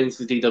hasn't been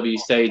to the DW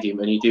Stadium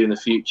and you do in the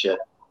future,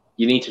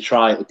 you need to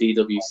try the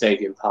DW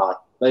Stadium pie.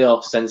 They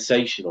are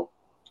sensational.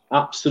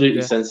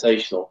 Absolutely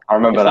sensational. I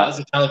remember that. That's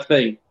the kind of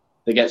thing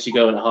that gets you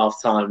going at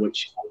half time,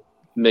 which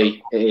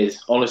it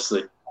is.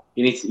 Honestly,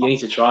 you need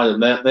to try them.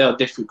 They are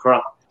different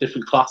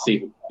class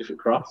even. Different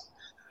class.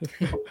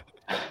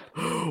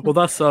 Well,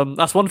 that's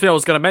one thing I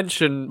was going to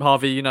mention,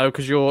 Harvey.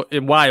 Because you're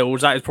in Wales,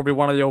 that is probably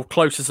one of your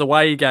closest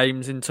away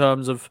games in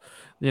terms of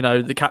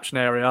the catching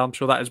area. I'm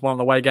sure that is one of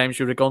the away games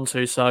you would have gone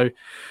to. So,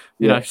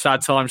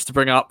 sad times to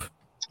bring up,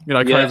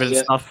 COVID and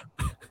stuff.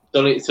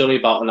 It's only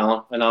about an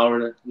hour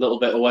and a little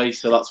bit away.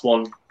 So that's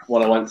one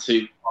I went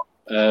to.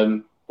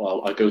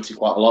 I go to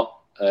quite a lot.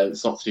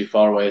 It's not too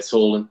far away at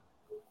all, and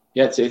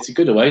it's a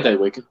good away day,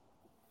 Wigan.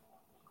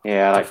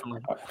 Yeah,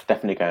 I'll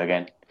definitely go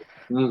again.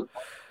 Mm.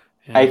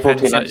 Yeah,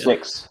 A14,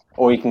 M6,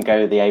 or you can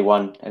go the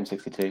A1,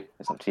 M62.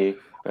 It's up to you.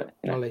 But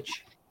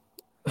knowledge.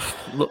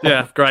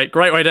 Yeah, great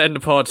way to end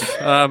the pod.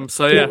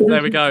 So yeah,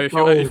 there we go. If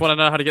you want to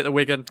know how to get the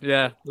Wigan,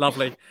 yeah,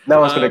 lovely. No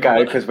one's going to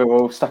go because we're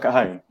all stuck at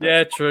home.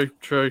 Yeah, true.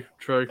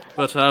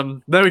 But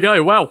there we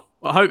go. Well,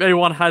 I hope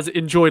everyone has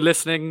enjoyed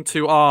listening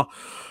to our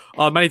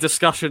many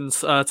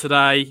discussions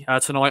today,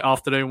 tonight,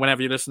 afternoon,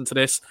 whenever you listen to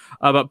this.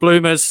 But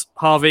Bloomers,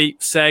 Harvey,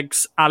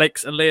 Segs,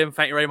 Alex, and Liam,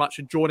 thank you very much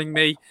for joining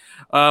me.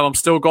 I'm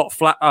still got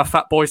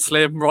Fat Boy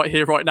Slim right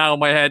here, right now on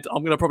my head.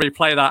 I'm going to probably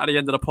play that at the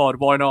end of the pod.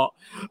 Why not?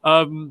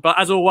 But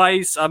as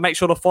always, make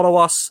sure to follow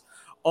us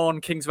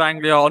on Kings of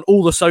Anglia on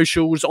all the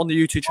socials, on the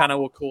YouTube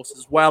channel, of course,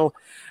 as well.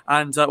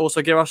 And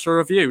also give us a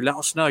review. Let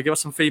us know. Give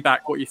us some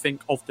feedback, what you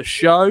think of the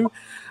show.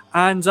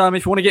 And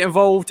if you want to get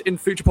involved in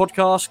future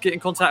podcasts, get in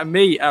contact with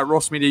me at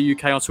Ross Media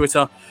UK on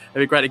Twitter.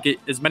 It'd be great to get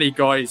as many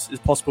guys as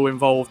possible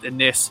involved in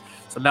this.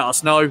 So let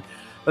us know.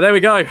 But there we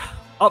go.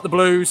 Up the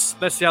Blues.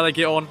 Let's see how they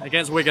get on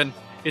against Wigan.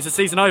 Is the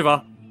season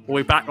over?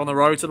 We'll be back on the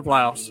road to the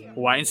playoffs.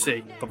 We'll wait and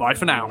see. Bye-bye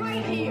for now.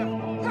 Right here,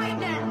 right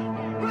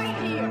now, right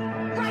here,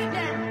 right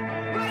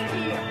now, right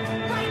here,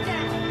 right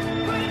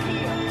now, right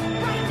here,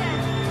 right now,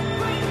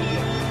 right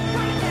here,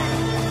 right now,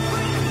 right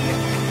here,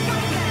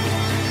 right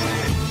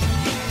now.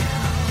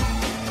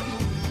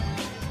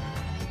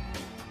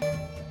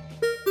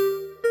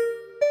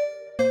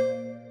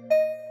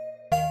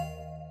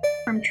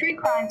 From From true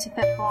crime to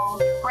football,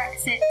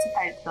 Brexit to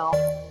folklore.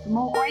 For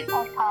more great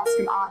podcasts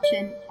from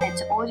Archon, head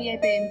to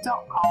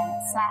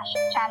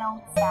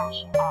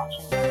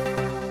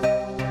audioboom.com/channel/Archon.